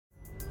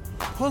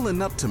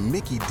Pulling up to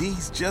Mickey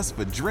D's just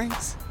for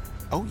drinks?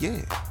 Oh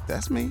yeah,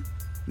 that's me.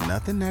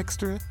 Nothing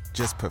extra,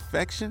 just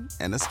perfection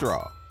and a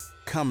straw.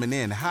 Coming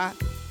in hot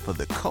for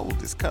the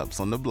coldest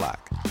cups on the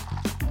block.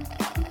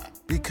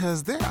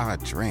 Because there are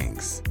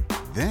drinks.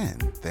 Then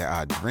there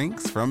are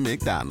drinks from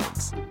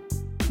McDonald's.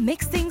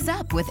 Mix things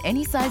up with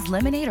any size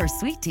lemonade or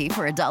sweet tea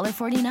for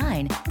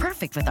 $1.49.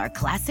 Perfect with our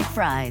classic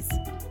fries.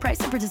 Price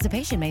and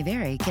participation may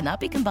vary. Cannot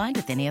be combined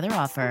with any other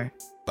offer.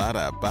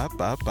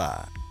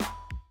 Ba-da-ba-ba-ba.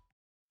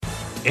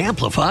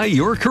 Amplify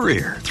your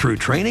career through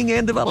training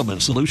and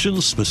development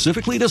solutions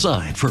specifically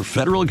designed for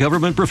federal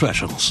government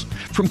professionals.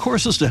 From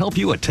courses to help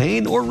you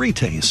attain or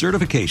retain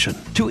certification,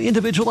 to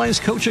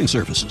individualized coaching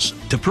services,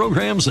 to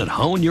programs that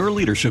hone your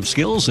leadership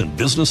skills and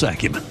business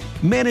acumen,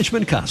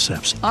 Management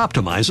Concepts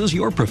optimizes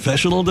your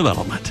professional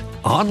development.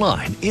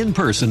 Online, in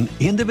person,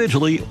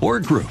 individually, or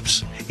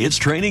groups, it's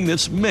training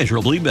that's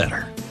measurably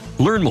better.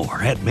 Learn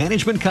more at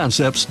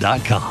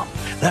managementconcepts.com.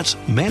 That's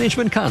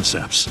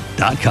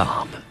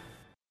managementconcepts.com.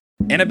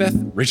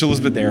 Annabeth, Rachel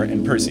Elizabeth there,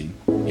 and Percy.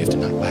 You have to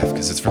not laugh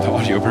because it's for the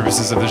audio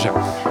purposes of the show.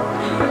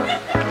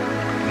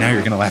 Now you're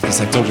going to laugh because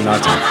I told you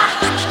not to.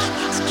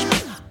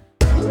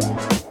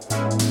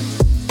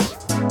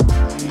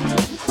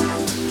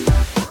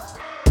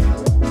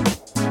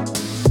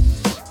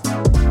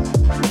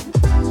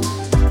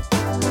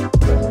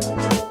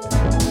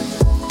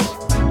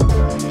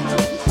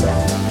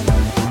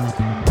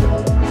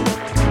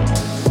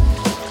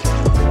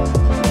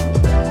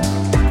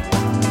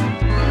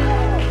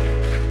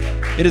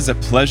 It is a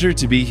pleasure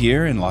to be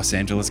here in Los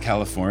Angeles,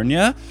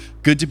 California.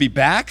 Good to be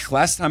back.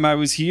 Last time I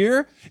was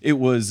here, it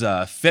was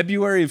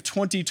February of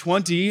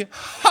 2020.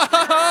 Ha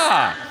ha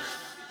ha!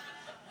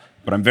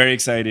 But I'm very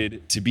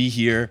excited to be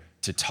here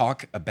to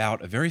talk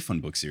about a very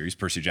fun book series,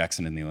 Percy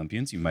Jackson and the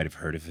Olympians. You might have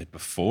heard of it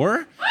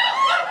before.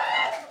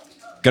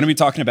 Going to be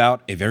talking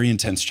about a very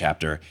intense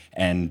chapter,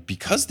 and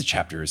because the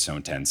chapter is so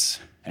intense,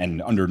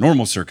 and under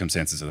normal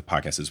circumstances of the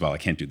podcast as well, I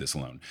can't do this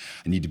alone.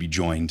 I need to be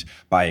joined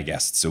by a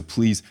guest. So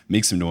please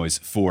make some noise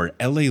for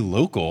LA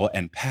local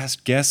and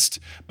past guest,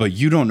 but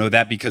you don't know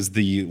that because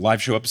the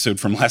live show episode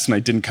from last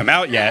night didn't come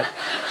out yet.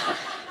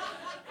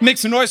 Make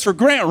some noise for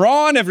Grant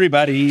Raun,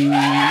 everybody.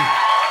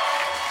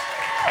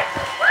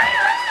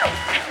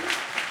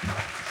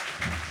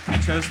 I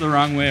chose the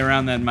wrong way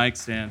around that mic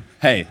stand.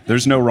 Hey,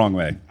 there's no wrong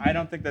way. I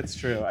don't think that's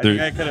true. I think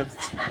I could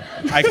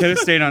have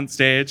stayed on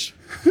stage.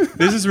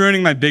 This is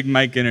ruining my Big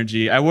Mike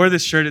energy. I wore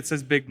this shirt, it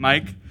says Big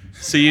Mike,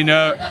 so you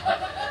know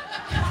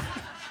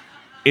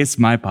it's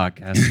my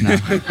podcast now.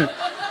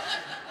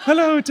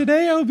 Hello,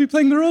 today I will be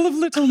playing the role of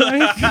Little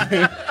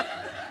Mike.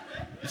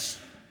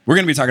 We're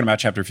going to be talking about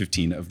chapter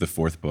 15 of the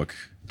fourth book,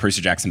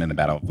 Percy Jackson and the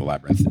Battle of the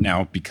Labyrinth.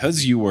 Now,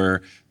 because you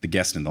were the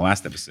guest in the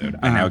last episode,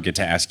 I now get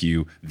to ask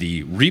you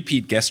the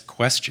repeat guest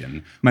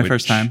question. My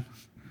first time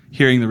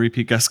hearing the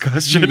repeat guest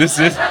question. This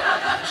is...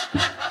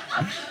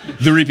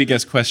 The repeat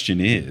guest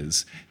question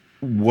is,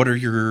 what are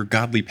your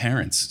godly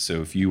parents?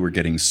 So if you were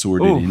getting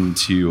sorted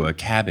into a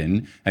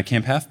cabin at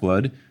Camp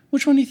Half-Blood,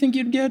 which one do you think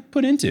you'd get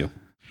put into?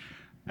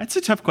 That's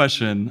a tough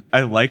question.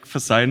 I like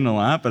Poseidon a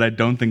lot, but I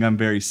don't think I'm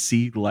very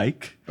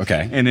sea-like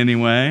in any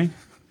way.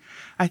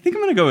 I think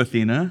I'm going to go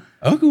Athena.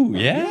 Oh,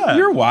 yeah.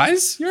 You're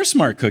wise. You're a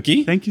smart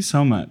cookie. Thank you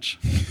so much.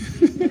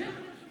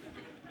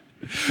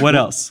 What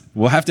else?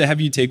 We'll have to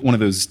have you take one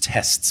of those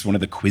tests, one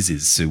of the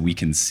quizzes, so we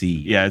can see.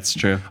 Yeah, it's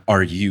true.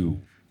 Are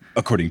you,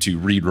 according to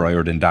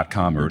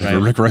readroyarden.com or whatever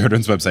Rick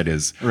Riordan's website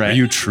is, are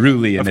you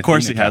truly an Athena? Of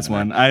course he has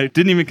one. I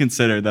didn't even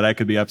consider that I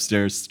could be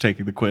upstairs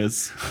taking the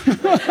quiz.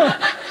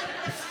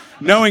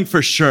 Knowing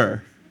for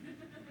sure.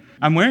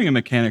 I'm wearing a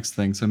mechanics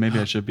thing, so maybe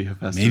I should be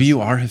Hephaestus. Maybe you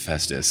are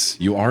Hephaestus.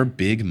 You are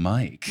Big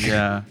Mike.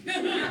 Yeah.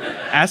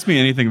 Ask me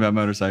anything about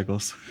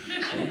motorcycles.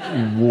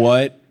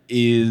 What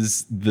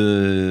is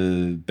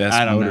the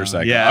best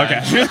motorcycle? Yeah.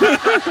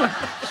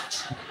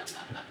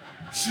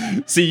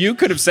 Okay. See, you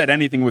could have said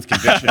anything with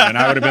conviction, and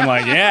I would have been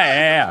like,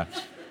 yeah.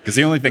 Because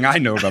the only thing I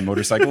know about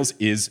motorcycles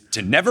is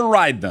to never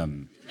ride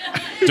them.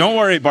 Don't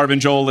worry, Barb and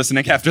Joel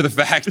listening after the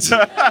fact.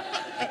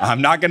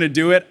 I'm not going to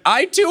do it.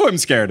 I, too, am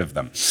scared of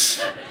them.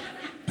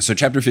 So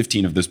chapter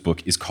 15 of this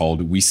book is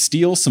called We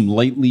Steal Some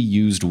Lightly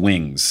Used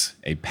Wings,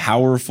 a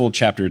powerful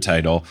chapter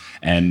title.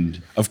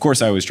 And of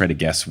course, I always try to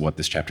guess what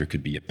this chapter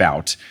could be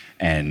about.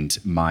 And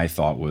my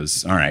thought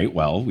was, all right,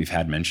 well, we've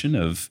had mention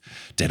of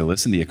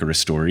Daedalus and the Icarus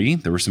story.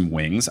 There were some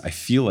wings. I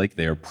feel like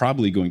they're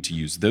probably going to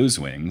use those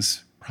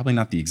wings. Probably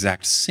not the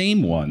exact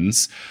same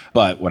ones,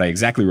 but what I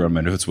exactly wrote in my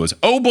notes was,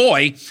 oh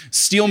boy,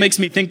 Steele makes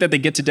me think that they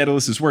get to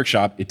Daedalus's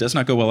workshop. It does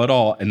not go well at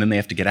all, and then they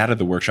have to get out of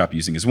the workshop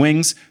using his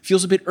wings.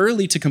 Feels a bit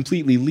early to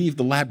completely leave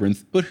the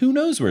labyrinth, but who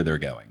knows where they're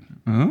going.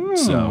 Oh.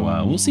 So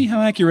we'll see how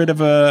accurate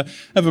of a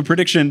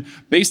prediction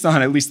based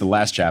on at least the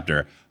last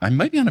chapter. I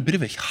might be on a bit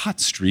of a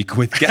hot streak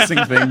with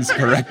guessing things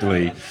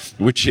correctly,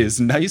 which is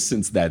nice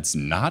since that's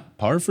not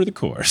par for the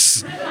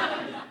course.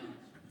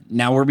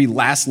 Now, where we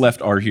last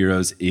left our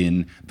heroes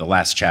in the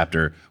last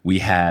chapter, we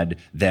had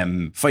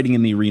them fighting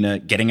in the arena,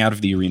 getting out of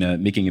the arena,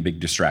 making a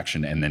big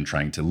distraction, and then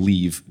trying to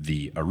leave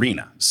the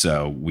arena.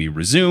 So we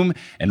resume,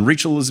 and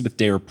Rachel Elizabeth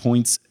Dare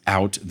points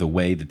out the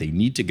way that they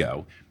need to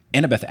go.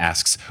 Annabeth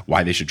asks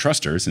why they should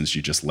trust her since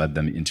she just led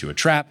them into a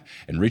trap,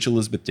 and Rachel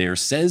Elizabeth Dare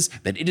says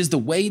that it is the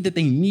way that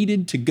they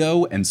needed to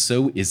go, and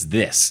so is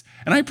this.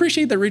 And I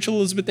appreciate that Rachel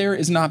Elizabeth Dare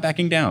is not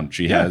backing down.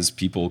 She has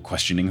people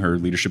questioning her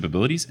leadership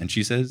abilities, and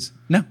she says,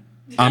 no,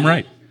 I'm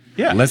right.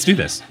 Yeah. Let's do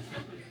this.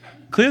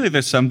 Clearly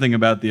there's something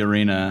about the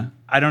arena.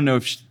 I don't know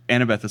if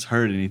Annabeth has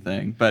heard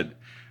anything, but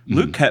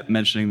Luke kept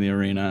mentioning the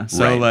arena.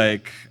 So,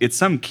 it's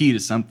some key to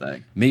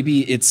something.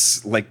 Maybe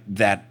it's like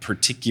that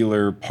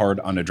particular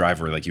part on a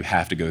drive where you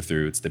have to go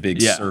through. It's the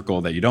big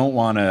circle that you don't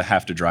want to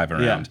have to drive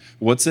around. Yeah.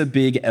 What's a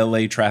big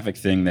LA traffic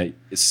thing that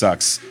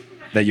sucks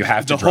that you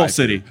have to drive? The whole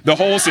city. The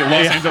whole city.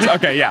 Los Angeles.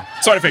 Okay, yeah.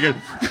 That's what I figured.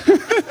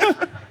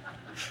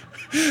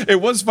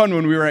 It was fun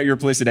when we were at your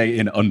place today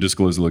in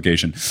undisclosed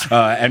location,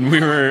 and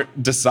we were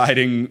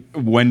deciding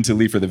when to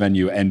leave for the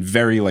venue, and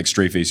very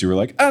straight face, you were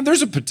like,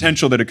 there's a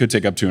potential that it could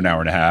take up to an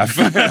hour and a half.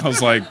 And I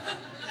was like,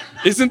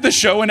 isn't the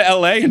show in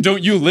LA, and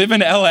don't you live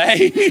in LA?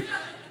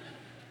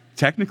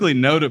 Technically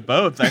no to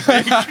both, I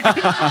think.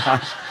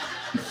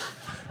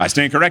 I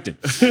stand corrected.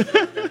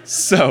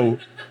 So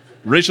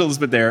Rachel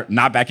Elizabeth Dare,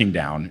 not backing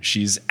down.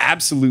 She's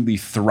absolutely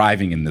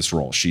thriving in this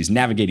role. She's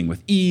navigating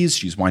with ease.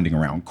 She's winding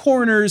around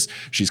corners.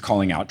 She's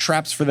calling out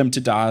traps for them to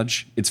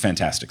dodge. It's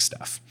fantastic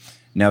stuff.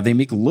 Now, they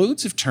make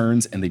loads of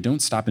turns, and they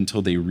don't stop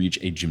until they reach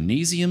a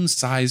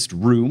gymnasium-sized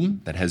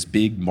room that has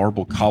big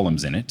marble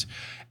columns in it.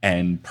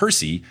 And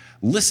Percy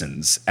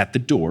listens at the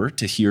door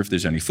to hear if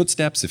there's any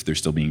footsteps, if they're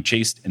still being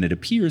chased, and it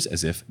appears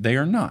as if they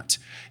are not.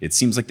 It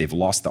seems like they've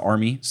lost the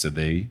army, so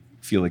they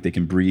feel like they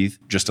can breathe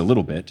just a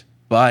little bit.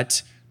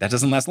 But that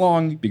doesn't last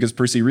long because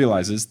Percy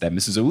realizes that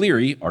Mrs.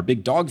 O'Leary, our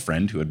big dog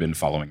friend who had been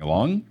following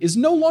along, is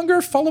no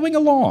longer following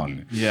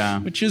along. Yeah.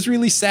 Which is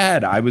really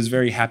sad. I was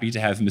very happy to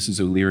have Mrs.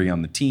 O'Leary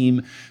on the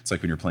team. It's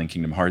like when you're playing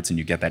Kingdom Hearts and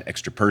you get that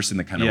extra person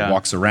that kind of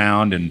walks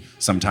around and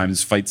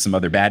sometimes fights some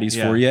other baddies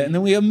for you. And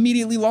then we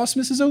immediately lost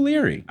Mrs.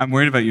 O'Leary. I'm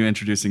worried about you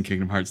introducing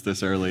Kingdom Hearts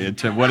this early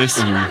into what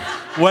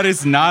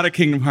is not a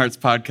Kingdom Hearts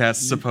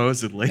podcast,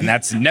 supposedly. And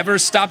that's never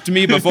stopped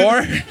me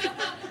before.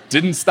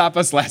 Didn't stop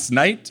us last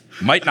night,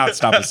 might not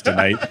stop us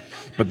tonight,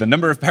 but the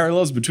number of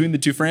parallels between the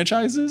two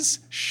franchises,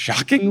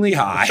 shockingly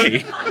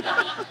high.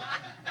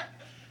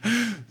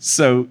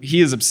 So he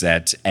is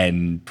upset,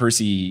 and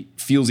Percy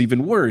feels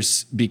even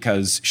worse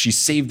because she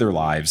saved their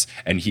lives,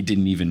 and he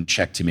didn't even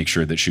check to make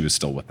sure that she was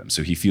still with them.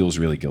 So he feels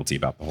really guilty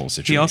about the whole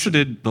situation. He also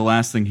did, the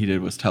last thing he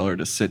did was tell her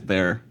to sit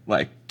there,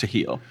 to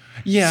heal.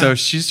 Yeah. So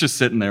she's just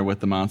sitting there with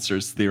the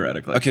monsters,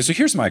 theoretically. Okay, so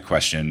here's my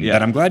question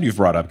that I'm glad you've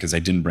brought up because I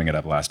didn't bring it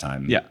up last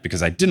time. Yeah.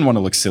 Because I didn't want to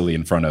look silly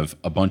in front of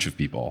a bunch of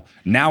people.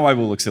 Now I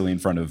will look silly in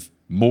front of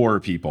more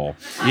people.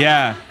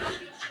 Yeah.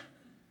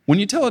 When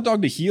you tell a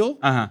dog to heal,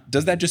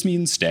 does that just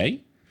mean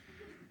stay?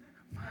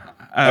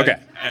 Okay.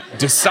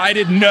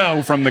 Decided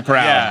no from the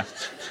crowd. Yeah.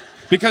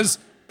 Because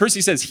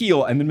Percy says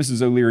heal, and then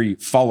Mrs. O'Leary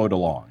followed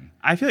along.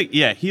 I feel like,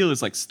 heal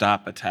is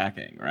stop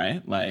attacking,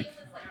 right?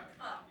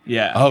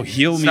 Yeah. Oh,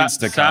 heal means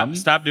to come?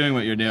 Stop doing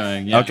what you're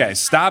doing. Yeah. Okay,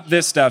 stop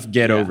this stuff,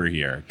 get over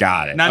here.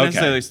 Got it. Not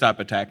necessarily stop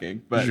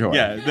attacking, but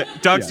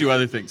dogs do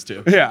other things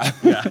too. Yeah.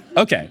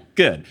 Okay,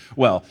 good.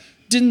 Well,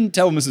 didn't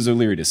tell Mrs.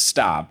 O'Leary to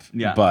stop,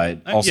 but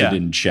also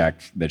didn't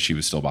check that she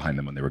was still behind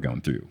them when they were going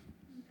through.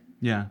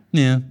 Yeah.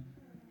 Yeah.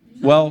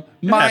 Well,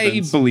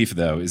 my belief,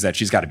 though, is that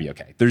she's got to be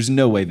okay. There's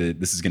no way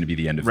that this is going to be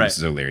the end of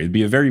Mrs. O'Leary. It'd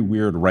be a very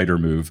weird writer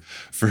move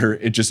for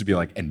it just to be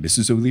and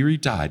Mrs. O'Leary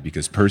died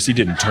because Percy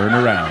didn't turn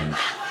around.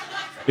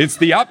 It's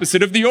the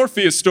opposite of the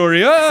Orpheus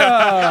story.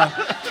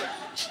 Ah!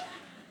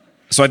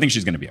 So I think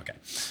she's going to be okay.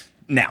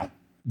 Now,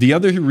 the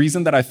other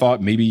reason that I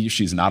thought maybe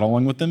she's not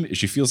along with them is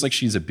she feels like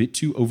she's a bit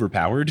too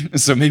overpowered.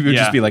 So maybe it would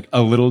just be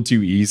a little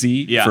too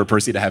easy for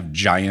Percy to have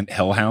giant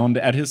hellhound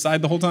at his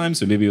side the whole time.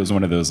 So maybe it was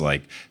one of those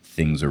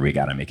things where we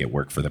got to make it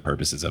work for the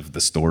purposes of the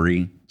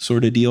story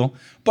sort of deal.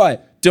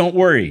 But don't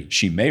worry,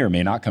 she may or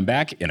may not come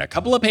back in a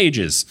couple of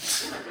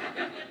pages.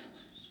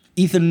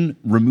 Ethan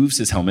removes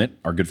his helmet,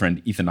 our good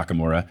friend Ethan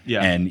Nakamura,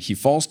 and he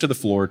falls to the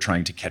floor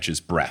trying to catch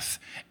his breath.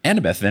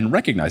 Annabeth then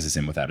recognizes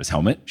him without his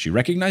helmet. She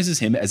recognizes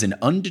him as an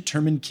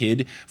undetermined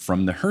kid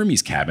from the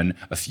Hermes cabin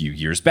a few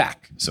years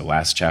back. So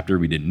last chapter,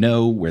 we didn't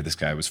know where this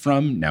guy was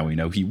from. Now we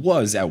know he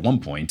was, at one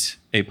point,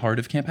 a part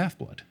of Camp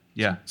Half-Blood.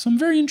 Yeah. So I'm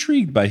very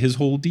intrigued by his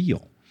whole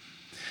deal.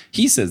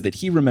 He says that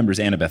he remembers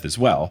Annabeth as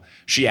well.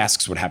 She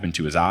asks what happened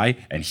to his eye,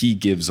 and he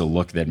gives a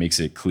look that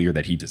makes it clear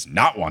that he does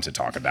not want to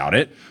talk about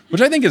it,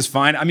 which I think is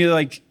fine. I mean,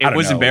 it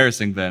was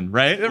embarrassing then,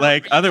 right?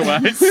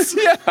 Otherwise.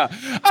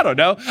 I don't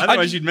know.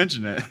 Otherwise, you'd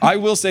mention it. I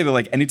will say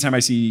that, anytime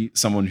I see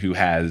someone who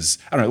has,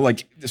 I don't know,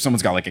 if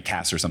someone's got a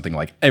cast or something,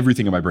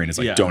 everything in my brain is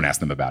don't ask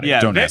them about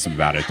it. Don't ask them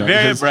about it.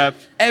 Very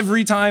abrupt.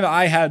 Every time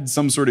I had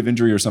some sort of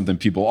injury or something,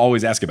 people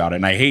always ask about it,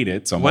 and I hate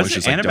it. So I'm always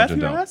just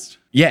don't. Asked?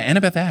 Yeah,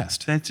 Annabeth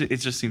asked. It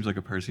just seems like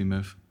a Percy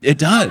move. It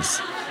does.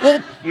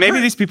 Well, maybe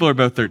these people are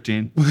both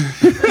 13.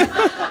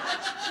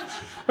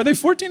 Are they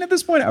 14 at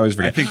this point? I always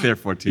forget. I think they're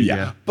 14,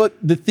 yeah. But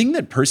the thing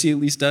that Percy at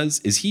least does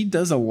is he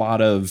does a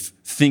lot of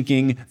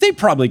thinking. They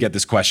probably get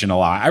this question a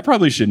lot. I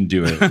probably shouldn't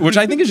do it, which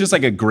I think is just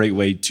like a great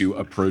way to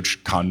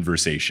approach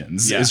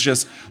conversations. It's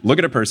just look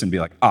at a person and be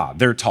like,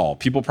 they're tall.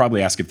 People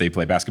probably ask if they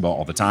play basketball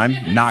all the time.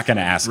 Not going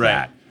to ask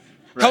that.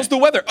 Right. How's the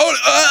weather?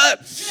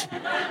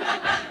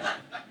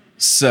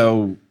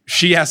 So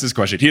she asks this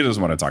question. He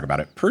doesn't want to talk about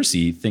it.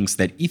 Percy thinks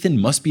that Ethan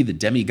must be the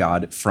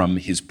demigod from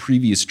his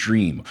previous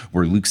dream,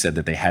 where Luke said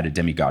that they had a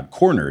demigod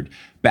cornered.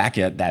 Back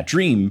at that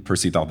dream,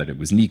 Percy thought that it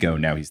was Nico.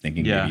 Now he's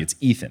thinking maybe it's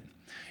Ethan.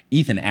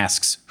 Ethan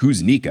asks,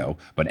 who's Nico?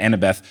 But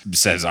Annabeth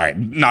says, all right,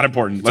 not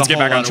important. Let's get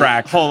back on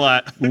track. Whole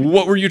lot.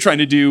 What were you trying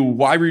to do?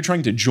 Why were you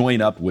trying to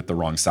join up with the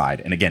wrong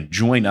side? And again,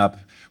 join up,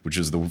 which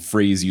is the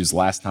phrase used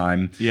last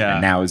time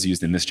and now is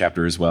used in this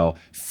chapter as well,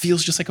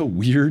 feels just like a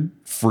weird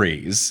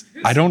phrase.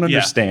 I don't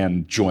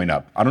understand join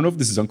up. I don't know if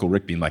this is Uncle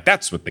Rick being like,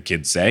 that's what the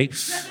kids say.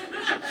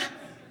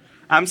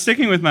 I'm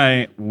sticking with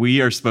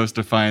we are supposed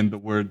to find the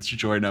words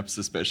join up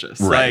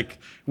suspicious. Right. Like,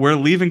 we're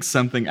leaving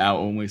something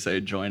out when we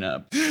say join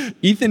up.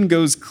 Ethan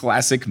goes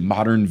classic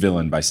modern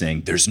villain by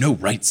saying, there's no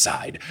right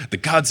side. The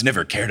gods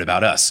never cared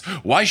about us.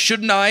 Why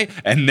shouldn't I?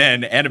 And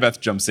then Annabeth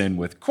jumps in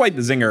with quite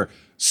the zinger.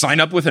 Sign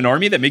up with an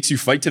army that makes you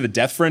fight to the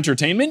death for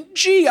entertainment?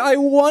 Gee, I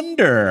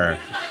wonder.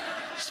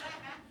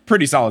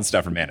 Pretty solid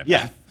stuff from Annabeth.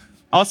 Yeah.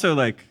 Also,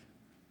 like,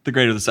 the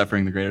greater the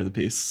suffering, the greater the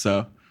peace.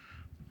 So,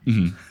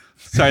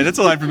 sorry, that's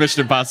a line from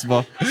Mission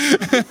Impossible.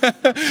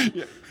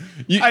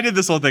 I did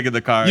this whole thing in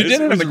the car. You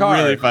did it in the car.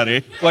 Really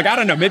funny. Like, I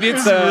don't know. Maybe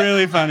it's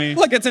really funny.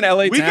 Like, it's an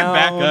LA We town. can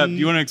back up. Do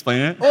you want to explain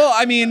it? Well,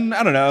 I mean,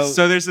 I don't know.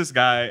 So there's this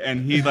guy,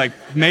 and he like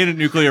made a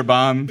nuclear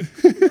bomb.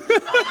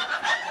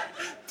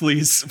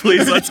 Please,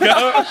 let's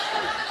go.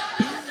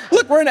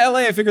 Look, we're in LA.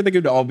 I figured they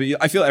could all be.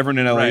 I feel everyone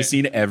in LA has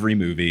seen every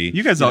movie.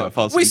 You guys all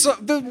fall asleep.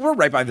 We're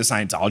right by the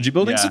Scientology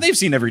building, Yeah. so they've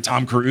seen every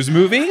Tom Cruise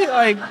movie.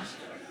 Like,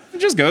 it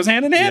just goes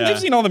hand in hand. Yeah.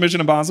 They've seen all the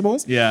Mission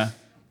Impossibles. Yeah.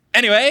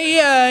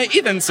 Anyway,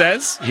 Ethan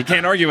says he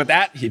can't argue with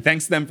that. He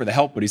thanks them for the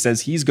help, but he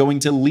says he's going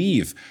to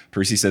leave.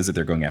 Percy says that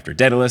they're going after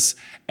Daedalus,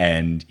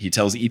 and he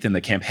tells Ethan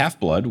that Camp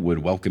Half-Blood would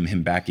welcome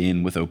him back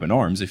in with open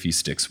arms if he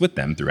sticks with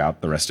them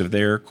throughout the rest of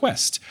their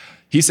quest.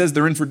 He says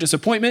they're in for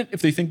disappointment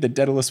if they think that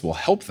Daedalus will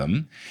help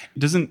them.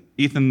 Doesn't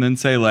Ethan then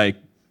say, like,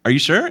 are you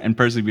sure? And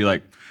Percy be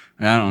like,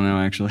 I don't know,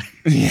 actually.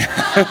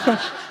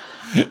 Yeah.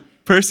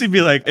 Percy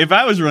be like, if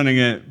I was running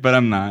it, but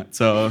I'm not,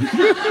 so.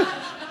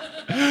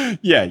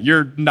 Yeah,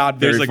 you're not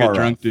very There's like far a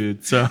drunk off.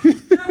 dude, so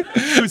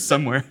who's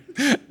somewhere.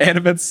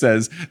 Annabeth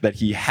says that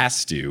he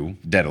has to,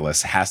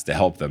 Daedalus has to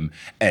help them,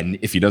 and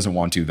if he doesn't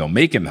want to, they'll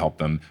make him help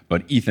them,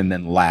 but Ethan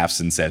then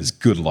laughs and says,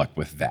 good luck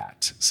with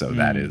that. So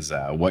that is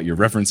what you're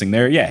referencing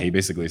there. Yeah, he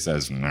basically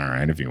says, all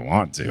right, if you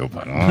want to,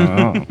 but I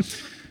don't know.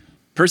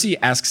 Percy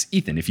asks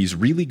Ethan if he's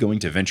really going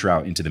to venture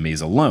out into the maze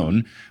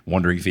alone,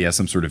 wondering if he has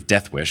some sort of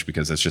death wish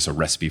because that's just a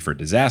recipe for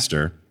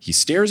disaster. He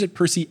stares at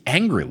Percy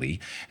angrily,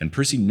 and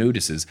Percy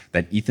notices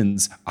that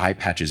Ethan's eye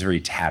patch is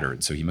very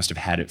tattered, so he must have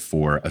had it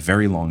for a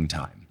very long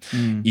time.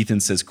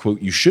 Ethan says,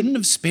 quote, you shouldn't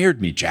have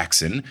spared me,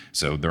 Jackson.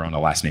 So they're on a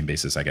last name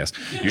basis, I guess.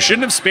 You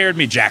shouldn't have spared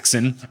me,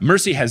 Jackson.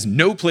 Mercy has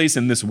no place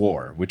in this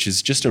war, which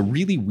is just a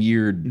really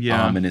weird,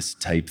 ominous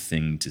type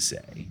thing to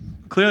say.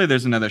 Clearly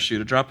there's another shoe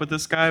to drop with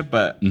this guy,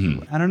 but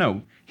I don't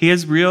know. He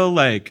has real,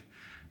 like,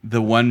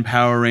 the one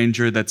Power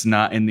Ranger that's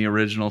not in the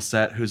original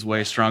set who's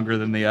way stronger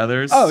than the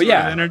others. Oh, sort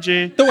yeah. of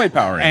energy. The White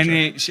Power Ranger.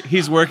 And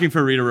he's working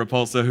for Rita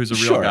Repulsa, who's a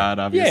real god,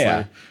 obviously.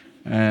 Yeah.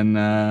 And,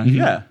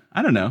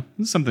 I don't know.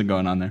 There's something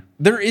going on there.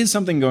 There is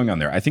something going on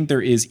there. I think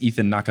there is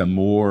Ethan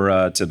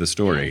Nakamura to the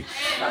story.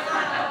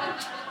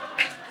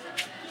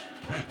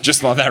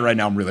 Just love that right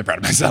now. I'm really proud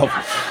of myself.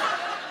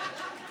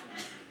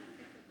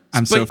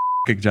 I'm so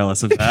f***ing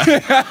jealous of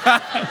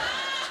that.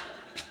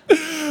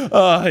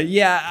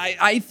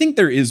 I think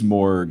there is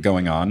more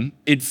going on.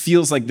 It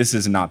feels like this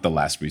is not the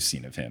last we've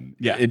seen of him.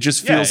 Yeah. It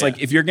just feels like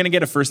if you're going to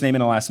get a first name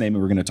and a last name,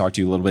 and we're going to talk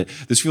to you a little bit,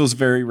 this feels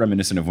very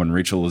reminiscent of when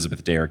Rachel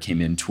Elizabeth Dare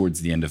came in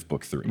towards the end of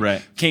book 3.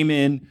 Right. Came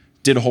in,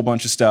 did a whole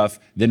bunch of stuff,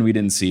 then we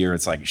didn't see her.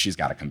 It's like, she's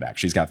got to come back.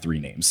 She's got 3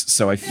 names.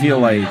 So I feel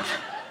like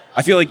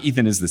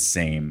Ethan is the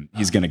same.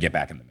 He's going to get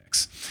back in the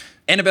mix.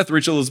 Annabeth,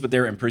 Rachel Elizabeth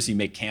Dare, and Percy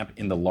make camp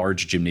in the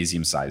large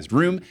gymnasium-sized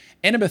room.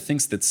 Annabeth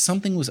thinks that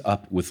something was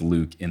up with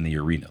Luke in the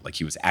arena, like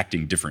he was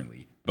acting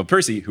differently. But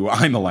Percy, who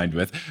I'm aligned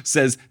with,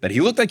 says that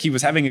he looked like he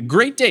was having a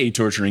great day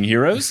torturing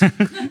heroes.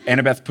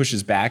 Annabeth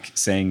pushes back,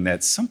 saying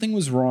that something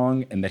was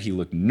wrong and that he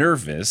looked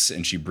nervous,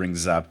 and she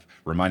brings up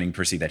reminding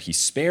Percy that he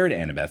spared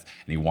Annabeth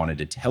and he wanted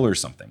to tell her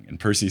something. And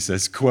Percy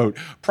says, quote,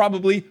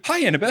 probably,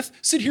 hi, Annabeth,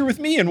 sit here with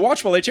me and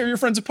watch while I tear your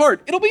friends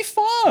apart. It'll be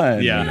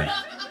fun. Yeah.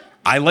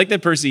 I like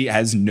that Percy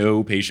has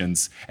no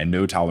patience and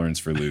no tolerance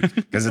for Luke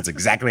because it's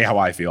exactly how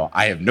I feel.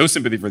 I have no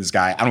sympathy for this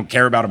guy. I don't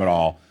care about him at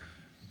all.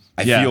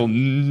 I feel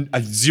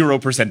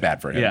 0%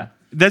 bad for him. Yeah.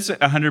 That's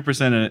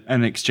 100%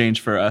 an exchange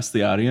for us,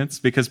 the audience,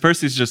 because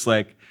Percy's just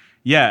like,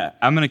 yeah,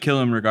 I'm going to kill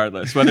him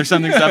regardless, whether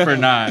something's up or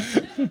not.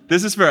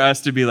 This is for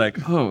us to be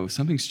like, oh,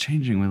 something's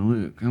changing with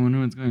Luke. I wonder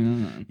what's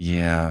going on.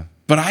 Yeah.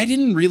 But I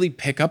didn't really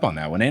pick up on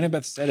that. When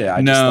Annabeth said it,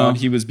 I just thought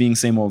he was being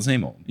same old,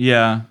 same old.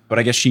 Yeah. But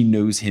I guess she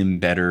knows him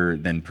better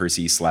than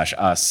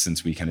Percy/us,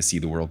 since we kind of see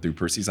the world through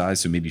Percy's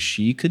eyes. So maybe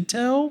she could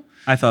tell.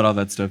 I thought all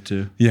that stuff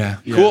too. Yeah.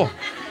 Cool.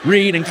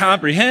 Reading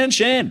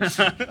comprehension.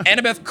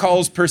 Annabeth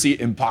calls Percy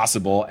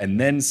impossible and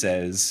then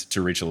says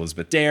to Rachel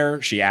Elizabeth Dare,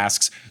 she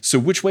asks, so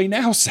which way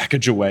now,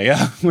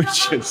 Sacagawea?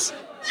 Which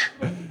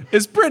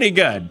is pretty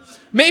good.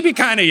 Maybe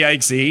kind of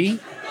yikesy.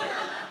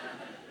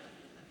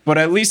 But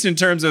at least in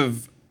terms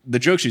of the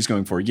joke she's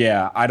going for,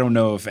 yeah, I don't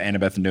know if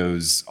Annabeth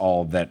knows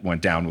all that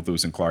went down with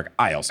Lewis and Clark.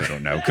 I also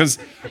don't know, because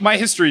my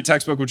history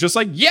textbook was just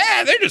like,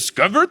 yeah, they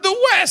discovered the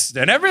West,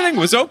 and everything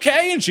was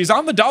okay, and she's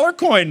on the dollar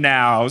coin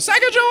now.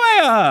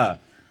 Sacagawea!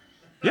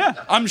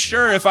 Yeah, I'm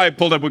sure if I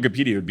pulled up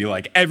Wikipedia, it would be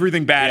like,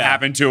 everything bad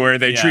happened to her.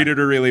 They treated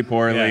her really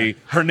poorly. Yeah.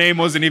 Her name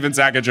wasn't even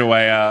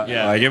Sacagawea.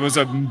 Yeah. Like, it was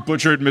a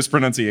butchered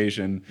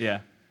mispronunciation. Yeah.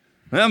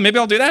 Well, maybe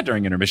I'll do that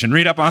during intermission.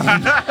 Read up on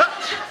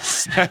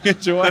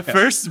Sacagawea. The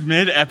first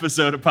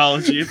mid-episode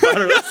apology about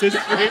her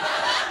history.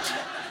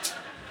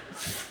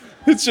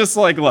 It's just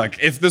like, look,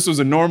 if this was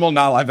a normal,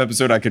 not live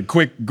episode, I could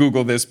quick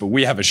Google this, but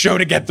we have a show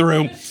to get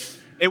through.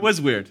 It was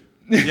weird.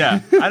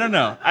 Yeah, I don't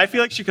know. I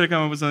feel like she could have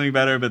come up with something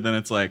better, but then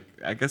it's like,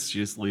 I guess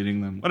she's just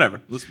leading them.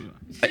 Whatever. Let's move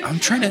on. I'm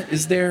trying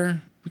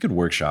to, we could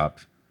workshop.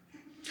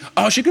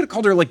 Oh, she could have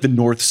called her like the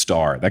North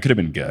Star. That could have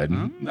been good.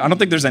 I don't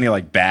think there's any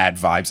like bad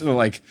vibes.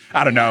 Like,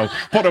 I don't know.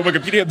 Hold on,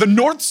 Wikipedia. The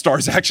North Star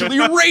is actually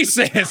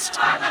racist.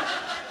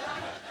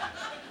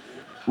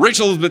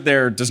 Rachel Elizabeth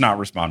Dare does not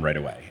respond right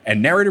away.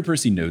 And narrator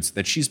Percy notes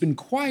that she's been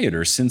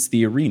quieter since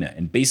the arena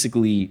and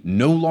basically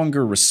no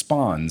longer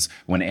responds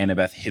when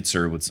Annabeth hits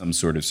her with some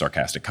sort of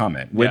sarcastic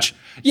comment, which,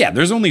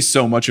 there's only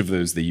so much of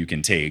those that you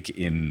can take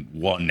in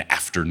one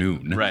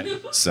afternoon. Right.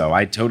 So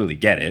I totally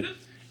get it.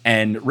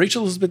 And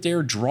Rachel Elizabeth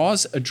Dare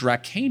draws a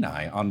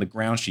Dracani on the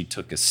ground. She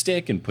took a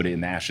stick and put it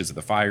in the ashes of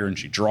the fire, and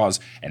she draws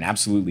an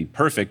absolutely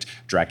perfect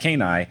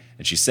Dracani,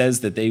 and she says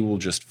that they will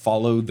just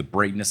follow the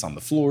brightness on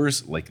the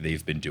floors like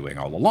they've been doing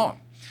all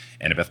along.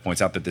 Annabeth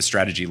points out that this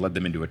strategy led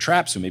them into a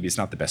trap, so maybe it's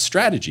not the best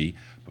strategy,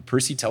 but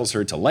Percy tells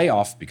her to lay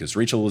off because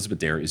Rachel Elizabeth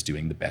Dare is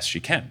doing the best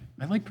she can.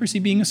 I like Percy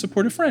being a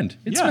supportive friend.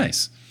 It's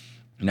nice.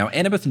 Now,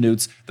 Annabeth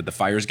notes that the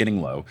fire is getting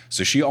low,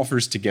 so she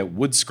offers to get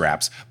wood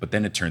scraps, but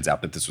then it turns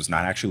out that this was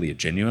not actually a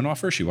genuine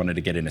offer. She wanted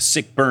to get in a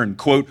sick burn,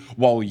 quote,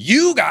 while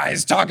you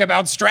guys talk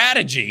about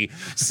strategy.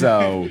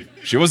 So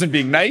she wasn't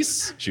being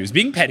nice, she was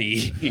being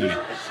petty.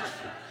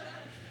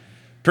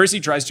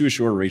 Percy tries to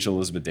assure Rachel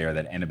Elizabeth Dare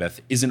that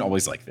Annabeth isn't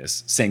always like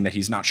this, saying that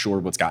he's not sure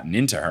what's gotten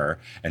into her,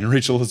 and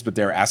Rachel Elizabeth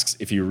Dare asks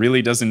if he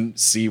really doesn't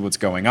see what's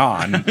going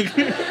on.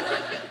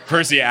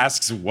 Percy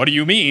asks, what do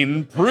you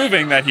mean?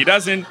 Proving that he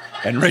doesn't.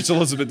 And Rachel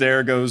Elizabeth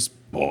Dare goes,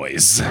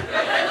 boys.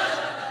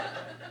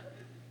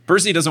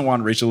 Percy doesn't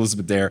want Rachel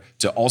Elizabeth Dare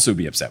to also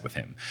be upset with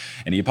him.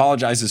 And he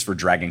apologizes for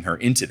dragging her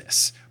into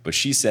this. But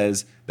she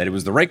says that it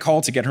was the right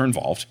call to get her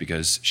involved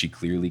because she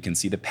clearly can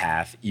see the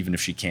path, even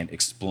if she can't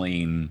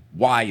explain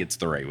why it's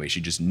the right way. She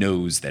just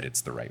knows that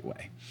it's the right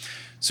way.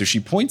 So she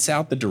points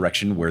out the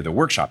direction where the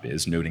workshop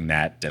is, noting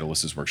that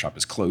Daedalus's workshop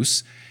is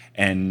close.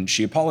 And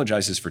she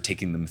apologizes for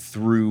taking them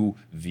through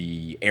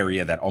the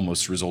area that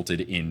almost resulted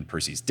in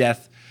Percy's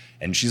death.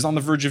 And she's on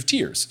the verge of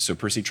tears. So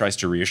Percy tries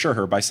to reassure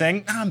her by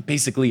saying, I'm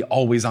basically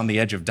always on the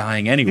edge of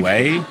dying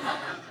anyway.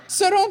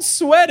 So don't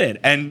sweat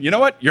it. And you know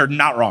what? You're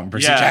not wrong,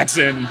 Percy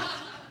Jackson.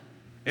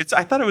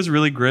 I thought it was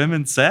really grim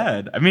and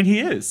sad. I mean,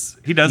 he is.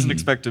 He doesn't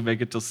expect to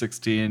make it till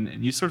 16,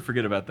 and you sort of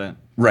forget about that.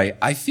 Right.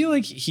 I feel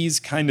like he's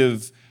kind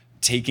of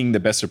taking the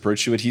best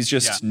approach to it. He's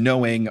just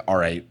knowing, all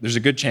right, there's a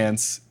good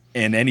chance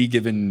in any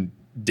given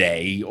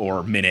day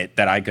or minute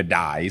that I could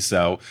die.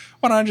 So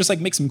why don't I just like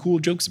make some cool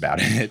jokes about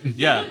it?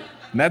 Yeah.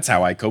 And that's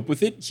how I cope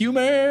with it.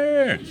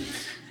 Humor.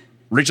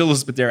 Rachel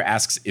Elizabeth Dare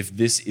asks if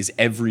this is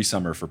every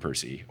summer for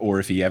Percy or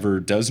if he ever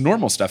does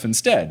normal stuff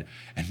instead.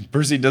 And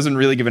Percy doesn't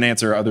really give an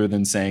answer other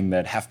than saying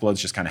that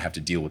half-bloods just kind of have to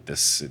deal with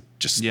this. It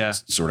just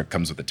sort of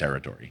comes with the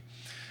territory.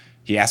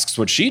 He asks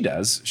what she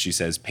does. She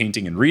says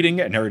painting and reading.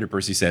 And narrator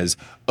Percy says,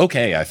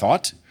 okay, I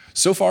thought.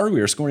 So far, we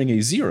are scoring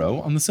a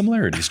 0 on the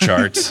similarities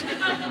chart.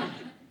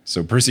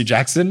 So Percy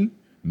Jackson,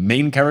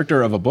 main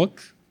character of a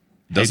book,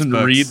 doesn't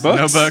read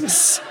books. No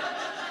books.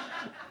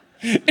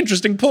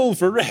 Interesting pull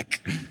for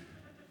Rick.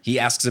 He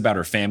asks about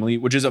her family,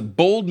 which is a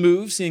bold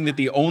move, seeing that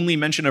the only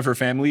mention of her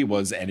family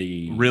was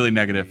really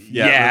negative.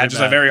 Yeah, really just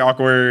bad. a very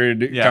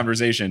awkward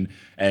conversation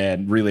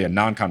and really a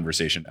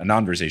non-conversation,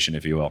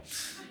 if you will.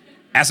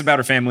 Asks about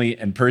her family,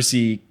 and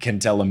Percy can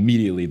tell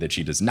immediately that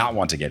she does not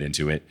want to get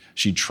into it.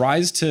 She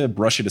tries to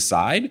brush it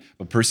aside,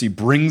 but Percy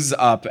brings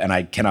up, and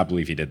I cannot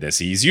believe he did this.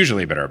 He's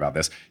usually bitter about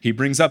this. He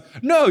brings up,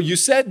 no, you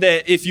said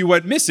that if you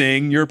went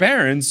missing, your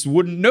parents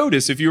wouldn't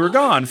notice if you were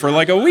gone for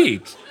like a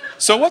week.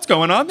 So what's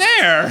going on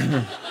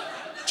there?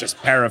 Just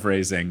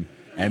paraphrasing.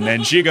 And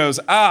then she goes,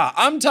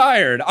 I'm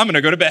tired. I'm going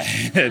to go to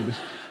bed.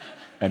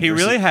 And He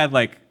Percy- really had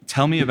like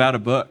tell me about a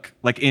book,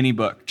 like any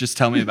book. Just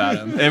tell me about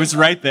him. It was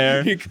right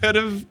there. You could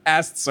have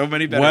asked so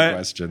many better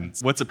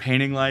questions. What's a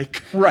painting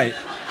like? Right.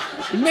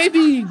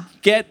 Maybe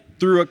get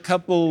through a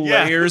couple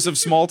layers of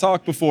small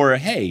talk before,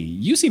 hey,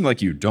 you seem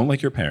like you don't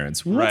like your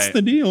parents. What's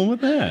the deal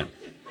with that?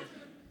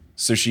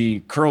 So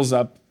she curls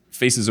up,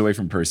 faces away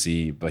from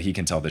Percy, but he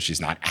can tell that she's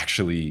not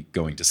actually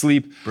going to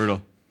sleep.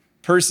 Brutal.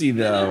 Percy,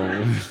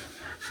 though...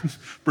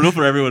 Brutal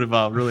for everyone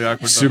involved. Really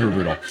awkward. Super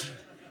brutal.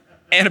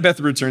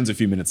 Annabeth returns a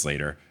few minutes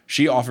later.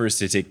 She offers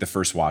to take the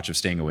first watch of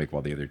staying awake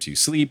while the other two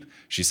sleep.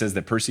 She says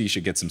that Percy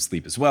should get some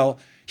sleep as well.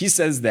 He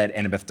says that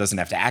Annabeth doesn't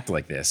have to act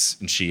like this.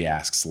 And she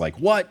asks, like,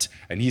 what?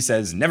 And he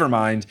says, never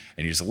mind.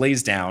 And he just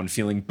lays down,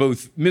 feeling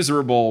both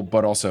miserable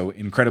but also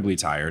incredibly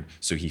tired.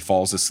 So he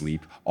falls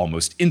asleep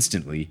almost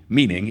instantly,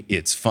 meaning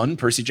it's fun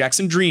Percy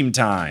Jackson dream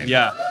time.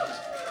 Yeah.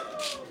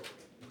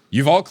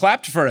 You've all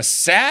clapped for a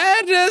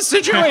sad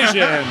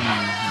situation.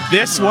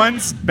 This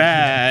one's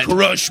bad.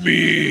 Crush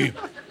me.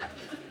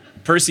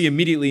 Percy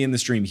immediately in the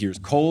stream hears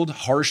cold,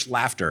 harsh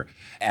laughter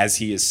as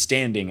he is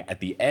standing at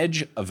the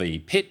edge of a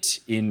pit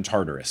in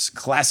Tartarus.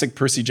 Classic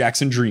Percy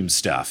Jackson dream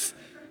stuff.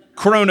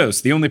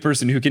 Kronos, the only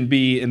person who can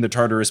be in the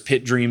Tartarus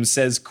pit dream,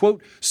 says, quote,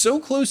 so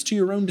close to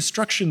your own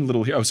destruction,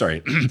 little hero. Oh,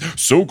 sorry.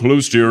 So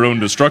close to your own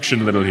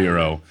destruction, little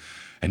hero.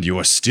 And you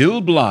are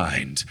still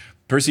blind.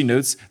 Percy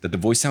notes that the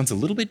voice sounds a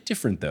little bit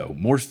different, though,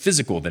 more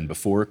physical than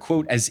before,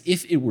 quote, as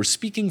if it were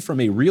speaking from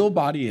a real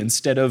body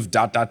instead of ...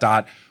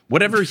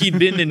 whatever he'd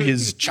been in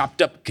his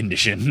chopped up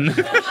condition.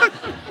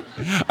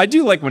 I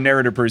do like when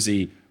narrator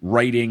Percy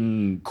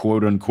writing,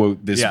 quote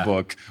unquote, this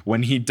book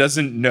when he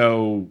doesn't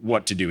know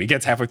what to do. He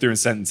gets halfway through a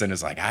sentence and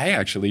is like, I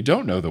actually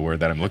don't know the word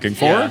that I'm looking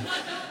for.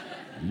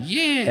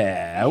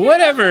 Yeah,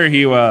 whatever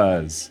he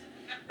was.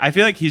 I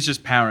feel like he's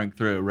just powering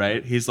through,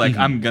 right? He's like,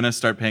 I'm going to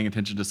start paying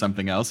attention to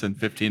something else in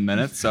 15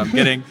 minutes. So I'm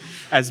getting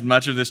as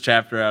much of this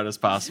chapter out as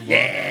possible.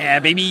 Yeah,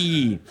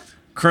 baby.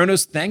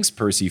 Kronos thanks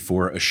Percy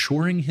for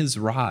assuring his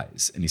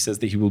rise, and he says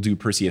that he will do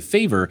Percy a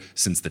favor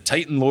since the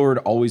Titan Lord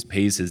always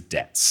pays his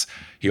debts.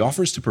 He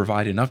offers to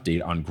provide an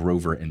update on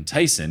Grover and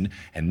Tyson,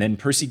 and then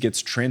Percy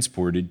gets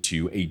transported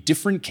to a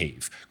different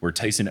cave where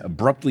Tyson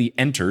abruptly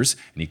enters,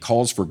 and he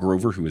calls for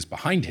Grover, who is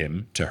behind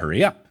him, to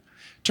hurry up.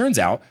 Turns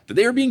out that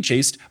they are being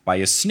chased by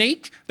a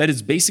snake that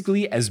is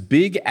basically as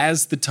big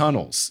as the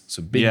tunnels.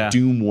 So big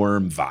doom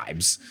worm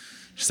vibes.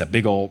 Just a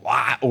big old,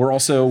 or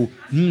also,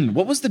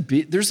 what was the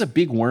big, there's a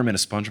big worm in a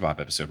SpongeBob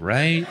episode,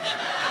 right?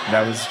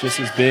 That was just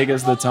as big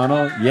as the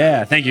tunnel.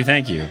 Yeah, thank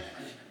you.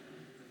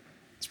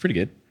 It's pretty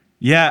good.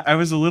 Yeah, I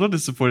was a little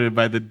disappointed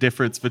by the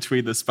difference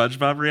between the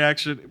SpongeBob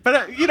reaction, but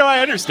I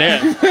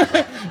understand.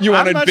 You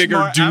wanted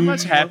bigger Dune? I'm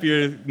much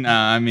happier.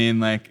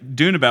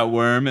 Dune about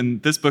worm,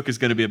 and this book is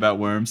going to be about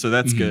worm, so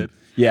that's good.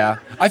 Yeah,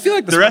 I feel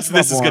like the rest of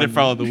this is going to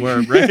follow the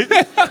worm, right?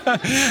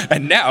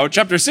 And now,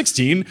 chapter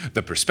 16,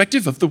 the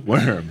perspective of the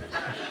worm.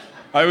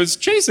 I was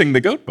chasing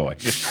the goat boy.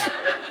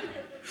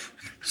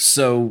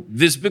 So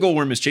this big old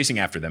worm is chasing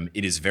after them.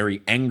 It is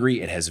very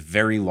angry. It has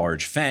very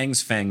large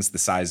fangs the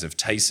size of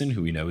Tyson,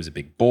 who we know is a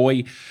big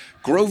boy.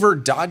 Grover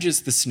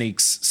dodges the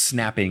snake's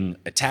snapping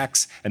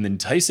attacks, and then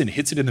Tyson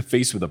hits it in the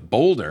face with a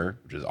boulder,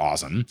 which is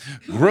awesome.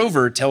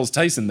 Grover tells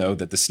Tyson, though,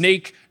 that the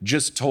snake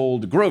just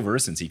told Grover,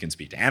 since he can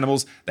speak to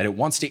animals, that it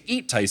wants to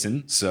eat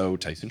Tyson, so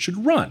Tyson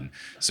should run.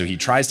 So he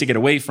tries to get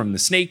away from the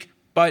snake,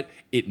 but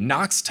it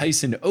knocks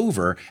Tyson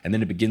over, and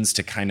then it begins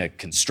to kind of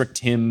constrict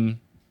him,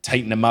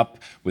 tighten him up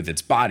with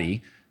its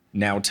body.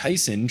 Now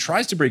Tyson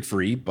tries to break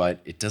free, but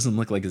it doesn't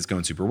look like it's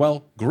going super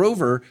well.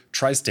 Grover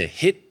tries to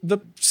hit the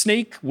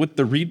snake with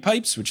the reed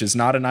pipes, which is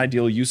not an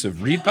ideal use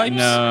of reed pipes.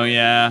 No,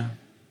 yeah.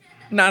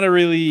 Not a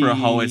really... For a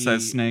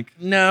hallway-sized snake.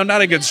 No,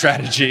 not a good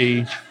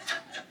strategy.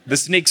 The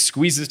snake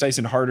squeezes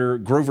Tyson harder.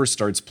 Grover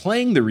starts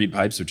playing the reed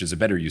pipes, which is a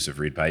better use of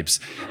reed pipes.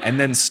 And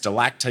then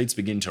stalactites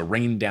begin to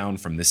rain down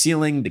from the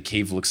ceiling. The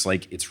cave looks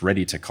like it's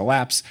ready to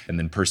collapse. And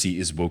then Percy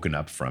is woken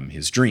up from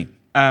his dream.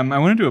 I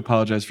wanted to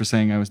apologize for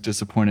saying I was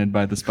disappointed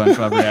by the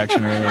SpongeBob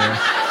reaction earlier.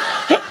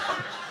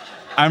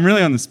 I'm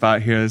really on the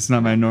spot here. It's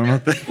not my normal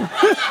thing.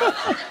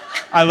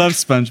 I love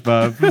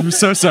SpongeBob. I'm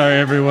so sorry,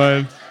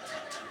 everyone.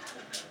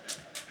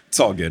 It's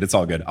all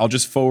good. I'll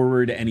just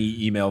forward any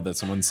email that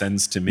someone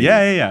sends to me.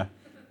 Yeah.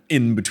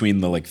 In between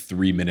the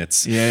 3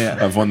 minutes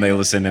of when they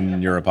listen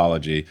in your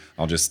apology.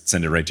 I'll just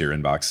send it right to your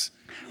inbox.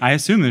 I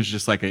assume there's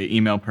just an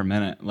email per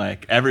minute.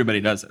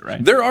 Everybody does it,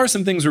 right? There are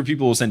some things where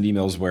people will send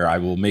emails where I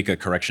will make a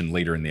correction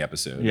later in the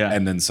episode. Yeah.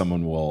 And then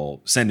someone will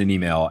send an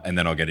email, and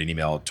then I'll get an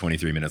email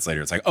 23 minutes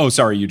later. It's like, oh,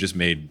 sorry, you just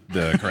made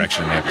the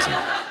correction in the episode.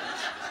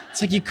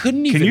 It's like, you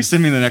couldn't even. Can you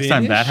send me the next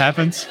time that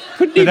happens?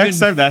 The next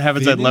time that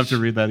happens, I'd love to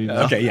read that email.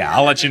 Okay, yeah,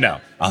 I'll let you know.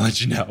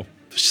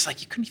 It's just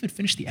like, you couldn't even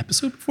finish the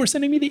episode before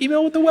sending me the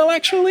email with the well,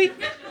 actually?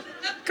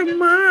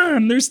 Come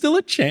on, there's still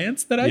a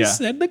chance that I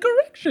said the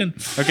correction.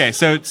 Okay,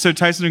 so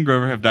Tyson and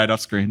Grover have died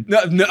off screen.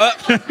 No.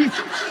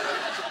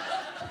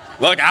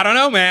 Look, I don't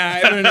know, man. I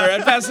haven't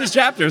read past this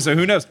chapter, so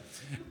who knows?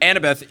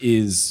 Annabeth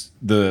is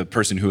the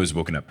person who has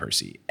woken up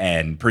Percy.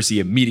 And Percy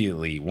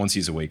immediately, once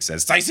he's awake,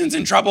 says, Tyson's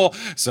in trouble.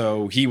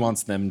 So he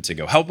wants them to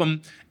go help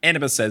him.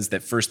 Annabeth says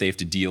that first they have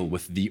to deal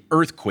with the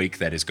earthquake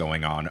that is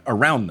going on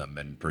around them.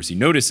 And Percy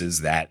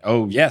notices that,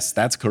 oh, yes,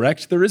 that's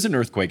correct. There is an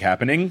earthquake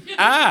happening.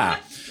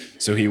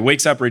 So he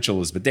wakes up Rachel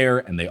Elizabeth Dare,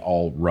 and they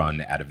all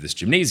run out of this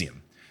gymnasium.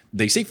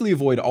 They safely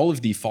avoid all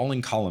of the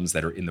falling columns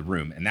that are in the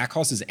room, and that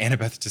causes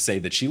Annabeth to say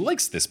that she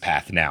likes this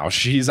path now.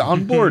 She's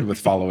on board with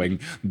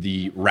following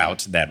the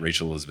route that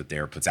Rachel Elizabeth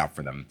Dare puts out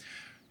for them.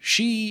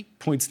 She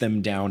points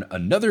them down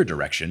another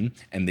direction,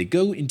 and they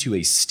go into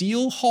a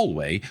steel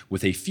hallway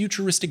with a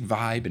futuristic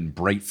vibe and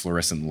bright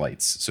fluorescent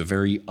lights. So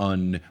very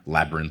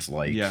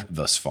un-Labyrinth-like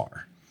thus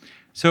far.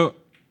 So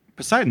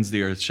Poseidon's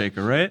the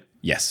Earthshaker, right?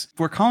 Yes.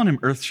 We're calling him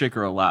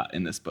Earthshaker a lot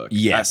in this book.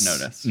 Yes. I've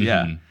noticed.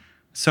 Yeah.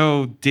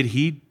 So did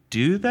he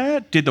do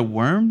that? Did the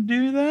worm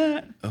do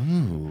that?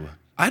 Oh,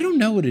 I don't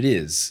know what it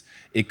is.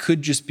 It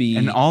could just be...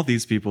 And all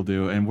these people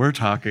do, and we're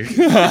talking.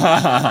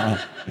 I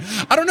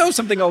don't know if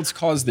something else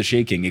caused the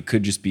shaking. It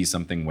could just be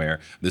something where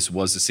this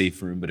was a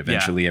safe room, but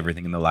eventually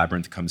everything in the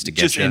labyrinth comes to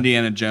get just you.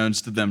 Indiana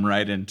Jones to them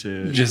right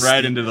into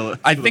the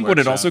I think what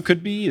it also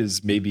could be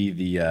is maybe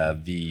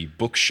the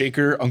book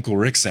shaker, Uncle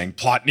Rick saying,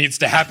 plot needs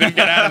to happen,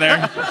 get out of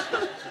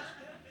there.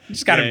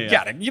 Just gotta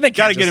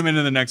get him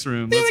into the next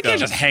room. They can't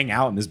just hang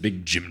out in this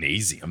big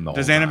gymnasium the whole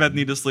time. Does Annabeth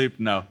need to sleep?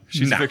 No.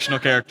 She's a fictional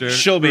character.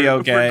 She'll be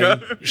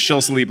okay.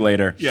 She'll sleep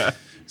later. Yeah.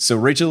 So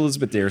Rachel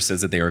Elizabeth Dare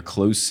says that they are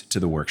close to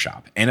the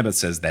workshop. Annabeth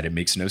says that it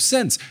makes no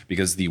sense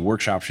because the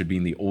workshop should be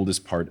in the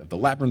oldest part of the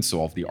labyrinth, so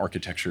all of the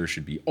architecture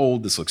should be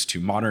old. This looks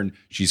too modern.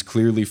 She's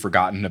clearly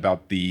forgotten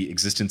about the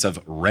existence of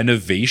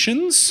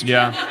renovations.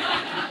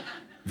 Yeah.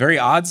 Very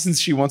odd since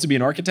she wants to be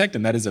an architect,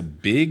 and that is a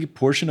big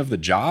portion of the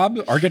job.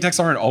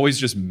 Architects aren't always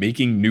just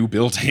making new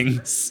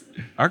buildings.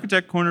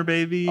 Architect corner,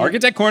 baby.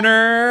 Architect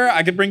corner.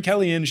 I could bring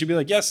Kelly in. She'd be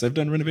like, yes, I've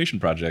done renovation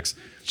projects.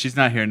 She's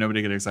not here.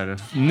 Nobody get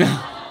excited.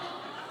 No.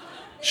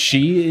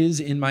 She is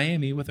in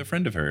Miami with a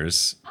friend of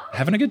hers,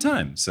 having a good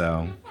time.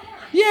 So,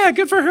 yeah,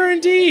 good for her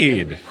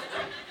indeed.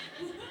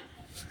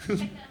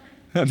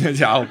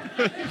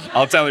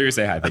 I'll tell her you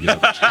say hi. Thank you so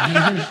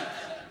much.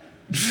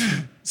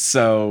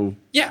 So,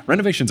 yeah,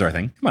 renovations are a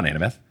thing. Come on,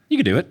 Annabeth. You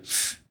can do it.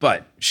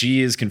 But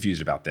she is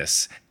confused about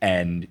this,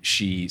 and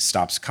she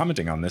stops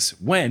commenting on this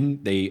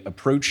when they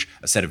approach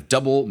a set of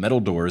double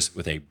metal doors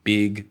with a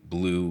big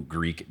blue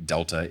Greek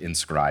delta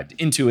inscribed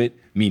into it,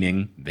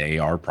 meaning they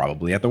are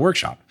probably at the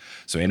workshop.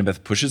 So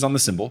Annabeth pushes on the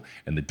symbol,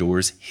 and the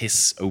doors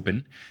hiss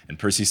open, and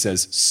Percy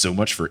says, so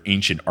much for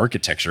ancient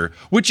architecture,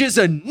 which is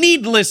a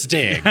needless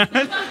dig.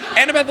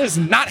 Annabeth is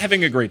not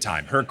having a great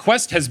time. Her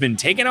quest has been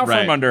taken out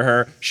from under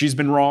her. She's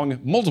been wrong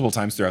multiple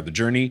times throughout the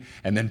journey,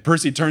 and then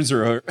Percy turns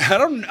her,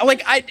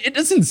 it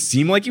doesn't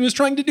seem like he was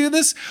trying to do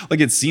this.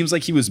 Like, it seems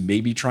like he was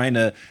maybe trying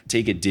to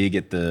take a dig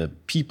at the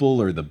people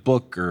or the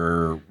book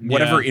or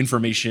whatever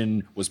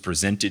information was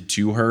presented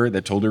to her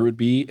that told her it would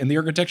be in the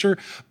architecture.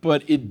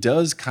 But it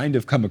does kind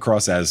of come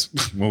across as,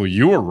 well,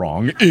 you were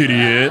wrong,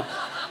 idiot.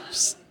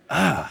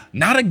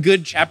 Not a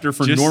good chapter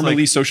for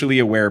normally socially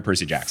aware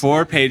Percy Jackson.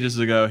 4 pages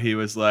ago, he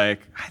was like,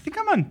 I think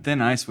I'm on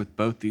thin ice with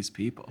both these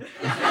people.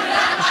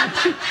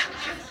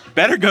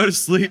 Better go to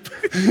sleep.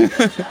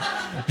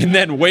 And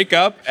then wake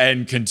up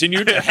and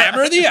continue to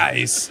hammer the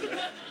ice.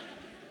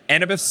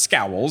 Annabeth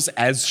scowls,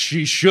 as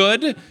she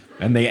should,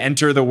 and they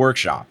enter the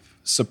workshop.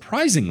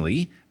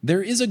 Surprisingly,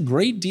 there is a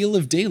great deal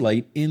of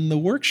daylight in the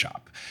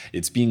workshop.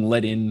 It's being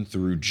let in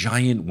through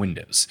giant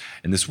windows.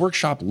 And this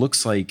workshop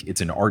looks like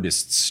it's an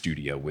artist's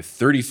studio with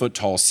 30-foot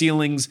tall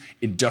ceilings,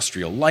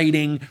 industrial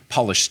lighting,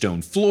 polished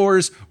stone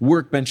floors,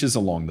 workbenches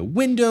along the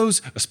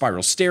windows, a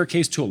spiral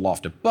staircase to a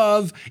loft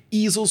above,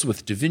 easels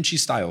with Da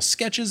Vinci-style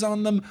sketches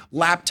on them,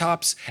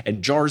 laptops,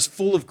 and jars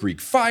full of Greek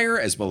fire,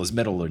 as well as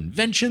metal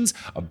inventions,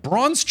 a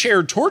bronze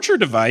chair torture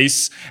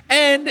device,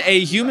 and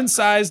a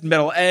human-sized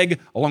metal egg,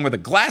 along with a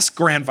glass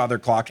grandfather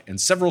clock and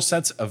several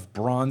sets of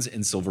bronze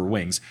and silver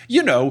wings.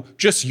 You know,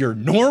 just your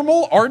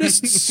normal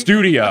artist's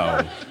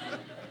studio.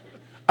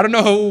 I don't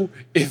know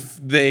if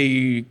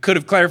they could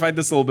have clarified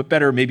this a little bit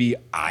better. Maybe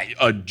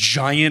a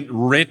giant,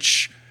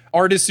 rich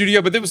artist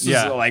studio, but this was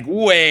just like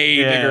way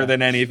bigger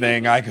than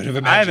anything I could have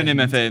imagined. I have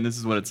an MFA, and this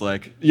is what it's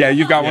like. Yeah,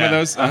 you've got one of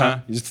those?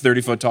 Just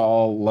 30-foot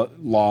tall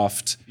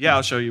loft. Yeah,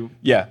 I'll show you.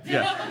 Yeah.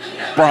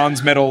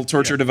 Bronze metal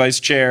torture device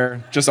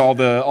chair. Just all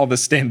the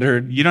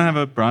standard. You don't have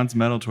a bronze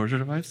metal torture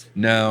device?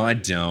 No, I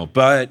don't.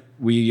 But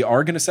we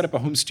are going to set up a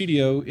home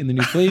studio in the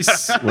new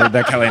place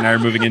that Kelly and I are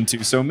moving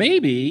into. So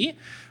maybe,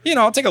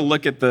 I'll take a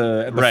look at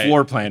the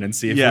floor plan and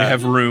see if we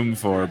have room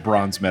for a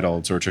bronze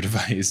metal torture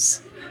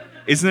device.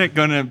 Isn't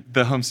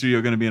the home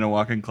studio going to be in a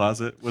walk-in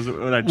closet? Was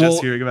I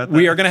just hearing about that?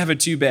 We are going to have a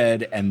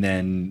 2-bed, and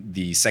then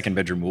the second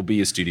bedroom will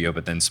be a studio,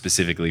 but then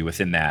specifically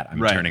within that, I'm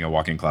turning a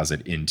walk-in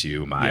closet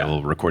into my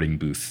little recording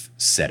booth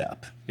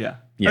setup. Yeah.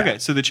 Okay,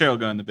 so the chair will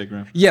go in the big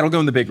room. Yeah, it'll go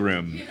in the big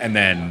room, and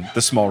then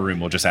the small room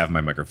will just have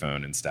my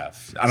microphone and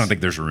stuff. I don't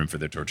think there's room for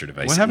the torture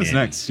device. What happens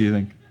next, do you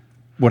think?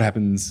 What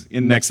happins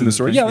next in the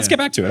story? Yeah, let's get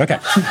back to it. Okay.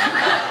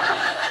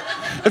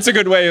 That's a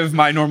good way of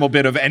my normal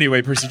bit of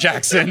anyway, Percy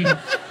Jackson.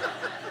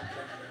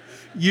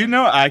 You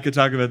know, I could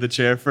talk about the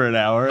chair for an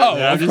hour. Oh,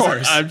 of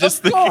course. I'm just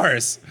of thinking.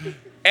 course.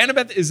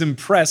 Annabeth is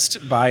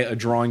impressed by a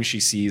drawing she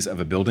sees of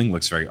a building,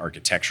 looks very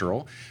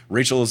architectural.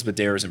 Rachel Elizabeth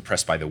Dare is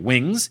impressed by the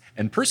wings,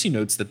 and Percy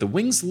notes that the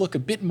wings look a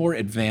bit more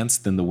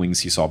advanced than the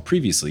wings he saw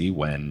previously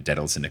when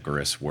Daedalus and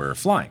Icarus were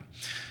flying.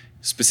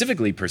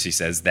 Specifically, Percy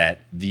says that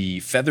the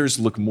feathers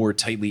look more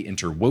tightly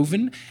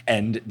interwoven,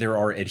 and there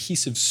are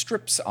adhesive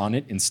strips on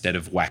it instead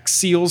of wax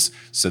seals,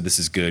 so this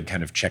is good,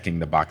 kind of checking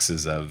the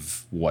boxes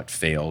of what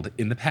failed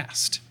in the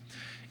past.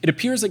 It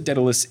appears like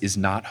Daedalus is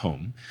not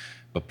home,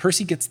 but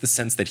Percy gets the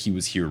sense that he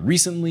was here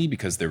recently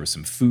because there was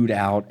some food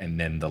out, and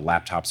then the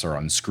laptops are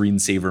on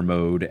screensaver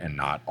mode and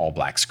not all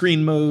black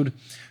screen mode.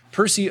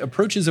 Percy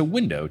approaches a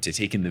window to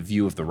take in the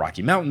view of the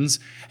Rocky Mountains,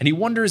 and he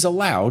wonders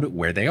aloud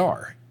where they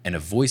are. And a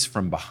voice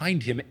from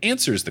behind him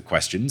answers the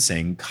question,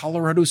 saying,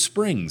 Colorado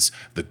Springs,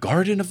 the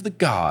Garden of the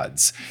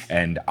Gods.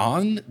 And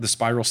on the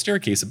spiral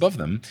staircase above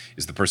them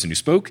is the person who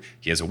spoke.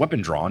 He has a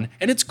weapon drawn,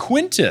 and it's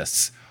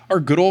Quintus, our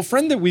good old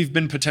friend that we've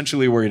been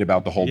potentially worried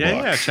about the whole book.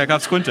 Yeah,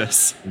 Chekhov's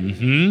Quintus.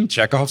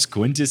 Chekhov's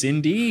Quintus,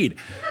 indeed.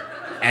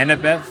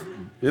 Annabeth,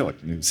 look,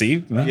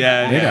 see?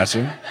 Yeah. Got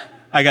you.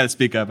 I got to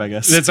speak up, I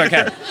guess. It's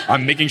okay.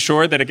 I'm making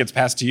sure that it gets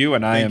passed to you,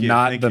 and I am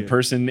not thank the you.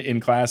 person in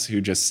class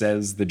who just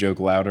says the joke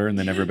louder and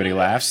then everybody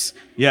laughs.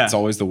 Yeah. It's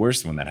always the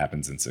worst when that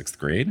happens in 6th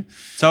grade.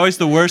 It's always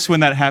the worst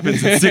when that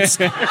happens in 6th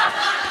grade.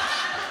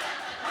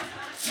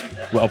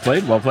 Well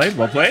played, well played,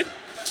 well played.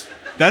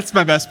 That's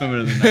my best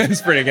moment of the night.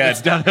 It's pretty good.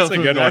 It's downhill That's a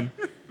from good there.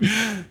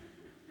 one.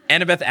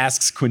 Annabeth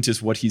asks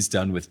Quintus what he's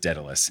done with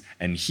Daedalus,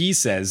 and he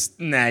says,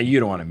 nah, you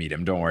don't want to meet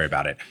him. Don't worry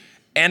about it.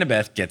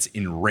 Annabeth gets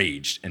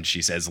enraged, and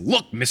she says,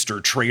 look,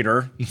 Mr.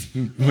 Traitor,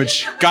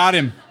 which got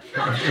him.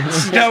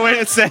 No way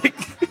to say.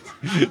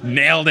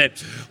 Nailed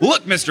it.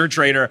 Look, Mr.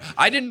 Traitor,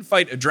 I didn't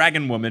fight a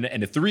dragon woman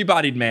and a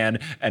 3-bodied man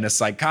and a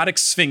psychotic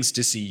sphinx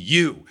to see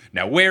you.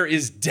 Now, where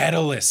is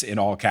Daedalus in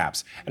all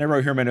caps? And I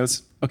wrote here in my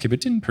notes, okay,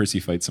 but didn't Percy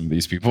fight some of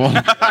these people?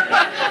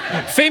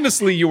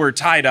 Famously, you were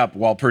tied up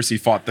while Percy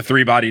fought the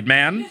 3-bodied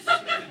man.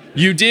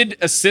 You did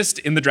assist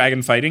in the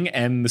dragon fighting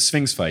and the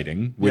sphinx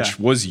fighting, which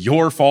was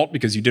your fault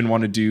because you didn't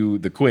want to do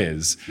the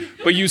quiz.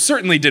 But you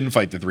certainly didn't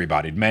fight the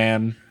 3-bodied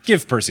man.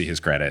 Give Percy his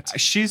credit.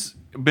 She's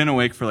been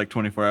awake for like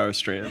 24 hours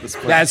straight at this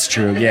point. That's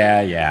true.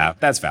 Yeah.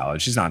 That's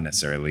valid. She's not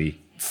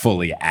necessarily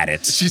fully at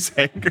it. She's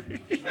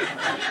angry.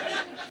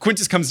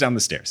 Quintus comes down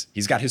the stairs.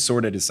 He's got his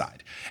sword at his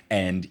side,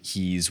 and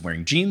he's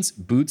wearing jeans,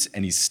 boots,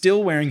 and he's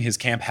still wearing his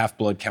Camp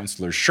Half-Blood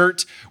counselor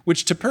shirt,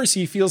 which to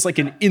Percy feels like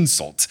an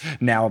insult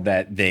now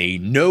that they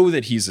know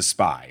that he's a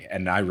spy.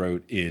 And I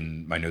wrote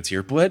in my notes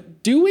here,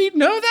 but do we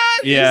know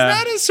that? Yeah. Is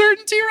that a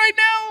certainty right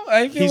now?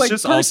 I feel He's like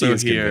just Percy also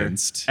is here.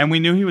 convinced. And we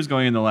knew he was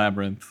going in the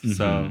labyrinth,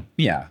 so.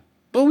 Yeah,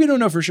 but we don't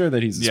know for sure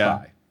that he's a Yeah.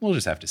 spy. We'll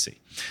just have to see.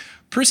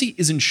 Percy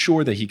isn't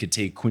sure that he could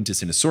take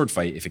Quintus in a sword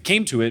fight if it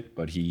came to it,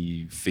 but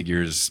he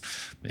figures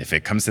if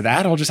it comes to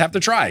that, I'll just have to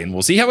try and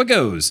we'll see how it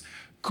goes.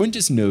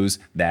 Quintus knows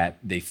that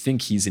they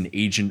think he's an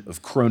agent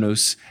of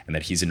Kronos and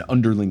that he's an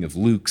underling of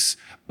Luke's,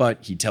 but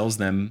he tells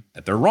them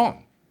that they're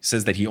wrong. He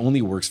says that he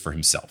only works for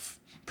himself.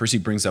 Percy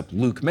brings up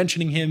Luke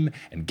mentioning him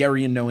and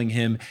Geryon knowing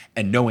him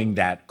and knowing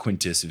that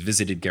Quintus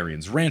visited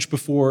Geryon's ranch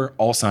before,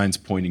 all signs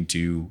pointing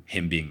to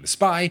him being the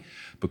spy.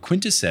 But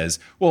Quintus says,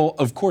 well,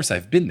 of course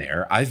I've been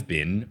there. I've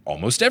been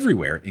almost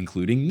everywhere,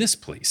 including this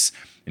place.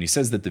 And he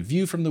says that the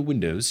view from the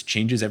windows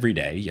changes every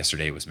day.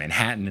 Yesterday it was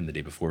Manhattan and the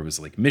day before it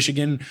was Lake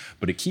Michigan,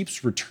 but it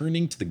keeps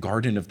returning to the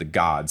Garden of the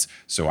Gods.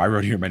 So I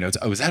wrote here in my notes,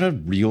 oh, is that a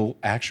real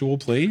actual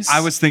place? I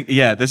was thinking,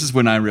 yeah, this is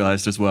when I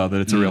realized as well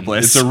that it's a real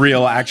place. It's a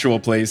real actual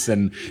place,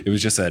 and it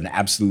was just an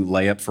absolute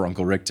layup for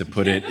Uncle Rick to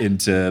put it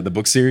into the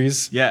book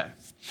series. Yeah.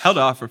 Held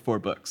off for 4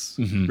 books.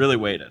 Really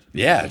waited.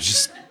 Yeah,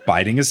 just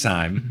biding his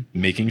time,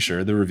 making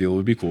sure the reveal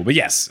would be cool. But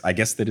yes, I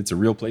guess that it's a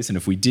real place. And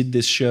if we did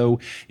this show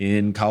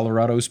in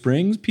Colorado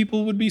Springs,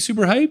 people would be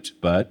super hyped.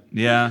 But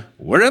Yeah.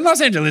 we're in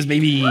Los Angeles,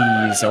 baby.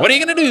 So what are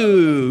you going to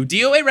do?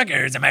 DOA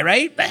Records, am I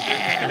right?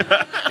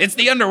 It's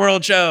the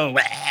Underworld show.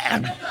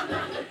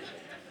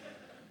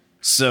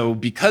 So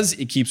because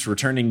it keeps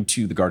returning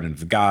to the Garden of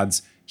the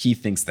Gods, he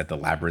thinks that the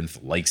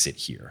Labyrinth likes it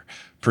here.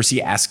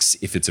 Percy asks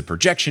if it's a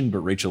projection, but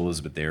Rachel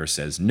Elizabeth Dare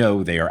says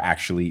no, they are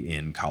actually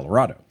in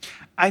Colorado.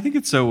 I think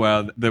it's so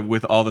wild that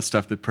with all the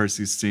stuff that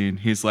Percy's seen,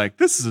 he's like,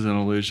 this is an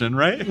illusion,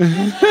 right?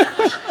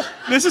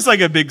 This is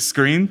like a big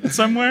screen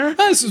somewhere.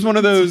 This is one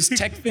of those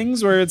tech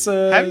things where it's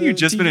a. Haven't you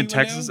just been in TV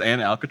Texas window?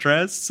 and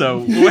Alcatraz?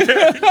 So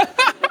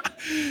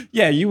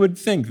Yeah, you would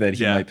think that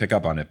he Yeah. might pick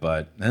up on it,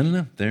 but I don't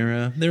know.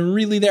 They're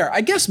really there. I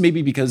guess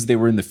maybe because they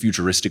were in the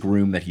futuristic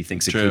room that he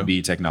thinks it True. could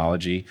be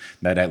technology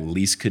that at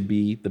least could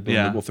be the boom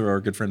that will throw our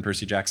good friend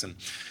Percy Jackson.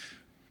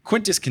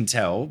 Quintus can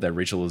tell that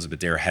Rachel Elizabeth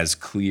Dare has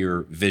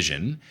clear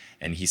vision,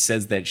 and he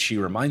says that she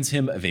reminds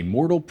him of a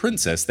mortal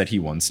princess that he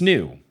once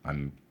knew.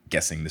 I'm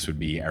guessing this would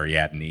be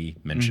Ariadne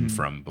mentioned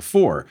from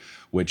before,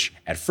 which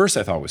at first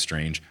I thought was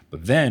strange,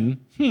 but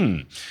then,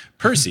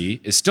 Percy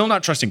is still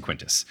not trusting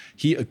Quintus.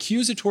 He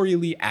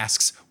accusatorially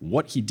asks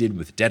what he did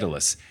with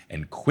Daedalus,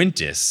 and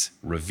Quintus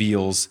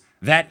reveals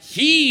that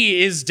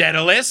he is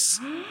Daedalus,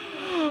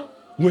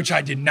 which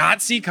I did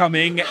not see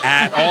coming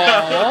at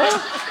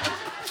all.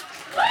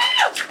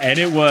 And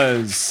it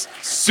was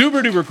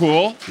super duper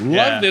cool.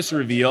 Love this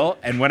reveal.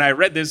 And when I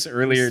read this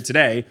earlier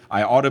today,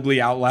 I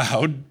audibly out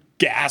loud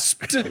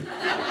gasped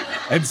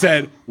and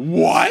said,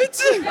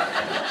 "What?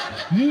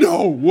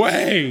 No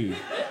way."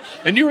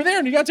 And you were there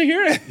and you got to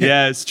hear it.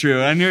 Yeah, it's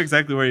true. I knew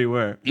exactly where you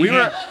were.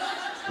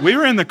 We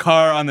were in the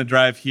car on the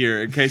drive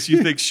here, in case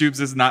you think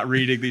Shoobs is not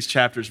reading these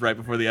chapters right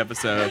before the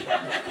episode.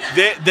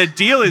 The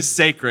deal is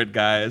sacred,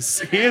 guys.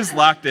 He is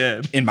locked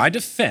in. In my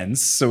defense,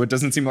 so it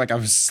doesn't seem like I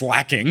was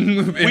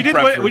slacking. We did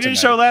a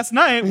show last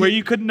night where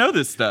you couldn't know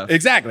this stuff.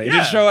 Exactly. I did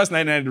a show last night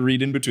and I had to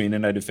read in between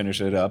and I had to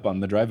finish it up on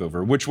the drive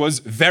over, which was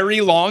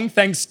very long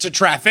thanks to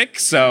traffic.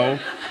 So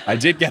I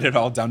did get it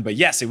all done. But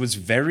yes, it was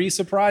very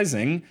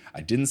surprising.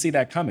 I didn't see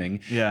that coming.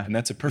 Yeah. And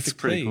that's a perfect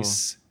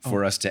place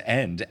for us to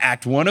end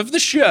Act 1 of the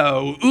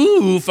show.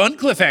 Ooh, fun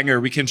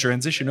cliffhanger. We can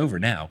transition over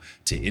now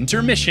to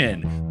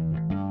intermission.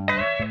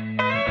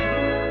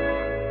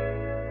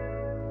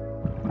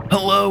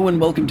 Hello and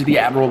welcome to the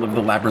Admiral of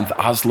the Labyrinth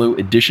Oslo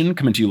edition,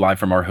 coming to you live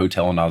from our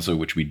hotel in Oslo,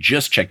 which we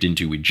just checked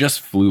into. We just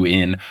flew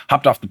in,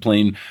 hopped off the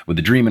plane with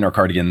a dream in our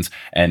cardigans,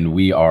 and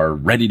we are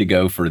ready to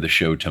go for the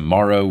show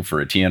tomorrow for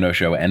a TNO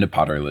show and a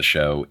Potterless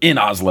show in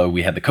Oslo.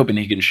 We had the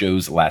Copenhagen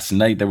shows last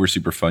night that were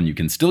super fun. You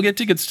can still get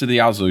tickets to the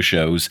Oslo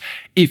shows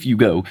if you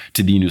go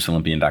to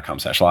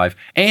thenewsolympian.com/live.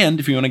 And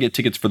if you want to get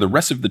tickets for the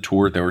rest of the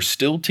tour, there are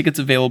still tickets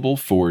available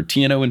for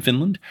TNO in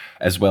Finland,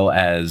 as well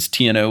as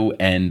TNO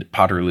and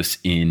Potterless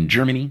in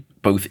Germany,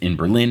 both in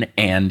Berlin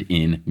and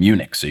in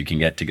Munich. So you can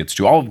get tickets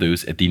to all of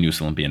those at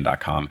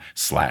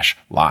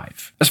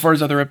thenewsolympian.com/live. As far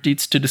as other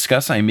updates to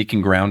discuss, I am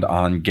making ground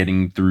on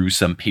getting through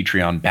some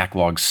Patreon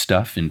backlog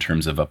stuff in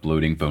terms of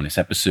uploading bonus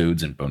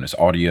episodes and bonus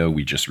audio.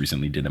 We just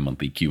recently did a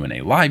monthly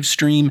Q&A live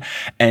stream.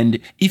 And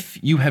if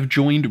you have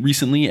joined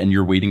recently and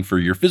you're waiting for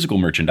your physical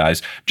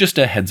merchandise, just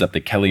a heads up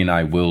that Kelly and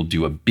I will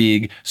do a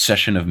big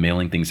session of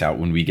mailing things out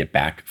when we get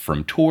back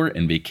from tour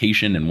and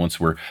vacation. And once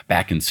we're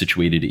back and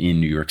situated in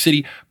New York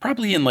City,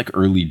 probably in like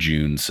early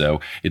June.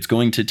 So it's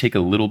going to take a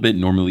little bit.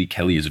 Normally,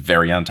 Kelly is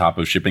very on top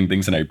of shipping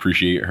things, and I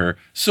appreciate her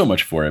so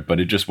much for it, but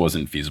it just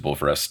wasn't feasible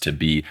for us to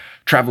be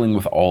traveling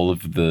with all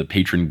of the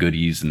patron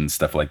goodies and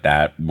stuff like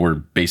that. We're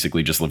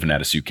basically just living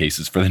out of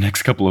suitcases for the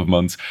next couple of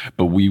months,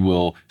 but we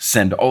will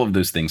send all of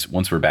those things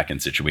once we're back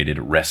and situated,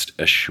 rest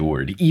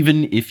assured.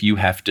 Even if you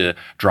have to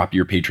drop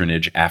your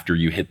patronage after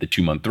you hit the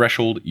 2-month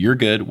threshold, you're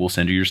good. We'll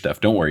send you your stuff.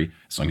 Don't worry.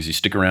 As long as you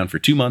stick around for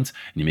 2 months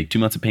and you make 2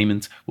 months of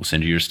payments, we'll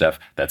send you your stuff.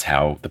 That's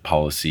how the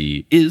policy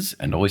is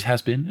and always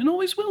has been and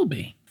always will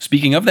be.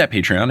 Speaking of that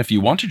Patreon, if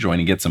you want to join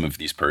and get some of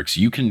these perks,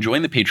 you can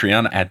join the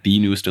Patreon at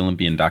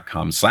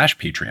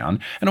thenewestolympian.com/Patreon.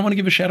 And I want to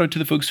give a shout out to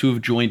the folks who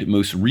have joined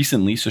most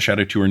recently. So shout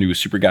out to our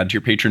newest Super God tier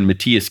patron,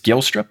 Matthias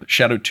Gjelstrup.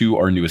 Shout out to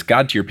our newest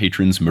God tier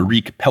patrons,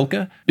 Marique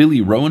Pelka,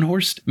 Billy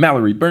Rowenhorst,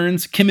 Mallory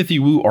Burns, Kimothy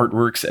Wu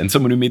Artworks, and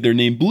someone who made their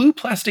name Blue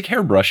Plastic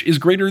Hairbrush is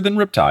greater than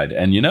Riptide.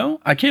 And you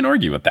know, I can't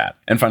argue with that.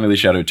 And finally,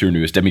 shout out to our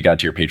newest Demigod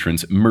tier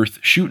patrons, Mirth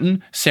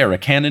Shooten, Sarah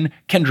Cannon,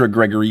 Kendra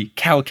Gregory,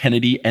 Cal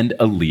Kennedy, and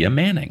Aaliyah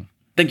Manning.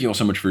 Thank you all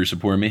so much for your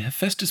support. May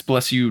Hephaestus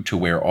bless you to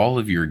wear all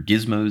of your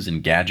gizmos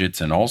and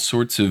gadgets and all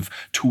sorts of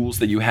tools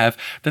that you have,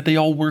 that they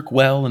all work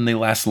well and they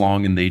last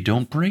long and they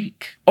don't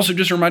break. Also,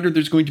 just a reminder,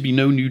 there's going to be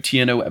no new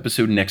TNO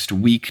episode next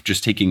week,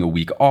 just taking a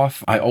week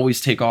off. I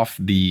always take off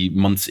the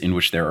months in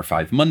which there are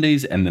 5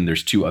 Mondays, and then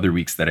there's 2 other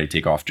weeks that I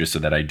take off just so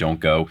that I don't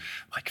go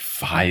like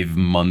 5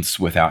 months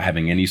without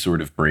having any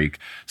sort of break.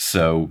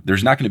 So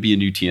there's not going to be a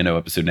new TNO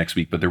episode next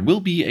week, but there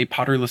will be a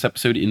Potterless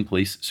episode in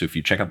place. So if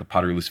you check out the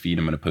Potterless feed,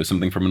 I'm going to post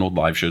something from an old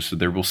live show, so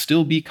there will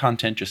still be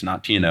content, just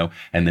not TNO,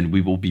 and then we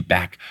will be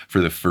back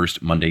for the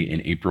first Monday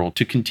in April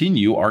to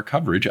continue our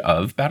coverage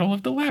of Battle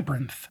of the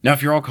Labyrinth. Now,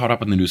 if you're all caught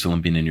up on the News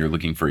Olympian and you're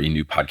looking for a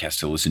new podcast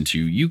to listen to,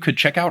 you could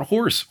check out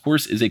Horse.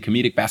 Horse is a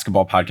comedic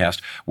basketball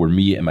podcast where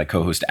me and my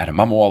co-host Adam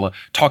Mamawala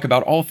talk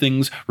about all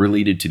things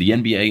related to the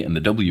NBA and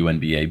the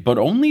WNBA, but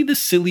only the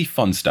silly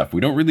fun stuff.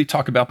 We don't really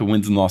talk about the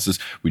wins and losses.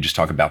 We just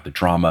talk about the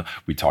drama.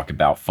 We talk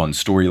about fun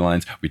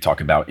storylines. We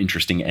talk about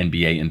interesting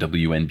NBA and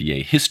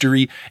WNBA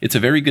history. It's a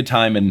very good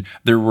time, and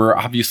there were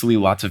obviously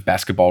lots of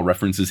basketball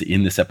references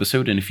in this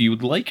episode, and if you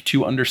would like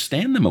to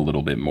understand them a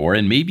little bit more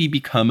and maybe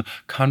become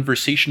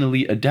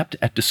conversationally adept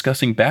at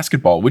discussing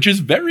basketball, which is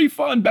very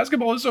fun,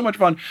 basketball is so much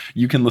fun,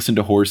 you can listen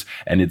to Horse,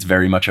 and it's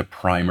very much a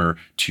primer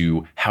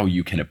to how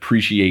you can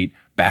appreciate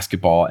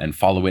basketball and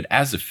follow it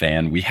as a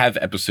fan. We have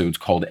episodes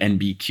called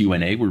NB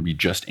Q&A where we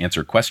just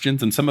answer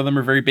questions, and some of them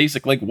are very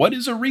basic, like what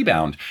is a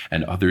rebound?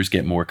 And others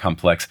get more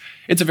complex.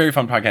 It's a very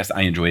fun podcast.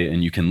 I enjoy it,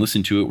 and you can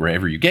listen to it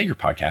wherever you get your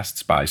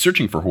podcasts by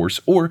searching for Horse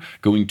or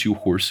going to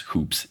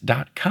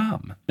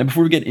horsehoops.com. Now,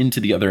 before we get into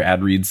the other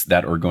ad reads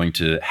that are going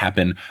to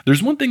happen,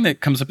 there's one thing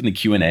that comes up in the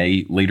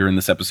Q&A later in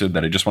this episode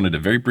that I just wanted to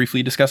very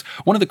briefly discuss.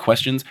 One of the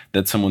questions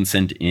that someone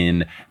sent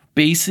in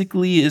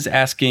basically is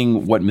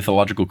asking what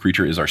mythological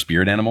creature is our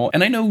spirit animal.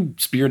 And I know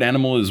spirit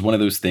animal is one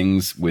of those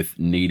things with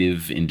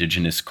native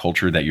indigenous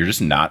culture that you're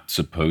just not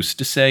supposed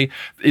to say.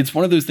 It's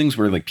one of those things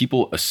where like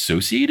people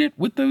associate it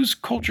with those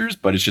cultures,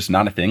 but it's just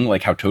not a thing,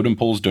 like how totem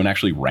poles don't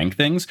actually rank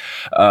things.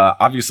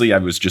 Obviously, I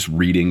was just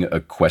reading a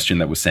question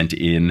that was sent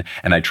in,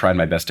 and I tried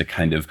my best to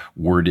kind of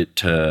word it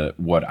to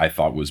what I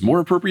thought was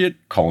more appropriate,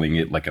 calling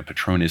it like a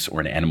patronus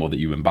or an animal that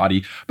you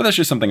embody. But that's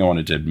just something I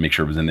wanted to make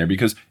sure was in there,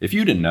 because if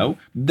you didn't know,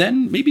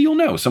 then maybe you'll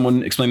know.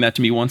 Someone explained that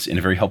to me once in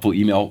a very helpful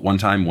email one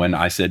time when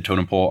I said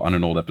totem pole on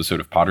an old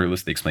episode of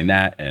Potterless. They explained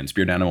that and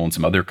spirit animal and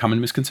some other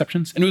common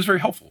misconceptions, and it was very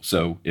helpful.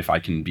 So if I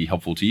can be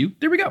helpful to you,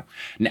 there we go.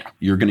 Now,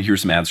 you're going to hear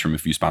some ads from a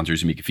few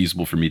sponsors who make it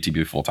feasible for me to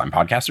be a full-time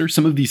podcaster.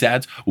 Some of these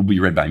ads will be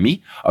read by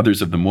me.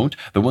 Others of them won't.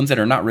 The ones that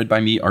are not read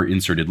by me are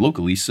inserted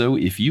locally. So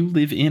if you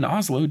live in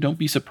Oslo, don't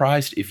be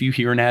surprised if you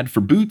hear an ad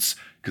for boots,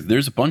 because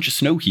there's a bunch of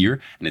snow here,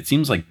 and it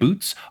seems like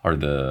boots are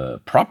the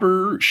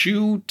proper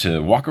shoe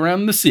to walk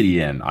around the city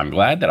in. I'm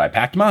glad that I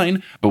packed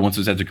mine, but once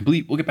those ads are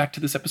complete, we'll get back to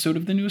this episode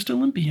of The Newest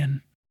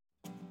Olympian.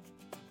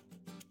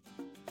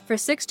 For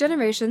 6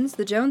 generations,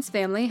 the Jones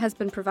family has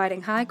been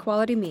providing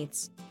high-quality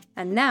meats.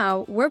 And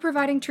now, we're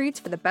providing treats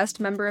for the best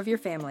member of your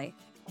family,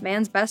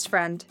 man's best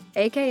friend,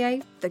 aka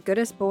the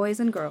goodest boys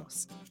and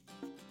girls.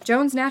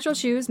 Jones Natural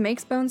Chews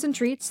makes bones and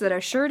treats that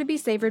are sure to be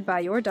savored by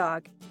your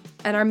dog,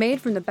 and are made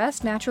from the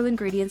best natural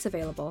ingredients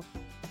available.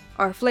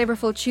 Our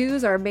flavorful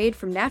chews are made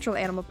from natural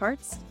animal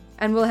parts,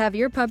 and will have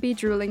your puppy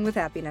drooling with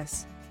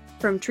happiness.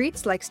 From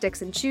treats like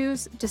sticks and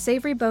chews to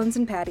savory bones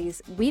and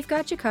patties, we've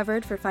got you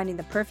covered for finding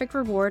the perfect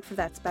reward for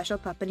that special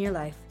pup in your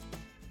life.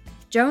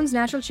 Jones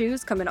Natural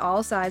Chews come in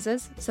all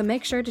sizes, so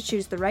make sure to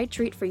choose the right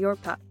treat for your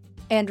pup.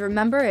 And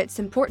remember, it's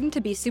important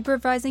to be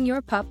supervising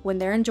your pup when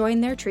they're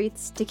enjoying their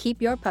treats to keep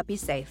your puppy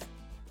safe.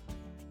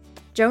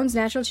 Jones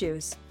Natural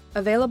Chews,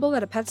 available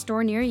at a pet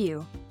store near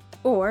you,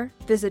 or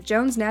visit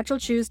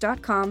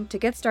jonesnaturalchews.com to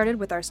get started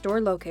with our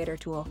store locator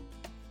tool.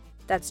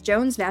 That's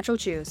Jones Natural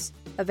Chews,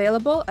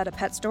 available at a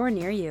pet store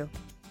near you.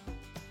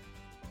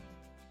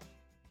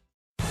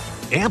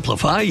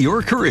 Amplify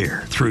your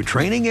career through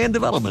training and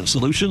development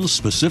solutions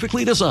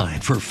specifically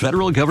designed for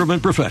federal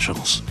government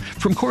professionals.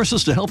 From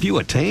courses to help you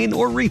attain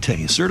or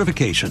retain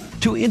certification,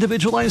 to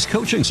individualized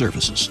coaching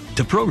services,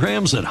 to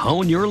programs that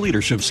hone your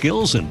leadership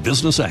skills and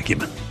business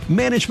acumen,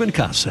 Management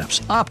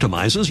Concepts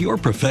optimizes your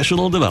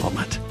professional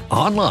development.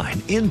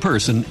 Online, in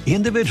person,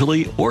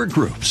 individually, or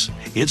groups,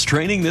 it's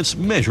training that's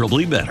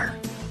measurably better.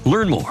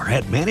 Learn more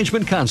at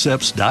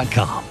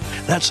managementconcepts.com.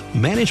 That's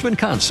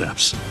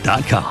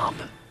managementconcepts.com.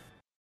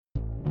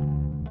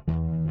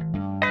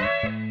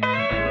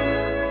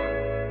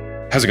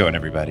 How's it going,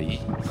 everybody?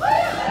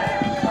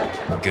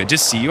 Good to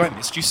see you. I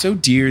missed you so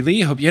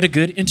dearly. Hope you had a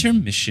good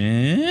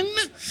intermission.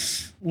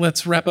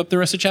 Let's wrap up the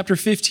rest of chapter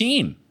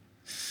 15.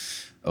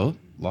 Oh,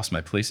 lost my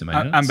place in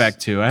my notes. I'm back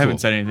too. I haven't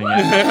said anything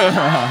yet.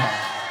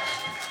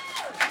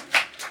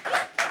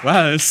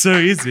 Wow, that's so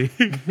easy.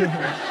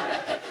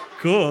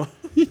 Cool.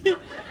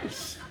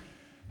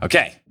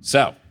 Okay,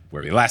 so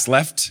where we last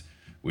left,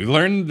 we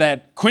learned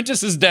that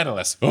Quintus is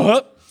Daedalus.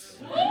 Oh.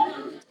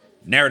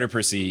 Narrator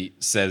Percy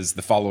says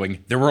the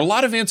following: there were a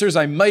lot of answers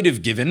I might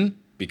have given,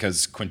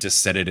 because Quintus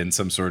said it in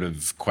some sort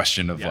of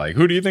question of like,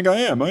 who do you think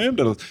I am? I am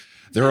Daedalus.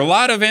 There are a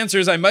lot of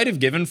answers I might have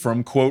given,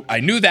 from, quote, I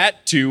knew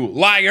that, to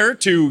liar,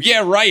 to,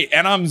 yeah, right,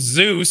 and I'm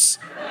Zeus.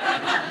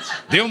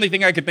 The only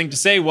thing I could think to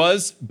say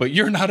was, but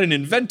you're not an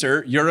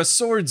inventor, you're a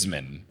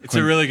swordsman. It's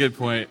a really good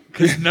point,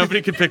 because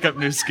nobody can pick up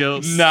new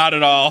skills. Not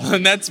at all.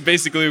 And that's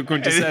basically what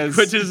Quintus says.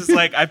 Quintus is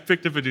like, I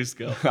picked up a new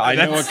skill. I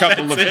know a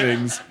couple of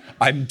things.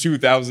 I'm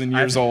 2,000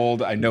 years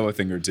old. I know a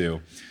thing or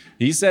two.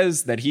 He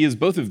says that he is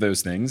both of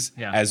those things,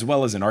 as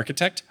well as an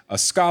architect, a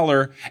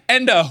scholar,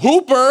 and a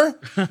hooper.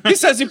 He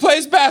says he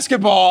plays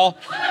basketball,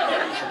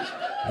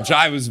 which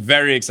I was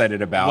very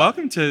excited about.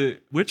 Welcome to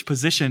Which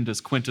Position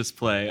Does Quintus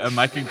Play? A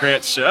Mike and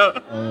Grant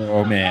show.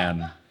 Oh,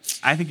 man.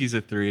 I think he's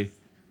a 3.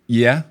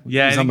 Yeah?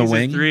 Yeah, he's I on think the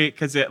he's wing? a 3,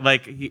 because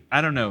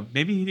I don't know,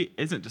 maybe he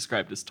isn't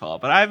described as tall,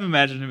 but I've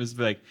imagined him as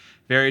like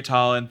very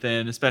tall and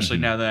thin, especially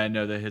now that I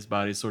know that his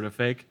body's sort of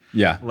fake.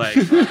 Yeah. Like,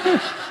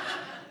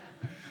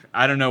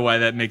 I don't know why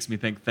that makes me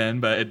think thin,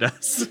 but it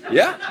does.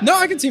 Yeah. No,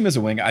 I can see him as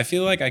a wing. I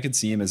feel like I could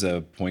see him as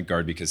a point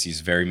guard because he's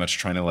very much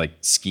trying to like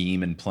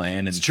scheme and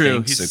plan and true.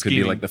 think. He's So it could be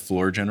scheming. like the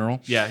floor general.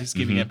 Yeah, he's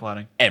scheming and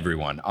plotting.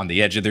 Everyone on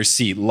the edge of their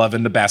seat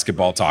loving the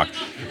basketball talk.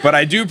 But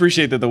I do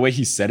appreciate that the way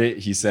he said it,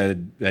 he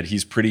said that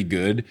he's pretty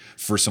good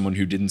for someone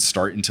who didn't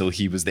start until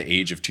he was the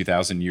age of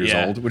 2,000 years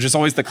Yeah. old, which is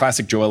always the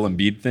classic Joel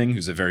Embiid thing,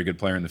 who's a very good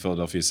player in the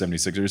Philadelphia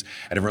 76ers.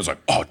 And everyone's like,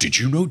 oh, did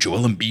you know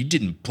Joel Embiid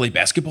didn't play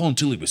basketball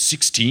until he was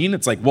 16?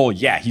 It's like, well,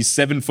 yeah, he's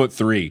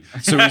 7'3".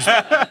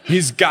 So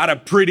he's got a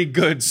pretty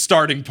good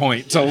starting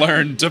point to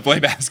learn to play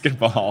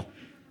basketball.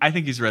 I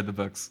think he's read the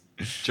books,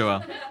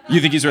 Joel.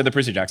 You think he's read the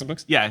Percy Jackson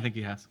books? Yeah, I think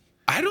he has.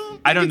 I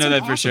don't I don't think know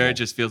it's that for sure. It impossible.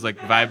 just feels like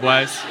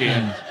vibe-wise.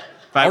 Yeah.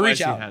 I'll Vibe-wise, reach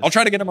he out. has. I'll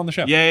try to get him on the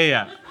show.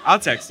 Yeah. I'll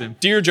text him.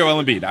 Dear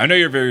Joel Embiid, I know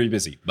you're very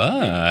busy,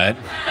 but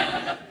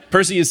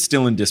Percy is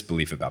still in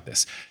disbelief about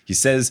this. He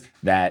says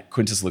that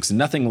Quintus looks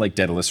nothing like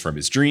Daedalus from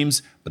his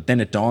dreams, but then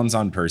it dawns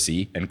on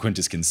Percy, and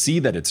Quintus can see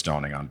that it's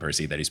dawning on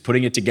Percy, that he's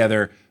putting it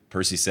together.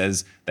 Percy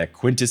says that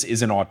Quintus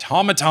is an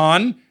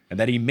automaton, and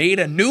that he made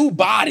a new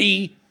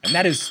body, and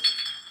that is...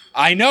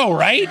 I know,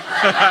 right?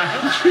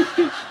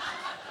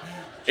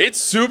 It's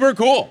super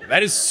cool.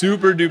 That is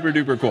super duper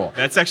duper cool.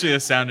 That's actually the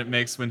sound it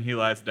makes when he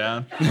lies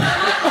down.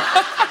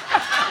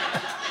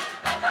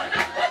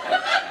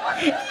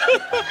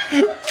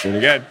 Pretty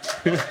good.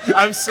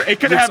 It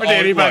could happen to all-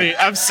 anybody. look,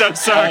 I'm so All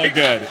sorry.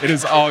 good. It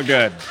is all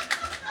good.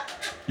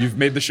 You've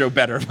made the show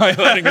better by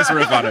letting us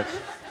riff on it.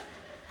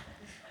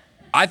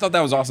 I thought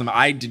that was awesome.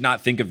 I did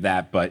not think of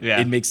that, but Yeah.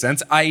 it makes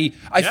sense. I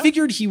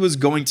figured he was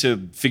going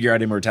to figure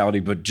out immortality,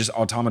 but just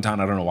automaton,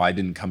 I don't know why it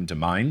didn't come to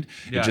mind.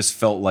 Yeah. It just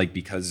felt like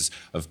because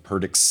of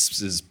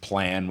Perdix's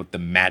plan with the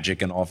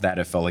magic and all of that,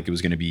 it felt like it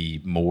was going to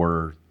be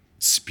more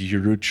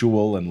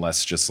spiritual and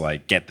less just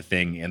like get the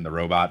thing in the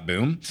robot,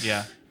 boom.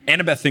 Yeah.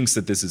 Annabeth thinks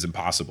that this is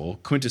impossible.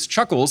 Quintus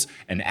chuckles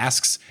and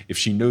asks if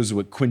she knows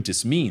what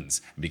Quintus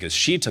means, because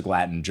she took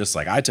Latin just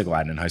like I took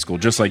Latin in high school,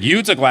 just like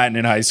you took Latin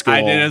in high school.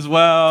 I did as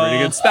well.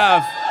 Pretty good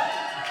stuff.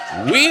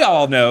 We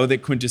all know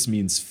that Quintus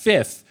means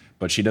fifth,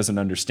 but she doesn't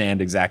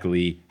understand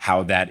exactly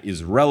how that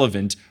is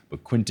relevant.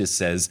 But Quintus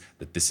says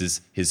that this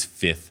is his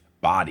fifth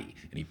body.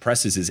 And he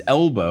presses his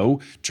elbow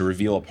to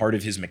reveal a part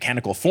of his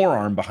mechanical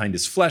forearm behind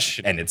his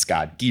flesh, and it's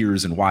got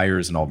gears and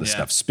wires and all this Yeah.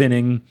 stuff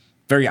spinning.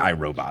 Very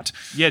iRobot.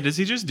 Yeah, does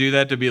he just do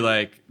that to be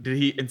like, did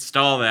he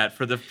install that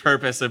for the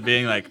purpose of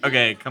being like,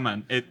 okay, come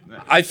on.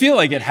 I feel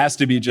like it has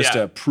to be just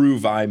Yeah. to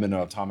prove I'm an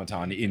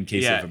automaton in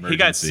case of emergency. He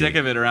got sick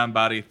of it around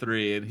Body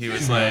 3, and he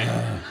was like,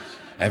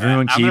 Everyone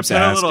I'm going keeps to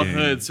put asking. a little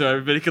hood so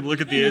everybody can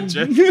look at the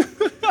engine.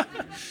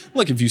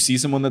 Look, if you see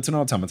someone that's an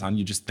automaton,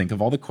 you just think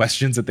of all the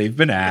questions that they've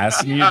been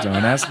asked, and you don't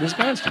ask this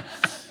question.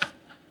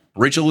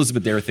 Rachel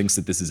Elizabeth Dare thinks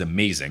that this is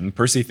amazing.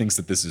 Percy thinks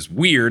that this is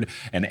weird.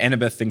 And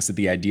Annabeth thinks that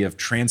the idea of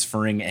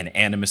transferring an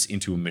animus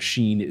into a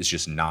machine is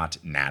just not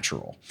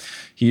natural.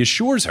 He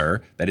assures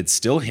her that it's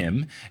still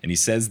him, and he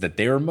says that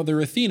their mother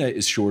Athena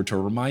is sure to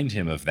remind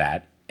him of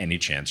that any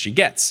chance she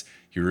gets.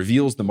 He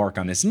reveals the mark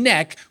on his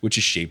neck, which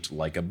is shaped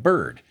like a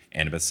bird.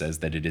 Annabeth says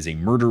that it is a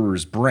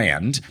murderer's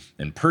brand,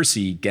 and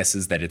Percy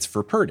guesses that it's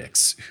for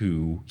Perdix,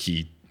 who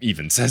he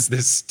even says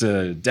this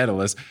to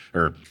Daedalus,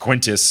 or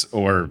Quintus,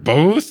 or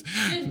both,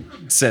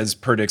 says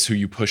Perdix, who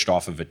you pushed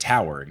off of a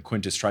tower. And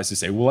Quintus tries to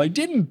say, well, I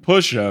didn't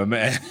push him,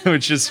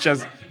 which is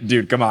just,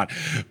 dude, come on.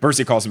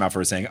 Percy calls him out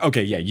for saying,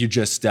 okay, yeah, you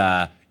just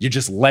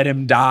let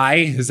him die.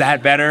 Is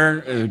that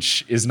better?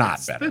 Which is not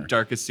The better.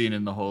 darkest scene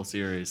in the whole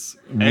series.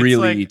 It's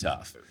Really like,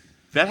 tough.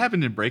 that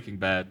happened in Breaking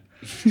Bad.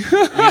 You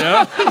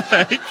know?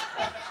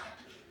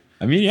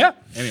 I mean, yeah.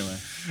 Anyway.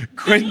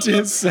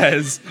 Quintus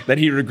says that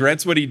he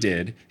regrets what he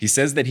did. He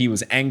says that he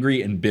was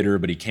angry and bitter,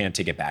 but he can't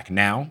take it back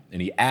now.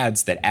 And he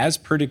adds that as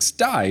Perdix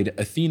died,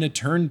 Athena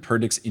turned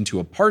Perdix into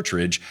a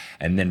partridge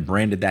and then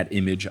branded that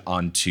image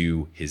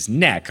onto his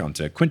neck,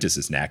 onto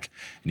Quintus's neck.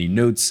 And he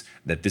notes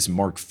that this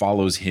mark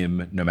follows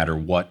him no matter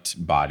what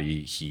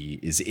body he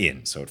is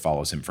in. So it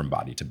follows him from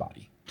body to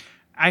body.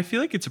 I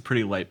feel like it's a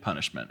pretty light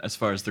punishment as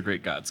far as the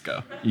great gods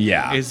go.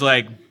 Yeah. It's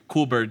like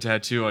cool bird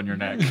tattoo on your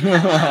neck.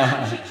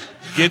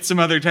 Get some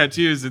other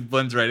tattoos, it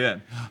blends right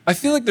in. I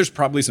feel like there's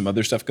probably some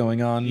other stuff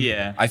going on.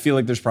 Yeah. I feel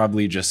like there's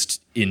probably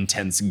just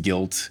intense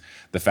guilt.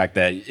 The fact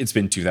that it's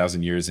been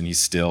 2,000 years and he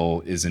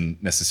still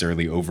isn't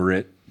necessarily over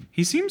it.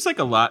 He seems like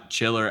a lot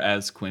chiller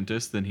as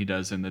Quintus than he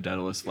does in the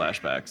Daedalus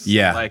flashbacks.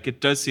 Yeah. Like, it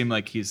does seem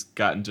like he's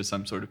gotten to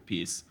some sort of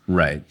peace,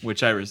 Right.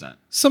 which I resent.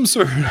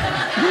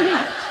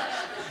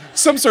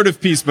 Some sort of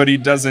peace, but he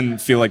doesn't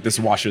feel like this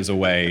washes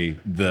away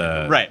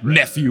the Right.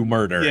 nephew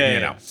murder, Yeah, you yeah,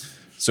 know.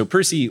 So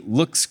Percy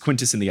looks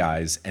Quintus in the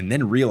eyes and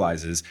then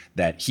realizes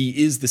that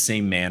he is the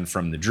same man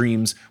from the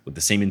dreams with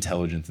the same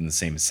intelligence and the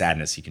same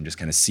sadness. He can just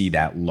kind of see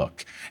that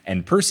look.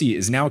 And Percy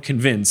is now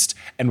convinced.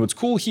 And what's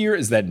cool here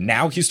is that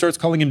now he starts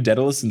calling him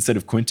Daedalus instead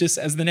of Quintus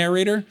as the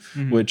narrator,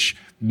 which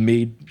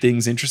made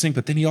things interesting.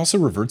 But then he also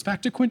reverts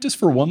back to Quintus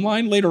for one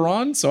line later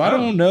on. So I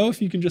don't know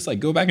if you can just like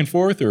go back and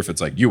forth or if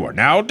it's like, you are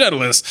now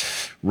Daedalus.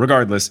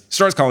 Regardless,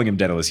 starts calling him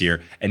Daedalus here.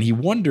 And he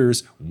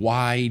wonders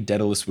why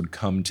Daedalus would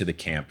come to the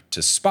camp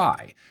to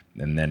spy.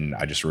 spy. And then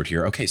I just wrote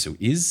here, okay, so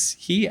is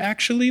he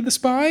actually the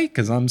spy?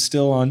 Because I'm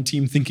still on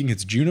team thinking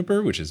it's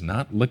Juniper, which is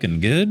not looking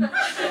good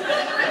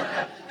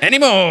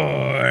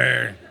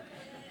anymore.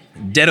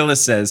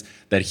 Daedalus says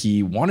that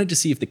he wanted to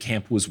see if the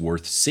camp was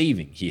worth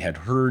saving. He had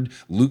heard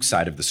Luke's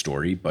side of the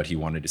story, but he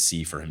wanted to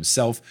see for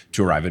himself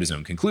to arrive at his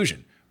own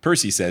conclusion.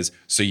 Percy says,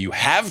 so you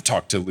have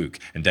talked to Luke?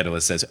 And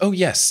Daedalus says, oh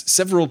yes,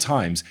 several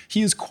times.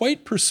 He is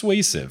quite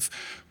persuasive,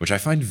 which I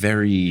find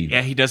very...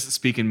 Yeah, he doesn't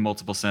speak in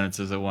multiple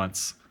sentences at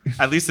once.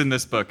 At least in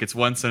this book, it's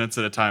one sentence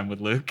at a time with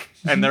Luke.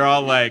 And they're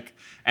all like,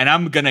 and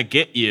I'm gonna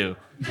get you.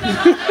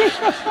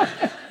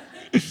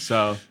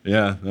 So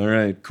yeah, all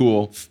right,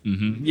 cool.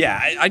 Mm-hmm. Yeah,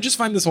 I just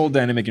find this whole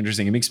dynamic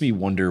interesting. It makes me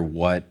wonder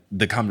what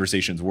the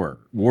conversations were.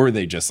 Were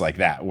they just like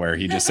that, where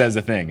he just says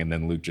a thing and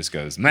then Luke just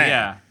goes, man?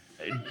 Yeah.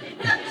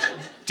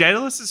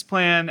 Daedalus's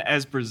plan,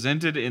 as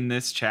presented in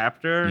this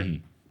chapter,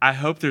 I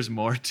hope there's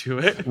more to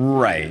it.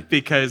 Right.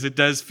 Because it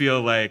does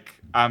feel like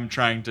I'm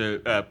trying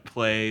to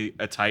play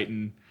a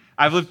Titan.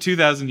 I've lived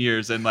 2,000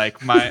 years, and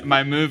like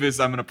my move is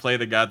I'm going to play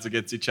the gods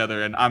against each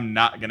other, and I'm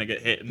not going to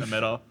get hit in the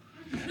middle.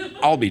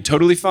 I'll be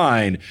totally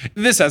fine.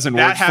 This hasn't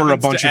worked for a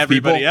bunch of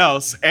people. Everybody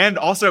else, and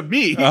also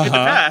me in the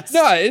past.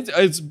 No,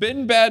 it's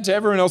been bad to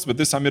everyone else, but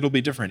this time it'll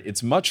be different.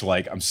 It's much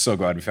like, I'm so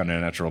glad we found a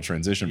natural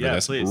transition for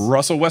this. Please.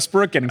 Russell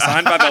Westbrook getting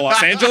signed by the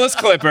Los Angeles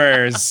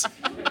Clippers.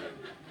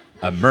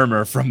 A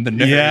murmur from the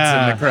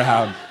nerds in the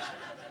crowd.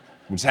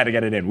 We just had to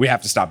get it in. We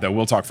have to stop, though.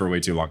 We'll talk for way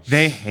too long.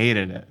 They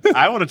hated it.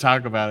 I want to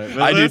talk about it.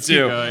 I do,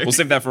 too. We'll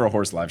save that for a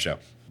horse live show.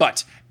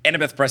 But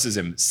Annabeth presses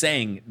him,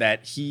 saying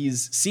that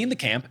he's seen the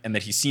camp and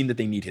that he's seen that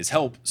they need his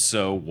help,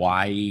 so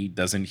why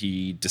doesn't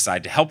he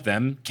decide to help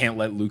them? Can't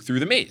let Luke through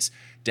the maze.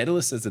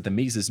 Daedalus says that the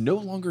maze is no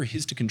longer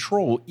his to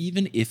control,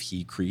 even if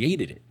he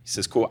created it. He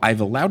says, quote, I've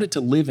allowed it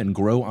to live and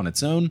grow on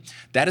its own.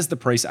 That is the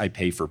price I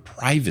pay for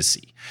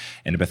privacy.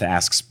 Annabeth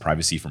asks,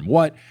 privacy from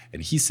what?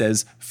 And he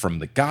says, from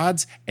the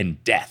gods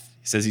and death.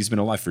 He says he's been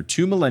alive for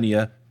 2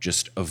 millennia,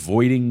 just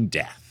avoiding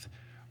death.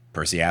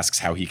 Percy asks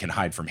how he can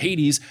hide from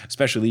Hades,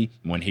 especially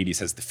when Hades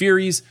has the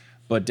Furies,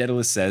 but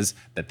Daedalus says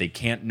that they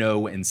can't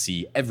know and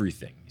see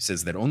everything. He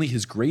says that only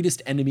his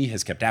greatest enemy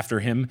has kept after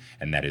him,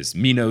 and that is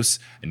Minos,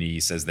 and he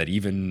says that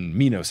even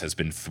Minos has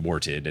been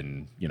thwarted,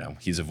 and,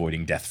 he's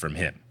avoiding death from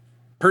him.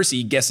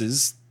 Percy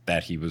guesses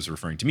that he was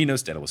referring to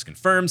Minos. Daedalus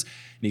confirms,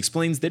 and he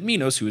explains that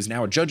Minos, who is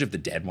now a judge of the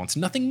dead, wants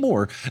nothing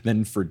more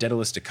than for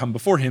Daedalus to come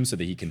before him so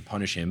that he can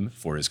punish him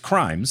for his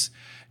crimes.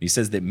 And he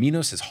says that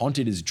Minos has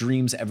haunted his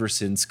dreams ever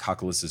since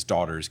Cocalus'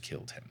 daughters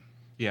killed him.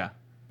 Yeah,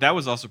 that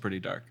was also pretty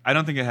dark. I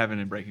don't think it happened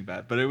in Breaking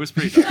Bad, but it was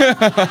pretty dark.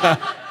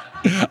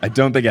 I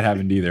don't think it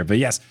happened either. But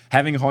yes,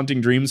 having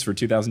haunting dreams for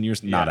 2,000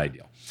 years, not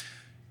ideal.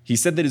 He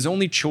said that his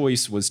only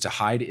choice was to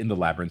hide in the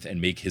labyrinth and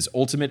make his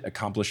ultimate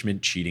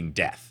accomplishment cheating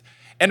death.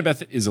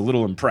 Annabeth is a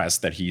little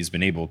impressed that he's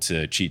been able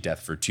to cheat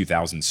death for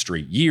 2,000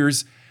 straight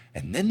years.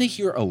 And then they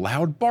hear a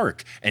loud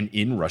bark, and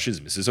in rushes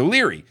Mrs.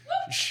 O'Leary.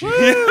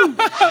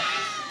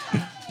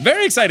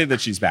 Very excited that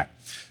she's back.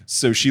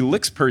 So she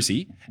licks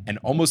Percy and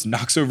almost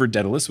knocks over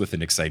Daedalus with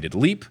an excited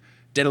leap.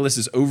 Daedalus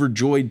is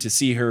overjoyed to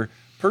see her.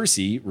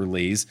 Percy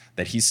relays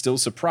that he's still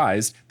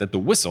surprised that the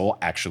whistle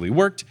actually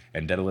worked,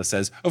 and Daedalus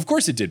says, of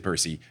course it did,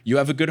 Percy. You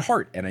have a good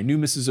heart, and I knew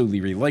Mrs.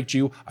 O'Leary liked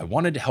you. I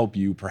wanted to help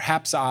you.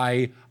 Perhaps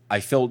I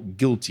felt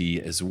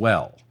guilty as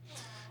well.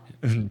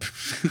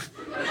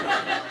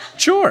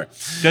 Sure.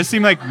 Does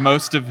seem like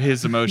most of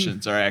his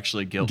emotions are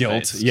actually guilt.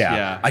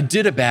 Yeah. I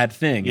did a bad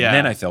thing, and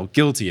then I felt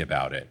guilty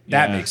about it.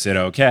 That makes it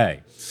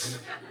okay.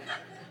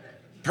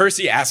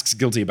 Percy asks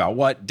guilty about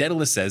what?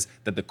 Daedalus says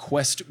that the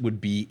quest would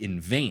be in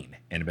vain.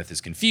 Annabeth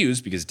is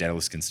confused because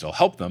Daedalus can still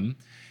help them,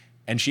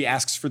 and she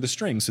asks for the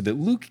string so that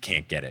Luke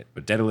can't get it.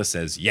 But Daedalus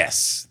says,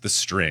 yes, the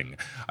string.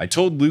 I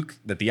told Luke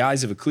that the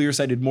eyes of a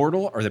clear-sighted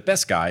mortal are the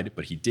best guide,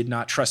 but he did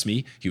not trust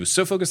me. He was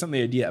so focused on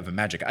the idea of a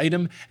magic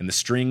item, and the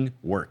string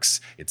works.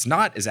 It's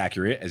not as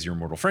accurate as your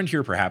mortal friend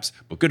here, perhaps,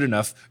 but good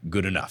enough,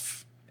 good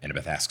enough.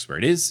 Annabeth asks where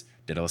it is.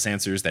 Daedalus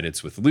answers that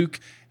it's with Luke,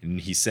 and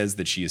he says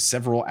that she is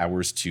several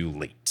hours too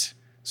late.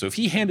 So if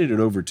he handed it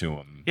over to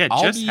him,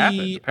 I'll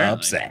be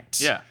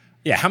upset.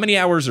 Yeah, how many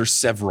hours are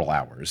several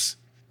hours?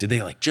 Did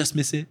they just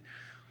miss it?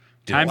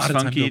 Time's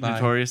funky,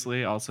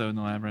 notoriously, also in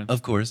the Labyrinth.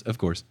 Of course.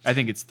 I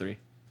think it's 3.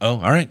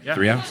 Oh, all right. Yeah.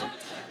 3 hours.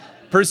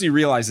 Percy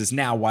realizes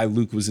now why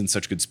Luke was in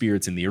such good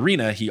spirits in the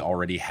arena. He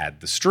already had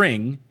the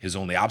string. His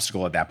only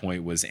obstacle at that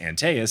point was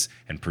Antaeus,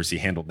 and Percy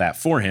handled that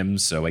for him.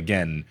 So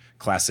again,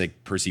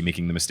 classic Percy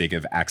making the mistake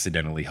of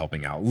accidentally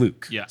helping out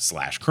Luke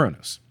 /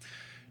 Kronos.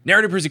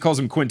 Narrative Percy calls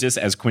him Quintus,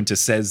 as Quintus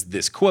says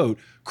this quote,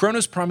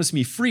 Kronos promised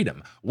me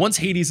freedom. Once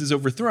Hades is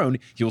overthrown,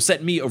 he will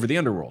set me over the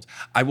underworld.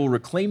 I will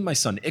reclaim my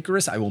son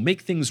Icarus. I will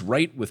make things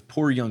right with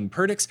poor young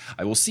Perdix.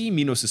 I will see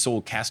Minos'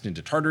 soul cast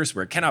into Tartarus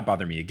where it cannot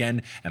bother me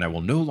again, and I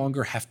will no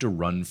longer have to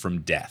run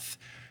from death.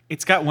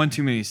 It's got one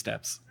too many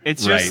steps.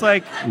 It's just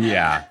like you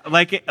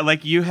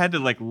had to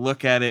like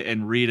look at it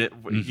and read it.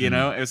 You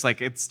know, it's like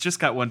it's just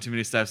got one too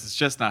many steps. It's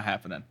just not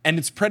happening. And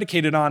it's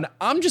predicated on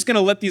I'm just going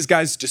to let these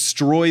guys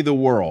destroy the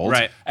world,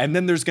 right? And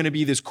then there's going to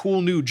be this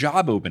cool new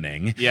job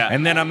opening, yeah.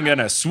 And then I'm going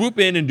to swoop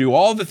in and do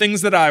all the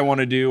things that I want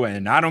to do,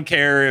 and I don't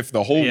care if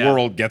the whole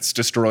world gets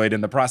destroyed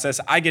in the process.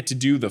 I get to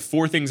do the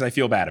 4 things I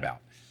feel bad about.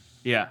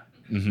 Yeah.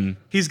 Mm-hmm.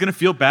 He's gonna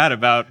feel bad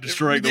about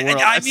destroying the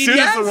world. As soon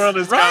as the world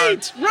is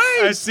gone. Right.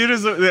 As soon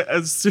as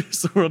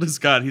the world is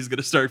gone, he's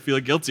gonna start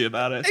feeling guilty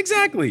about it.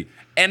 Exactly.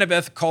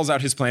 Annabeth calls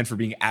out his plan for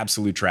being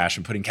absolute trash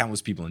and putting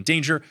countless people in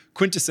danger.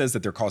 Quintus says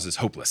that their cause is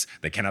hopeless.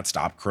 They cannot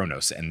stop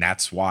Kronos, and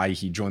that's why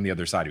he joined the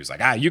other side. He was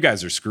like, you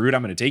guys are screwed.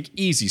 I'm gonna take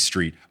Easy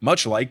Street,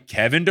 much like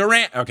Kevin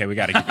Durant. Okay, we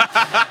gotta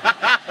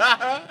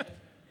keep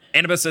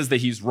Annabeth says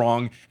that he's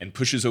wrong and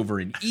pushes over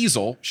an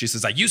easel. She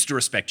says, I used to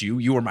respect you.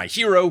 You were my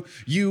hero.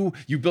 You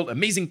built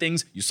amazing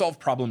things. You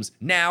solved problems.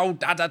 Now, ...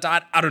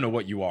 I don't know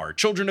what you are.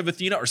 Children of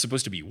Athena are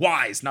supposed to be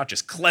wise, not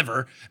just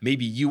clever.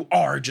 Maybe you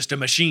are just a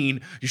machine.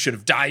 You should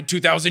have died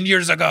 2,000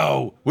 years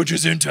ago, which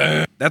is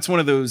intense. That's one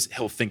of those,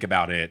 he'll think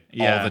about it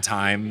all the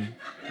time.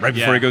 Right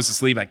before he goes to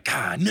sleep, like,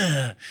 God,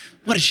 nah.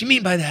 What does she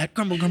mean by that?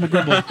 Grumble, grumble,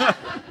 grumble.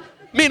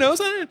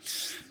 Minos.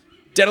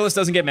 Daedalus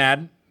doesn't get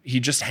mad. He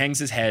just hangs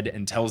his head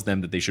and tells them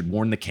that they should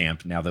warn the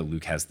camp now that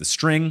Luke has the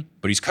string,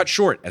 but he's cut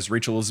short as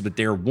Rachel Elizabeth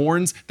Dare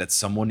warns that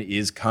someone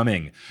is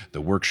coming. The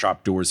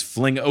workshop doors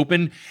fling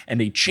open, and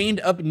a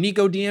chained-up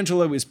Nico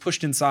D'Angelo is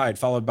pushed inside,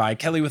 followed by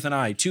Kelly with an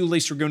eye, 2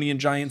 Laestrygonian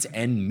giants,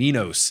 and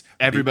Minos.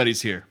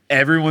 Everybody's here.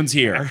 Everyone's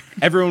here.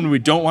 Everyone we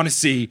don't want to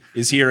see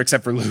is here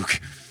except for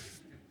Luke.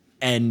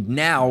 And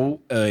now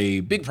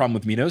a big problem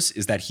with Minos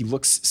is that he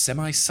looks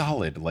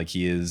semi-solid, like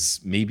he is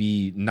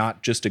maybe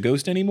not just a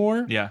ghost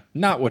anymore. Yeah.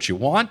 Not what you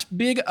want.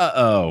 Big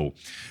uh-oh.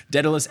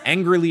 Daedalus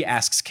angrily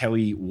asks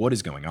Kelly what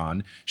is going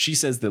on. She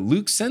says that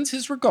Luke sends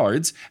his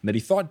regards and that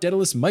he thought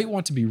Daedalus might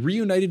want to be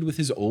reunited with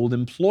his old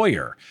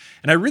employer.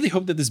 And I really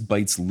hope that this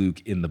bites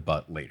Luke in the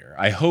butt later.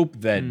 I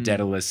hope that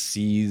Daedalus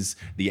sees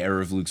the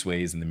error of Luke's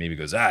ways and then maybe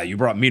goes, you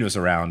brought Minos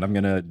around. I'm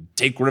going to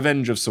take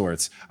revenge of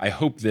sorts. I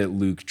hope that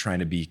Luke, trying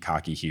to be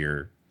cocky here,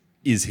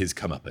 is his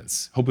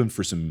comeuppance. Hoping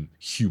for some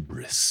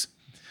hubris.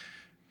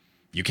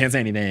 You can't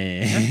say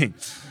anything.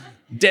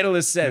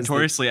 Daedalus says...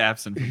 Notoriously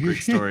absent from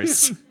Greek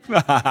stories.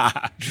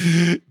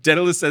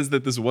 Daedalus says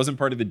that this wasn't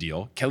part of the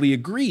deal. Kelly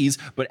agrees,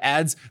 but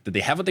adds that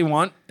they have what they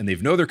want, and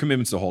they've no other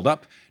commitments to hold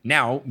up.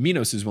 Now,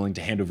 Minos is willing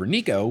to hand over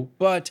Nico,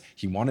 but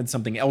he wanted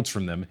something else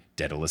from them,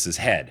 Daedalus's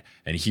head.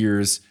 And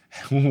here's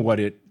what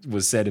it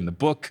was said in the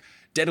book.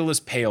 Daedalus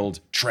paled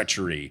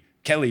treachery.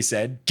 Kelly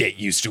said, get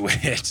used to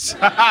it.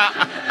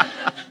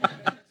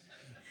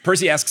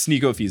 Percy asks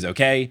Nico if he's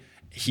okay.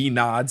 He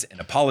nods and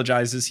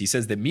apologizes. He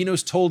says that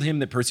Minos told him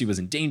that Percy was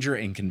in danger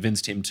and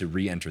convinced him to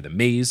re-enter the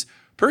maze.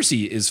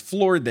 Percy is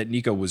floored that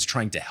Nico was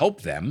trying to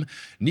help them.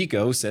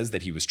 Nico says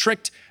that he was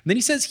tricked. And then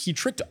he says he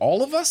tricked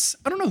all of us.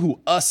 I don't know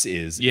who us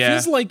is. Yeah. It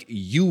feels like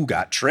you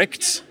got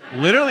tricked.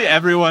 Literally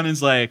everyone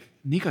is like,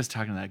 Nico's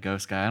talking to that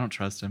ghost guy. I don't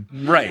trust him.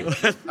 Right.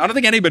 I don't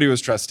think anybody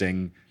was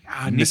trusting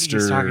Mr.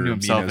 He's talking to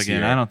himself Minos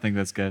again. here. I don't think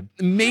that's good.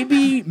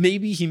 Maybe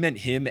he meant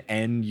him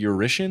and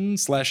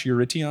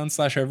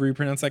Eurytion/Eurytion/ however you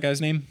pronounce that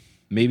guy's name.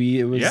 Maybe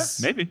it was... Yeah,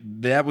 maybe.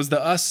 That was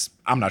the us.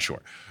 I'm not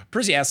sure.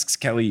 Percy asks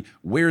Kelly,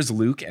 where's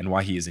Luke and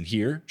why he isn't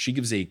here? She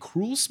gives a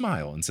cruel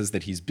smile and says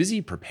that he's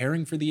busy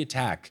preparing for the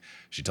attack.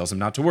 She tells him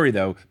not to worry,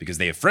 though, because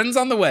they have friends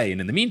on the way,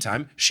 and in the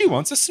meantime, she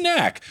wants a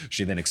snack.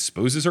 She then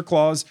exposes her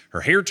claws,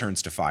 her hair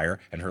turns to fire,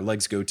 and her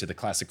legs go to the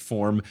classic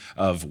form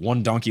of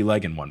 1 donkey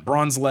leg and 1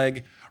 bronze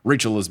leg.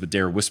 Rachel Elizabeth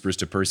Dare whispers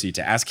to Percy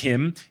to ask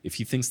him if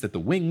he thinks that the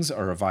wings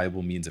are a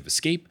viable means of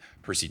escape.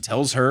 Percy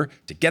tells her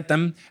to get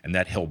them and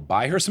that he'll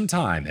buy her some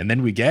time. And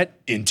then we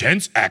get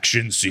intense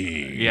action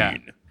scene. Yeah.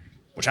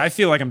 Which I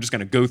feel like I'm just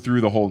going to go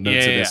through the whole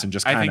notes of this and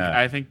just kind of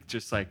I think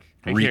just like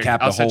recap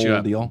the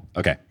whole deal.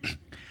 Okay.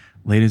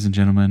 Ladies and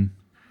gentlemen,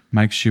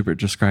 Mike Schubert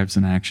describes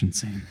an action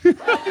scene.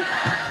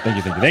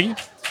 Thank you.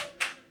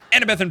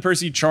 Annabeth and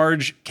Percy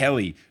charge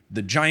Kelly.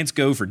 The giants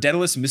go for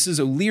Daedalus. Mrs.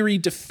 O'Leary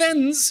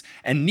defends,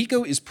 and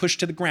Nico is pushed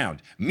to the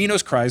ground.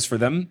 Minos cries for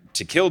them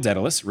to kill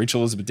Daedalus.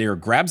 Rachel Elizabeth Dare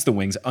grabs the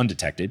wings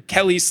undetected.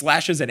 Kelly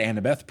slashes at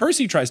Annabeth.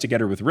 Percy tries to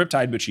get her with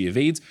Riptide, but she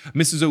evades.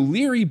 Mrs.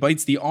 O'Leary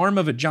bites the arm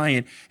of a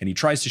giant, and he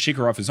tries to shake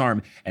her off his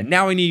arm. And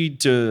now I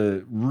need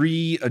to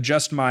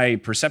readjust my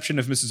perception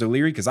of Mrs.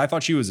 O'Leary, because I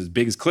thought she was as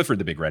big as Clifford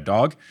the Big Red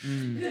Dog.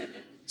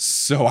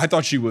 So I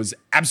thought she was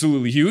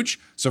absolutely huge.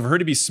 So for her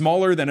to be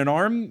smaller than an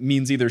arm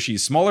means either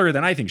she's smaller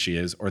than I think she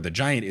is, or the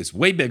giant is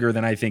way bigger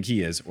than I think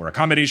he is, or a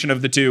combination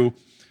of the two.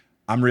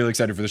 I'm really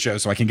excited for the show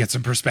so I can get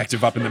some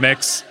perspective up in the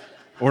mix.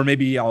 Or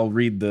maybe I'll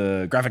read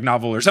the graphic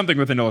novel or something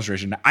with an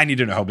illustration. I need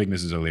to know how big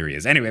Mrs. O'Leary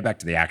is. Anyway, back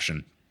to the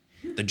action.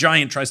 The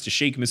giant tries to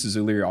shake Mrs.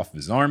 O'Leary off of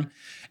his arm.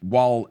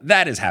 While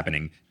that is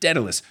happening,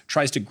 Daedalus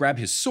tries to grab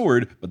his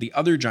sword, but the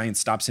other giant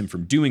stops him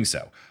from doing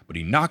so. But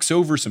he knocks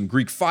over some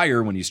Greek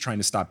fire when he's trying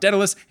to stop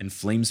Daedalus, and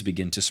flames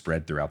begin to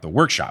spread throughout the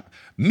workshop.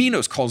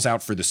 Minos calls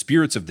out for the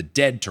spirits of the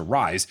dead to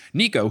rise.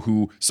 Nico,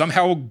 who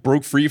somehow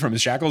broke free from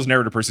his shackles,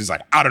 narrator Percy's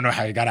like, I don't know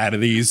how you got out of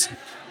these.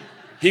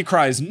 He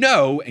cries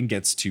no and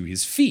gets to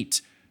his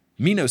feet.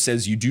 Minos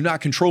says, you do not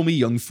control me,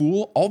 young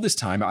fool. All this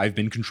time I've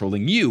been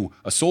controlling you.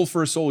 A soul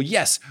for a soul,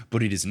 yes,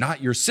 but it is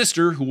not your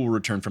sister who will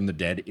return from the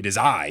dead. It is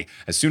I,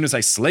 as soon as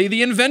I slay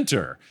the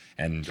inventor.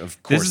 And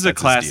of course, this is a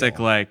classic,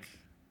 like,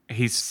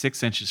 he's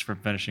 6 inches from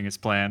finishing his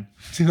plan.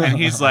 And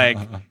he's like,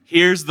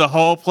 here's the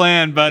whole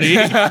plan, buddy.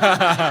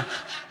 Let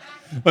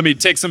me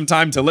take some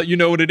time to let you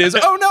know what it is.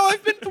 Oh no,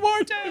 I've been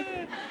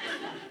thwarted.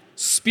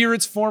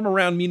 Spirits form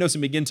around Minos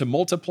and begin to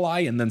multiply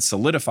and then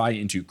solidify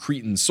into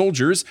Cretan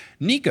soldiers.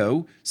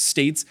 Nico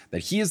states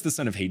that he is the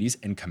son of Hades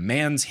and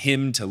commands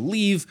him to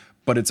leave,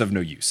 but it's of no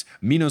use.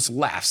 Minos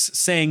laughs,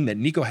 saying that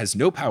Nico has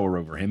no power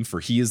over him,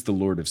 for he is the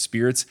lord of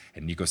spirits.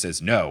 And Nico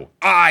says, no,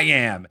 I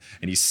am.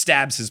 And he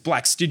stabs his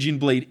black Stygian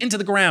blade into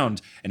the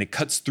ground, and it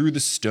cuts through the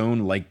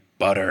stone like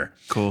butter.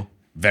 Cool.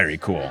 Very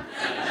cool.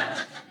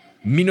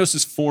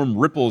 Minos' form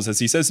ripples as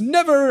he says,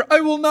 never, I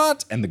will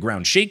not. And the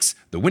ground shakes,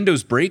 the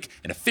windows break,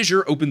 and a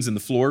fissure opens in the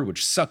floor,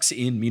 which sucks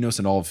in Minos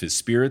and all of his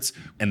spirits.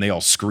 And they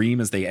all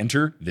scream as they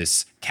enter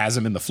this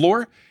chasm in the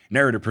floor.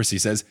 Narrator Percy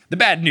says, the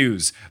bad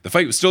news. The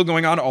fight was still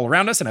going on all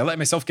around us, and I let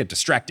myself get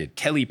distracted.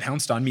 Kelly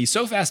pounced on me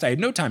so fast I had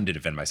no time to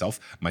defend myself.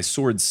 My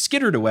sword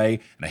skittered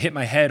away, and I hit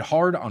my head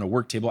hard on a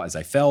work table as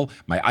I fell.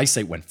 My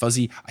eyesight went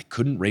fuzzy. I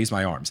couldn't raise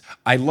my arms.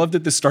 I love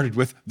that this started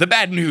with, the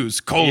bad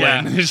news,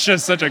 colon. Yeah. It's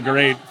just such a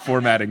great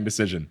formatting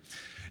decision.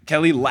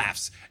 Kelly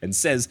laughs and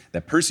says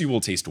that Percy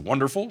will taste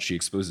wonderful. She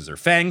exposes her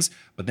fangs,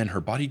 but then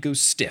her body goes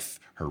stiff.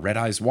 Her red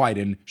eyes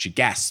widen. She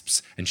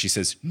gasps, and she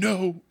says,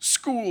 no,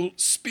 school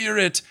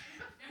spirit.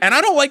 And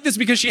I don't like this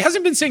because she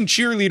hasn't been saying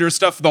cheerleader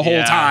stuff the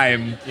whole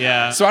time.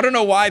 Yeah. So I don't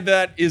know why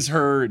that is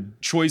her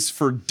choice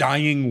for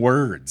dying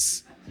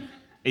words.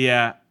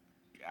 Yeah.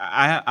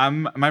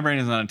 My brain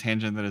is on a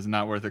tangent that is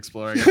not worth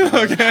exploring.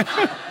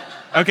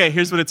 Okay,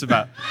 here's what it's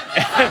about.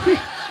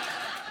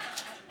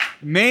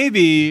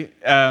 Maybe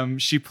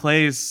she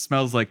plays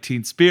Smells Like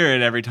Teen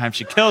Spirit every time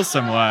she kills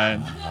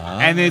someone,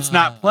 and it's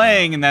not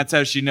playing, and that's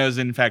how she knows,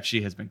 in fact,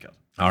 she has been killed.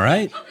 All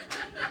right.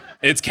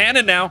 It's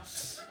canon now.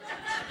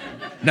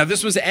 Now,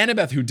 this was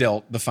Annabeth who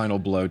dealt the final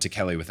blow to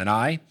Kelly with an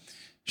eye.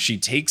 She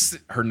takes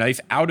her knife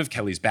out of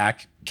Kelly's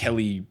back.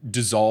 Kelly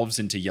dissolves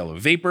into yellow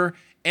vapor.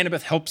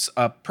 Annabeth helps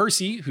up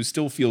Percy, who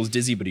still feels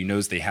dizzy, but he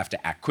knows they have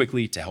to act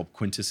quickly to help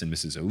Quintus and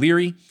Mrs.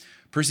 O'Leary.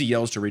 Percy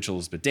yells to Rachel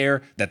Elizabeth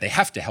Dare that they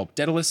have to help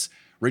Daedalus.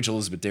 Rachel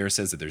Elizabeth Dare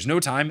says that there's no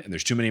time and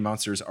there's too many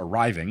monsters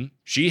arriving.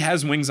 She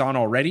has wings on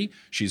already.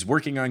 She's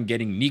working on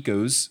getting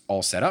Nico's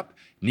all set up.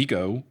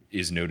 Nico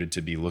is noted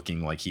to be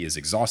looking like he is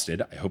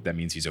exhausted. I hope that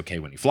means he's okay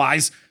when he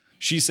flies.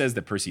 She says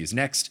that Percy is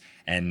next,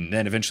 and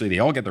then eventually they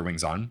all get their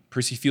wings on.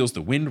 Percy feels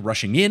the wind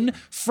rushing in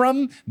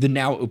from the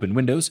now open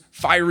windows.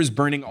 Fire is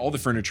burning all the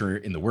furniture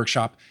in the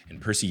workshop,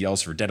 and Percy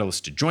yells for Daedalus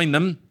to join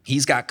them.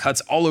 He's got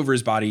cuts all over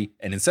his body,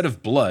 and instead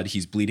of blood,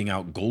 he's bleeding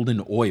out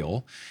golden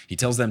oil. He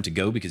tells them to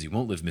go because he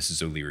won't leave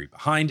Mrs. O'Leary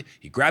behind.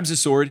 He grabs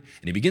his sword,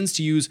 and he begins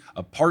to use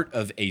a part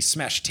of a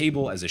smashed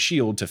table as a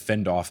shield to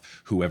fend off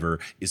whoever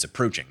is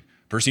approaching.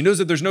 Percy knows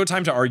that there's no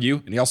time to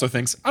argue, and he also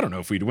thinks, I don't know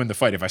if we'd win the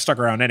fight if I stuck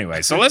around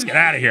anyway, so let's get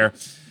out of here.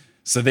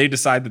 So they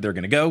decide that they're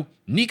going to go.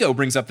 Nico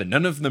brings up that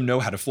none of them know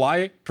how to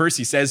fly.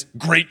 Percy says,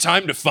 great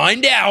time to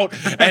find out.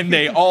 And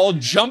they all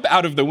jump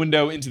out of the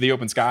window into the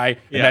open sky,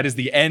 and that is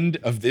the end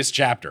of this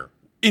chapter.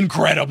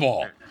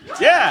 Incredible.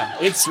 Yeah.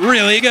 It's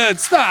really good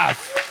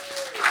stuff.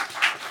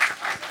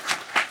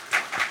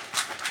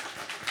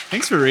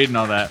 Thanks for reading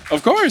all that.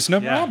 Of course, no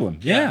problem.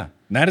 Yeah.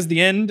 And that is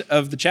the end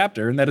of the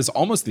chapter, and that is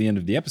almost the end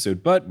of the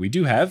episode, but we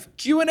do have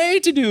Q&A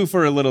to do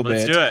for a little bit.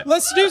 Let's do it.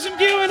 Let's do some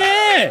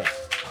Q&A.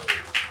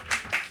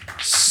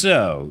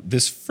 So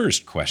this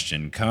first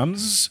question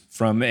comes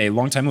from a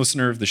longtime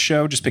listener of the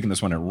show, just picking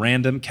this one at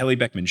random, Kelly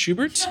Beckman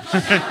Schubert.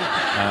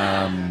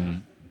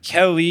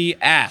 Kelly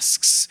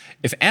asks,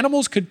 if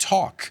animals could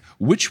talk,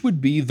 which would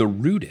be the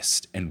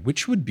rudest and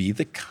which would be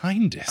the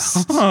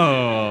kindest?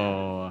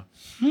 Oh.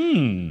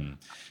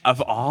 Of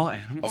all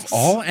animals? Of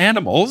all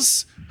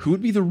animals, who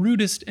would be the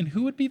rudest and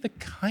who would be the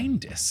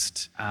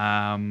kindest?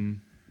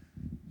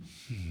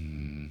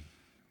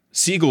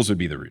 Seagulls would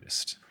be the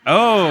rudest.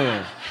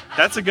 Oh,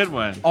 that's a good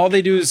one. All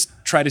they do is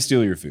try to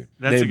steal your food.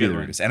 That's They'd a be good the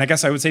one. rudest. And I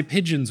guess I would say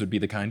pigeons would be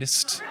the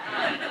kindest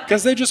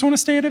because they just want to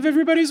stay out of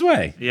everybody's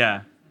way.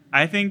 Yeah.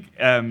 I think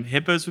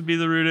hippos would be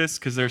the rudest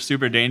because they're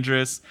super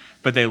dangerous,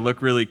 but they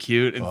look really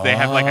cute, and they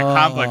have like a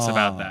complex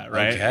about that,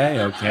 right?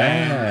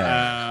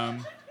 Okay.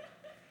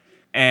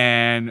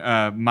 And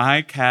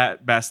my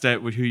cat,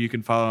 Bastet, who you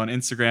can follow on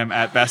Instagram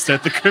at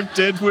Bastet the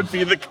Cryptid, would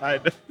be the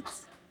kindest.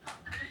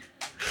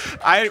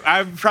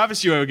 I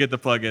promise you I would get the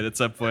plug in at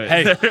some point.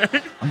 Hey,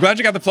 I'm glad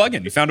you got the plug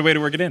in. You found a way to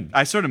work it in.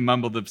 I sort of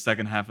mumbled the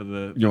second half of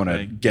the You want to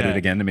thing. get it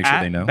again to make sure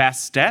At they know?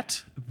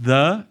 Bastet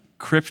the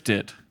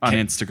Cryptid on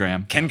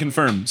Instagram. Can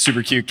confirm,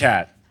 super cute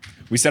cat.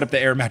 We set up the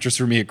air mattress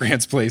for me at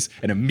Grant's place,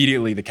 and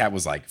immediately the cat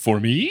was like, for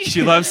me?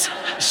 She loves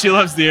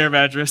the air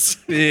mattress.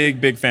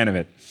 Big fan of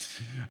it.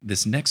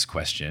 This next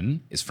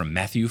question is from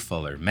Matthew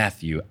Fuller.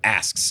 Matthew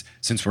asks,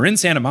 since we're in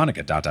Santa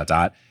Monica, ...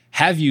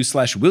 have you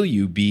 / will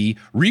you be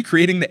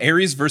recreating the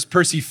Ares versus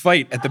Percy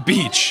fight at the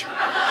beach?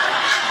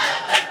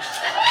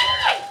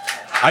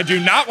 I do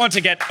not want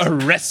to get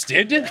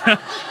arrested,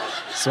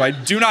 so I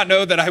do not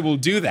know that I will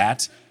do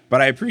that,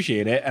 but I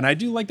appreciate it, and I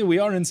do like that we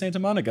are in Santa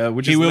Monica,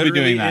 which is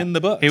literally in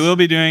the books. He will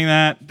be doing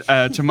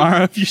that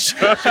tomorrow if you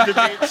show up to the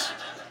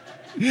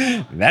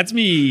beach. That's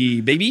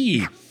me,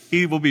 baby.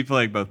 He will be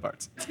playing both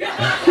parts.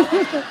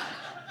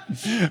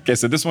 Okay,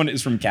 so this one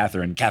is from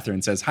Catherine.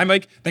 Catherine says, hi,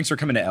 Mike. Thanks for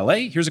coming to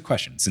LA. Here's a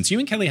question. Since you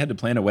and Kelly had to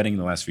plan a wedding in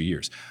the last few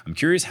years, I'm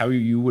curious how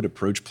you would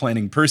approach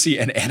planning Percy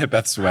and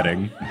Annabeth's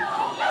wedding,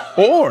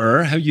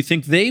 or how you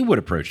think they would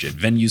approach it.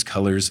 Venues,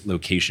 colors,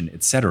 location,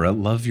 etc.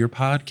 Love your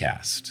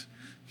podcast.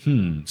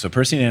 So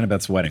Percy and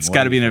Annabeth's wedding. It's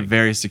got to be in a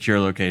very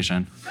secure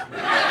location.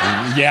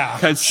 Yeah.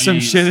 Because some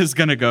shit is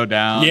going to go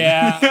down.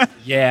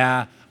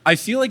 Yeah. I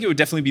feel like it would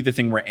definitely be the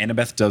thing where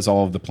Annabeth does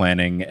all of the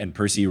planning and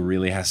Percy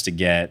really has to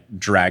get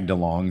dragged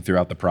along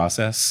throughout the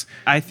process.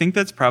 I think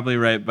that's probably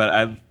right, but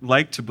I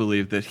like to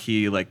believe that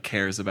he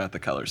cares about the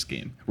color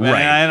scheme.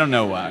 Right. I don't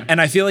know why.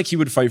 And I feel like he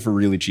would fight for a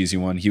really cheesy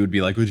one. He would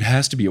be like, it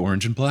has to be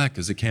orange and black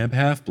because it can't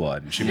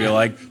Half-Blood. And she'd be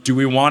like, do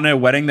we want a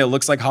wedding that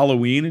looks like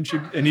Halloween?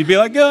 And he'd be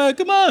like,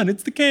 come on,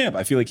 it's the camp.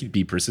 I feel like he'd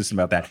be persistent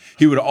about that.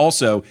 He would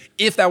also,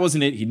 if that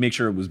wasn't it, he'd make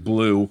sure it was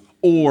blue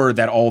or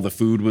that all the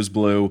food was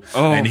blue.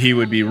 Oh. And he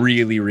would be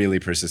really, really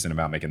persistent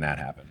about making that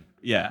happen.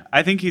 Yeah,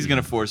 I think he's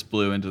going to force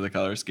blue into the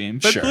color scheme.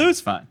 But blue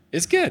is fine.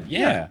 It's good.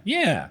 Yeah.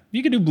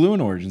 You could do blue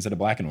and orange instead of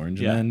black and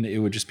orange. Yeah. And then it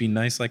would just be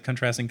nice,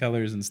 contrasting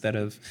colors instead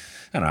of,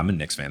 I don't know, I'm a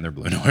Knicks fan. They're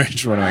blue and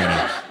orange. What am I going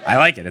to do? I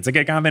like it. It's a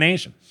good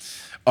combination.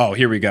 Oh,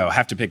 here we go.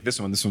 Have to pick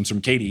this one. This one's from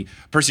Katie.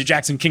 Percy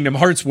Jackson Kingdom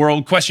Hearts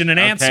World question and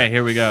answer. Okay,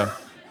 here we go.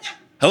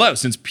 Hello,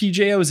 since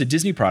PJO is a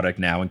Disney product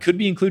now and could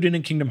be included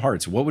in Kingdom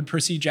Hearts, what would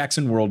Percy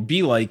Jackson World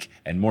be like?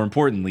 And more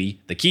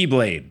importantly, the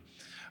Keyblade.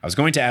 I was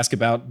going to ask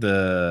about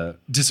the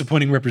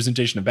disappointing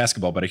representation of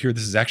basketball, but I hear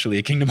this is actually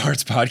a Kingdom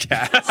Hearts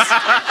podcast.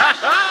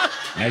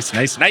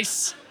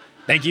 Nice.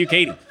 Thank you,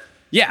 Katie.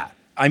 Yeah,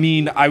 I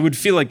mean, I would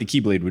feel like the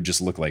Keyblade would just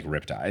look like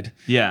Riptide.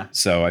 Yeah.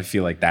 So I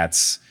feel like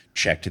that's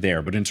checked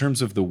there. But in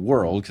terms of the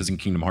world, because in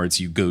Kingdom Hearts,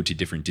 you go to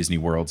different Disney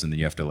worlds and then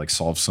you have to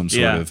solve some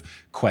sort of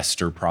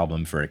quest or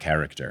problem for a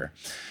character.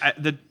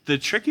 The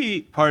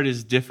tricky part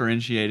is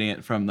differentiating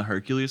it from the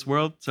Hercules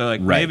world. So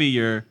maybe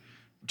you're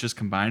just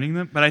combining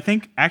them. But I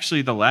think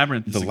actually the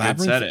Labyrinth is a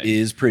good setting.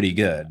 Is pretty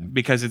good.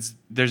 Because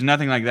there's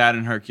nothing like that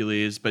in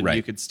Hercules, but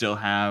you could still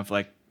have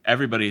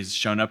everybody's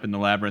shown up in the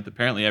Labyrinth.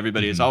 Apparently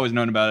everybody has always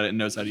known about it and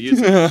knows how to use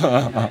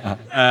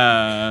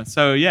it.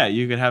 So yeah,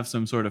 you could have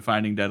some sort of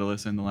Finding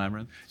Daedalus in the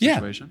Labyrinth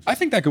situation. I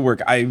think that could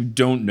work. I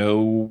don't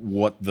know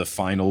what the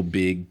final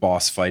big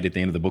boss fight at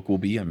the end of the book will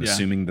be. I'm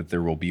assuming that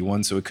there will be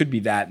one. So it could be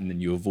that, and then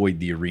you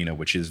avoid the arena,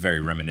 which is very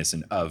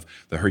reminiscent of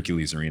the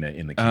Hercules arena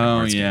in the Kingdom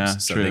Hearts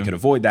games. So they could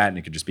avoid that, and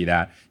it could just be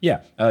that.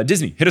 Yeah,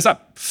 Disney, hit us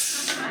up.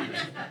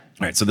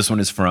 All right, so this one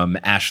is from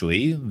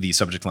Ashley. The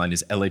subject line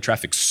is LA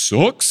traffic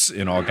sucks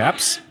in all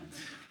caps.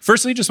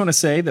 Firstly, just want to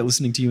say that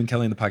listening to you and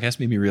Kelly in the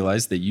podcast made me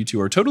realize that you two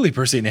are totally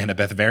Percy and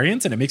Annabeth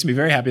variants, and it makes me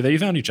very happy that you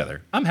found each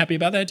other. I'm happy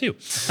about that too.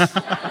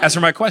 As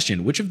for my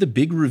question, which of the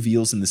big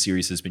reveals in the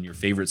series has been your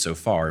favorite so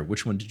far?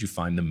 Which one did you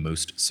find the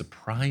most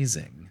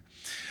surprising?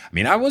 I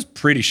mean, I was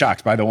pretty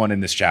shocked by the one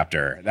in this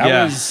chapter.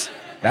 That was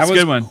a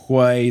good one.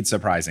 Quite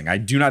surprising. I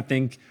do not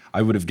think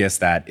I would have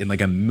guessed that in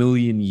a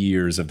million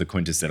years of the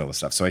Quintus Daedalus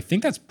stuff. So I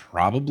think that's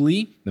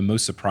probably the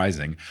most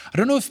surprising. I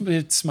don't know if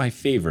it's my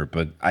favorite,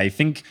 but I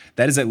think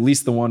that is at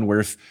least the one where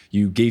if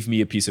you gave me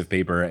a piece of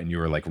paper and you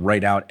were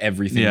write out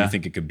everything you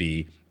think it could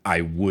be, I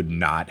would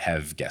not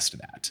have guessed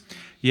that.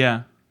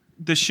 Yeah.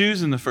 The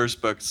shoes in the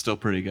first book still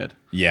pretty good.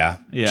 Yeah.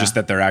 Just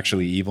that they're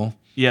actually evil.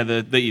 Yeah,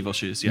 the evil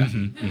shoes, yeah.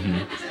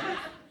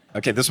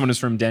 Okay, this one is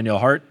from Danielle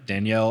Hart.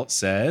 Danielle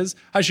says,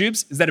 hi,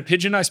 Shoobs. Is that a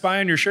pigeon I spy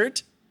on your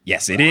shirt?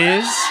 Yes, it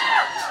is.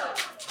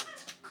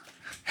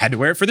 Had to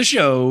wear it for the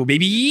show,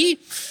 baby.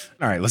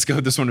 All right, let's go.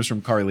 This one is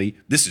from Carly.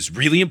 This is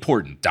really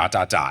important, ...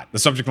 The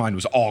subject line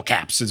was all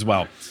caps as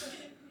well.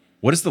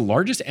 What is the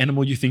largest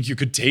animal you think you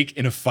could take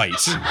in a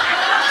fight?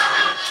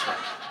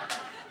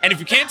 And if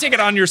you can't take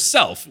it on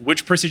yourself,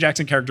 which Percy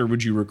Jackson character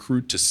would you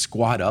recruit to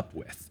squad up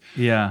with?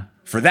 Yeah.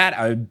 For that,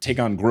 I would take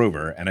on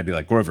Grover, and I'd be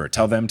like, Grover,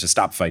 tell them to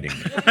stop fighting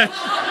me.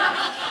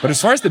 But as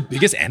far as the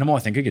biggest animal I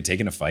think I could take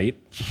in a fight,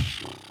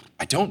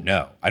 I don't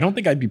know. I don't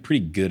think I'd be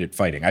pretty good at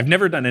fighting. I've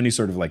never done any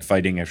sort of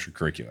fighting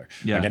extracurricular.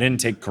 I didn't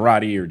take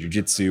karate or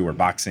jujitsu or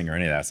boxing or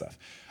any of that stuff.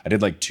 I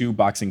did 2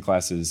 boxing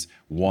classes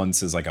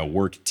once as a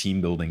work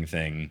team building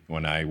thing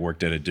when I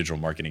worked at a digital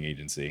marketing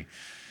agency.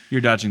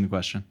 You're dodging the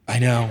question. I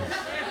know.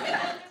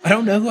 I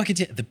don't know who I could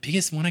take. The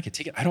biggest one I could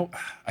take it.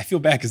 I feel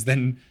bad because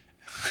then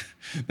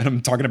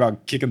I'm talking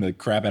about kicking the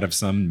crap out of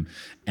some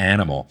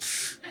animal.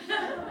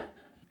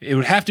 It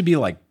would have to be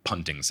like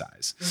punting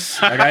size.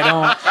 Like I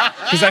don't,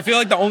 because I feel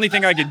like the only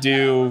thing I could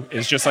do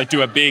is just like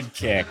do a big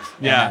kick.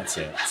 Yeah. And that's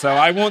it. So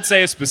I won't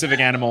say a specific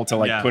animal to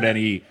like put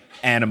any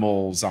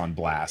animals on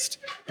blast,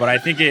 but I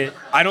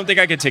don't think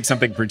I could take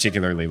something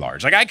particularly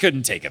large. Like I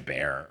couldn't take a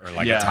bear or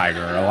like a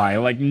tiger or a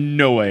lion. Like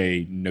no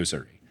way, no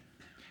sir.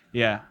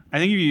 Yeah. I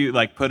think if you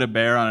like put a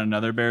bear on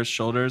another bear's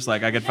shoulders,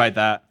 like I could fight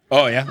that.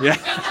 Oh yeah? Yeah.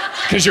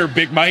 Because you're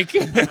Big Mike.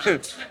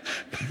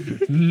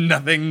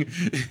 Nothing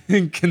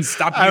can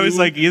stop you. I was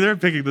like, either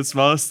picking the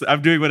smallest.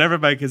 I'm doing whatever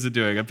my kids are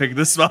doing. I'm picking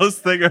the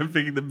smallest thing or I'm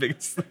picking the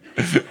biggest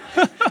thing.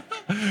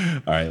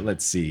 All right,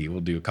 let's see.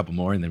 We'll do a couple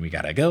more and then we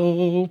gotta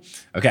go.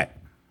 Okay.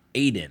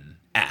 Aiden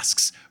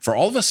asks, for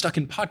all of us stuck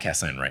in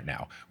podcast land right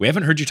now, we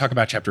haven't heard you talk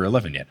about chapter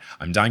 11 yet.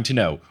 I'm dying to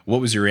know, what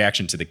was your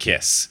reaction to the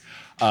kiss?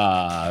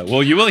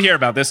 Well, you will hear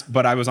about this,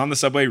 but I was on the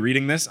subway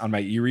reading this on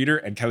my e-reader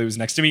and Kelly was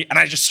next to me and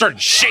I just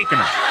started shaking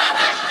her.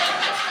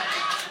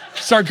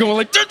 Started going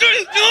like, they're doing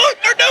it.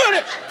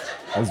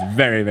 I was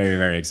very, very,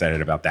 very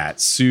excited about that.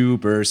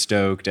 Super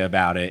stoked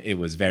about it. It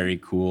was very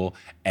cool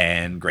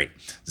and great.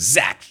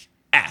 Zach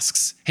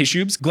asks, hey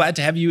Shubes, glad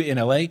to have you in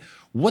LA.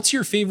 What's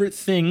your favorite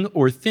thing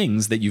or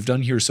things that you've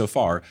done here so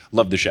far?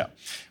 Love the show.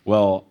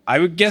 Well, I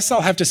would guess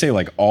I'll have to say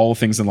like all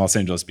things in Los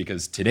Angeles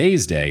because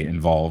today's day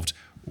involved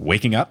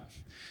waking up,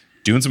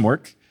 doing some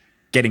work,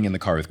 getting in the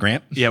car with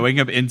Grant. Yeah, waking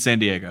up in San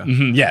Diego.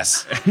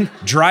 Yes.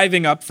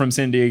 Driving up from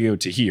San Diego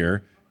to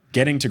here,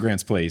 getting to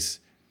Grant's place,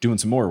 doing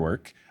some more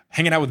work,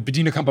 hanging out with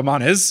Bedina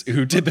Campamanes,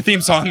 who did the theme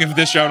song of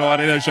this show and a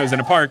lot of other shows in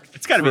a park.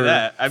 It's got to be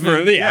that. I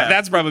mean,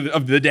 that's probably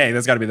of the day.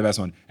 That's got to be the best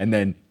one. And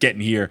then getting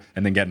here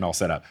and then getting all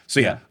set up. So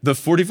yeah, the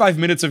 45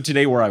 minutes of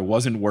today where I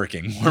wasn't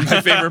working were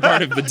my favorite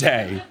part of the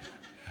day.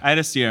 I had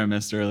a Sierra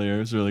Mist earlier. It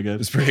was really good.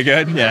 It's pretty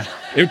good. Yeah.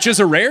 It's just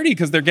a rarity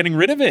because they're getting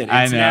rid of it.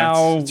 I know.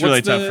 Now, it's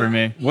really tough for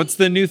me. What's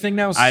the new thing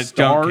now? I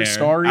don't care.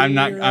 Starry I'm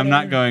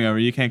not going over.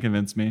 You can't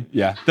convince me.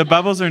 Yeah. The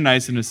bubbles are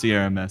nice in a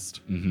Sierra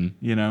Mist. Mm-hmm.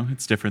 You know,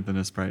 it's different than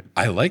a Sprite.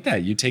 I like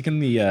that. You taking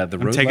the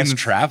road less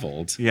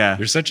traveled. Yeah.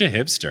 You're such a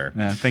hipster.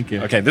 Yeah, thank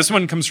you. Okay, this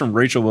one comes from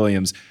Rachel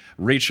Williams.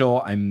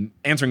 Rachel, I'm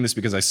answering this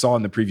because I saw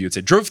in the preview it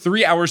said, drove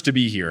 3 hours to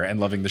be here and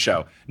loving the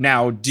show.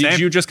 Now, did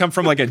you just come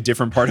from like a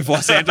different part of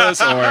Los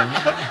Angeles or...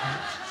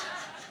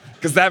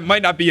 Because that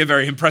might not be a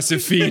very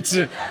impressive feat.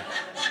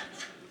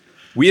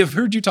 We have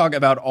heard you talk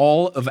about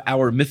all of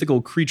our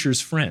mythical creatures'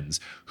 friends.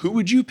 Who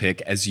would you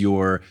pick as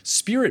your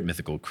spirit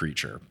mythical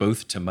creature,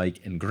 both to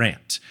Mike and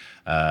Grant?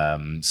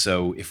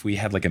 So if we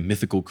had like a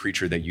mythical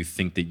creature that you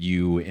think that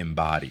you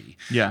embody,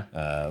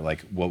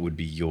 like what would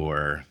be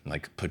your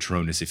like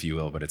Patronus, if you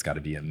will, but it's got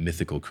to be a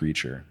mythical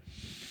creature.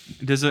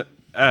 Does it?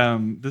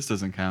 This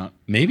doesn't count.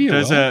 Maybe it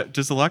will.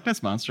 Does the Loch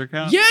Ness Monster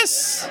count?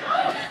 Yes.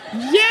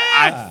 Yeah.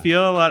 I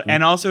feel a lot,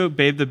 and also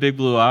Babe the Big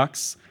Blue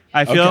Ox.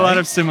 I feel a lot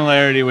of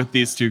similarity with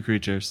these two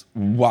creatures.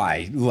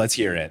 Why? Let's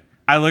hear it.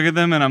 I look at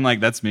them and I'm like,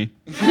 that's me.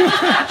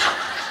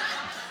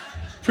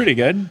 Pretty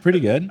good. Pretty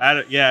good.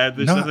 There's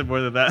nothing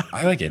more than that.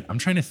 I like it. I'm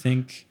trying to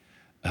think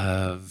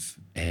of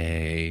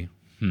a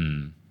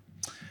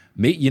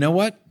You know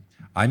what?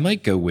 I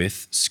might go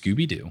with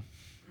Scooby-Doo.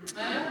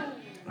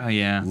 Oh,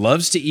 yeah.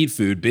 Loves to eat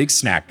food, big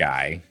snack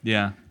guy.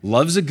 Yeah.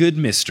 Loves a good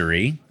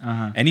mystery.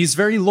 And he's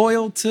very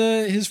loyal to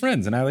his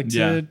friends. And I like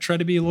to try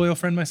to be a loyal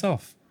friend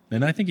myself.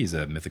 And I think he's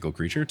a mythical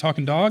creature.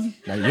 Talking dog.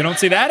 You don't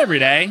see that every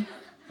day.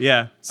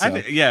 Yeah. So.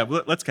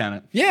 Let's count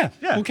it. Yeah,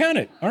 we'll count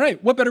it. All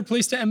right. What better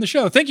place to end the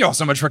show? Thank you all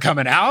so much for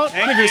coming out.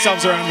 Give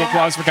yourselves a round of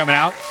applause for coming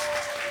out.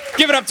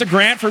 Give it up to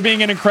Grant for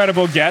being an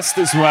incredible guest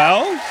as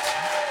well.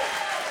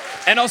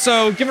 And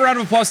also, give a round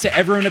of applause to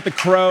everyone at The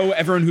Crow,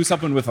 everyone who's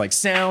helping with like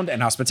sound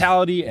and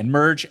hospitality and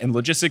merch and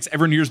logistics.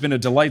 Everyone here's been a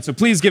delight. So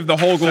please give the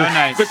whole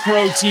The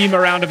Crow team a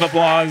round of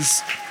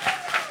applause.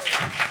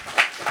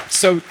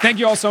 So thank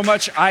you all so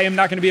much. I am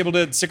not going to be able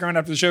to stick around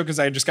after the show because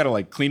I just got to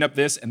like clean up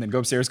this and then go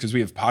upstairs because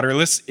we have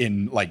Potterless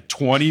in like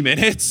 20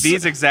 minutes.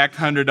 These exact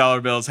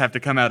 $100 bills have to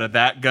come out of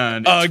that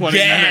gun in 20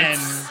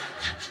 minutes.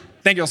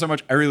 Thank you all so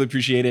much. I really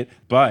appreciate it.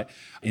 But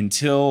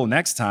until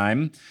next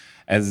time,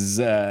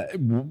 until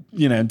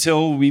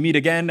we meet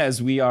again,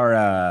 as we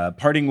are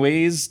parting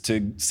ways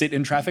to sit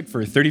in traffic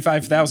for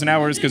 35,000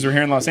 hours because we're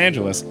here in Los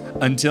Angeles.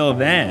 Until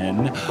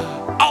then,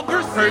 I'll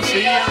pursue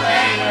you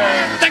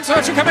later. Thanks so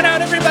much for coming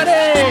out, everybody.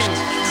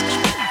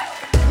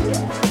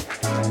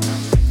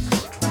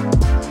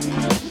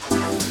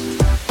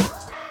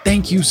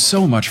 Thank you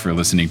so much for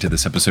listening to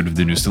this episode of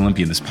The Newest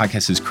Olympian. This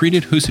podcast is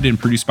created, hosted, and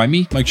produced by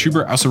me, Mike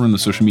Schubert. I also run the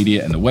social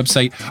media and the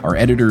website. Our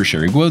editor is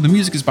Sherry Guo. The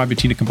music is by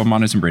Bettina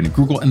Campamanes and Brandon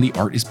Grugel, and the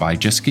art is by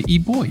Jessica E.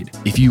 Boyd.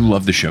 If you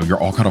love the show, you're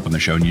all caught up on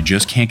the show, and you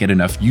just can't get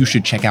enough, you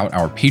should check out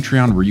our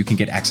Patreon, where you can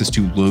get access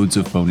to loads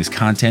of bonus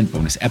content,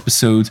 bonus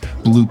episodes,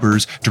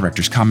 bloopers,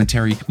 director's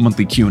commentary,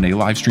 monthly Q&A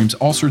live streams,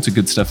 all sorts of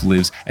good stuff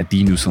lives at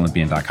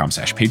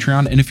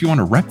thenewsolympian.com/Patreon. And if you want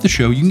to rep the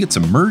show, you can get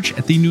some merch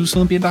at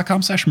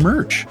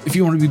thenewsolympian.com/merch. If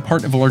you want to be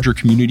part of a larger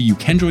larger community. You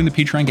can join the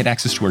Patreon, get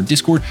access to our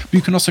Discord, but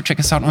you can also check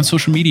us out on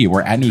social media.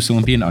 We're at News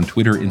Olympian on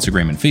Twitter,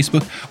 Instagram, and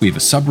Facebook. We have a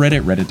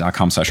subreddit,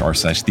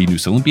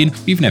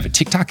 reddit.com/r/TheNewsOlympian. We even have a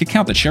TikTok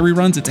account that Sherry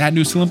runs. It's at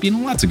News Olympian,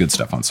 and lots of good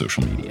stuff on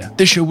social media.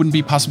 This show wouldn't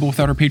be possible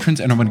without our patrons,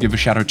 and I want to give a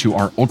shout out to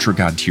our Ultra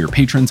God tier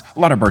patrons: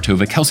 Lotta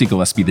Bartova, Kelsey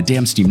Gillespie, The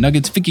Damn Steam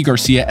Nuggets, Vicky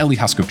Garcia, Ellie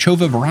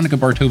Hoskovchova, Veronica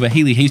Bartova,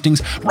 Haley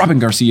Hastings, Robin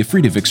Garcia,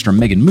 Frida Vikstrom,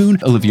 Megan Moon,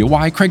 Olivia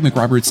Y, Craig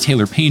McRoberts,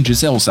 Taylor Payne,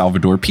 Giselle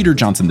Salvador, Peter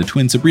Johnson the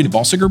Twin, Sabrina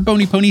Balsiger,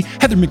 Boney Pony,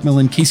 Heather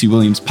McMillan, Casey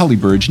Williams, Polly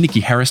Burge, Nikki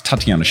Harris,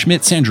 Tatiana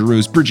Schmidt, Sandra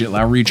Rose, Bridget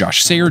Lowry,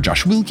 Josh Sayer,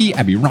 Josh Wilkie,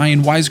 Abby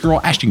Ryan, Wise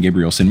Girl, Ashton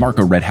Gabrielson,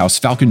 Marco Redhouse,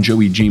 Falcon,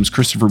 Joey James,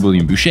 Christopher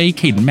William Boucher,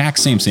 Caden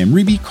Max, Sam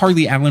Reeby,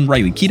 Carly Allen,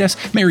 Riley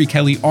Kiedis, Mary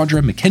Kelly,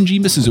 Audra, McKenzie,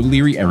 Mrs.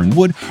 O'Leary, Aaron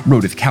Wood,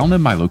 Rodith Kalna,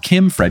 Milo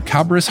Kim, Fred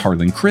Cabras,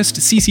 Harlan Christ,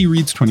 CC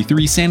Reeds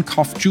 23,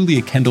 Sandkoff,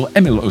 Julia Kendall,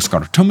 Emil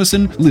Oscar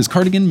Thomason, Liz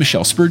Cardigan,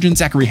 Michelle Spurgeon,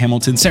 Zachary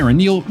Hamilton, Sarah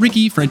Neal,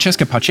 Ricky,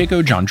 Francesca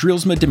Pacheco, John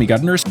Drillsma,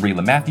 Demigod Nurse,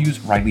 Rayla Matthews,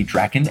 Riley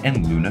Draken,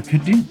 and Luna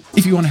Cadu.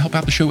 If you want to help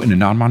out the show in a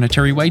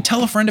non-monetary way,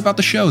 tell a friend about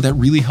the show. That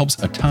really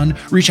helps a ton.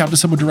 Reach out to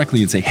someone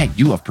directly and say, hey,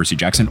 you love Percy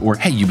Jackson, or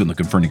hey, you've been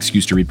looking for an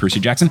excuse to read Percy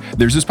Jackson.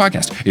 There's this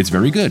podcast. It's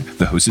very good.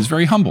 The host is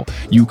very humble.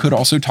 You could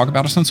also talk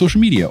about us on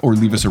social media or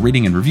leave us a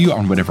rating and review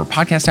on whatever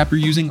podcast app you're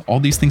using. All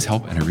these things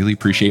help, and I really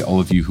appreciate all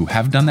of you who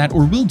have done that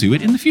or will do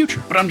it in the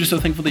future. But I'm just so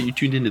thankful that you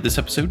tuned into this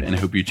episode, and I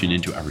hope you tune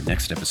into our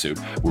next episode,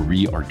 where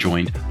we are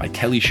joined by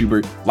Kelly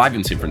Schubert live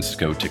in San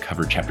Francisco to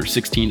cover Chapter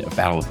 16 of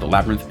Battle of the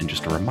Labyrinth. And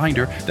just a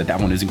reminder that that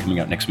one isn't coming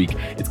out next week.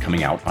 It's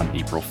coming out on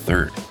April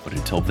 3rd. But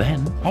until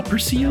then, I'll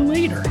see you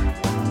later.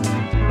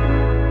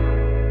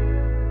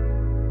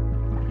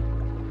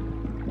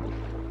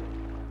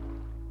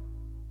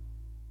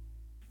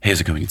 Hey, how's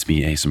it going? It's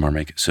me, ASMR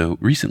Mike. So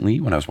recently,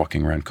 when I was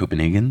walking around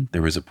Copenhagen,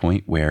 there was a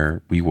point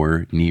where we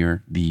were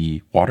near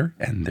the water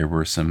and there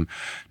were some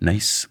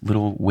nice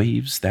little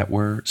waves that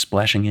were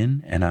splashing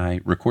in, and I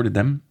recorded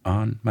them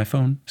on my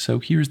phone. So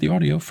here's the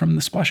audio from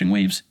the splashing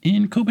waves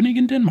in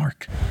Copenhagen,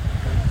 Denmark.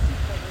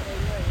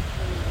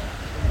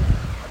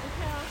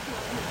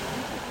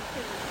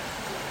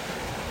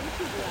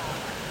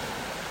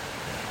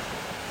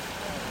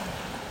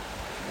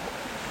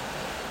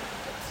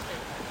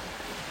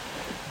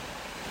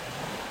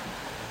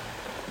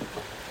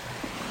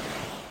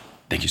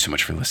 Thank you so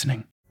much for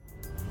listening.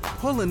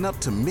 Pulling up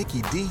to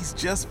Mickey D's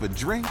just for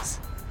drinks?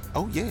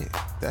 Oh yeah,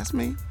 that's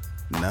me.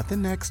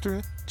 Nothing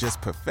extra,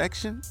 just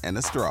perfection and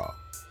a straw.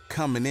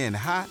 Coming in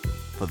hot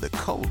for the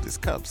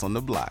coldest cups on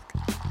the block.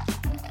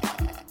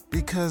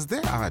 Because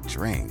there are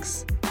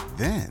drinks.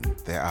 Then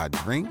there are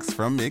drinks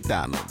from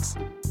McDonald's.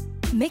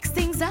 Mix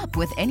things up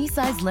with any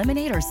size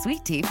lemonade or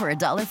sweet tea for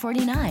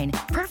 $1.49.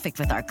 Perfect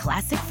with our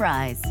classic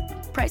fries.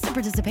 Price and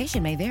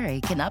participation may vary.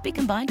 Cannot be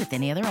combined with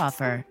any other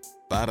offer.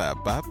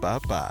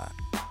 Ba-da-ba-ba-ba.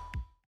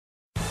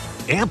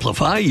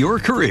 Amplify your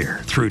career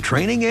through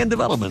training and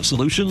development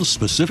solutions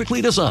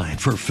specifically designed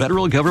for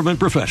federal government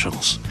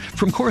professionals.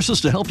 From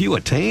courses to help you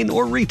attain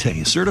or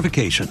retain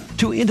certification,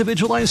 to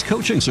individualized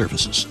coaching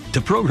services,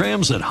 to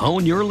programs that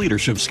hone your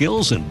leadership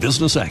skills and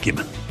business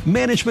acumen,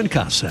 Management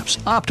Concepts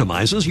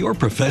optimizes your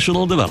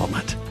professional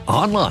development.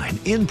 Online,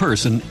 in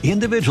person,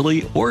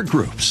 individually, or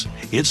groups,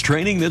 it's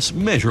training that's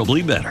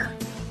measurably better.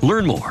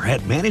 Learn more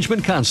at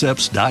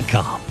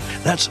managementconcepts.com.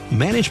 That's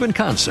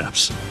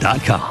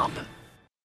managementconcepts.com.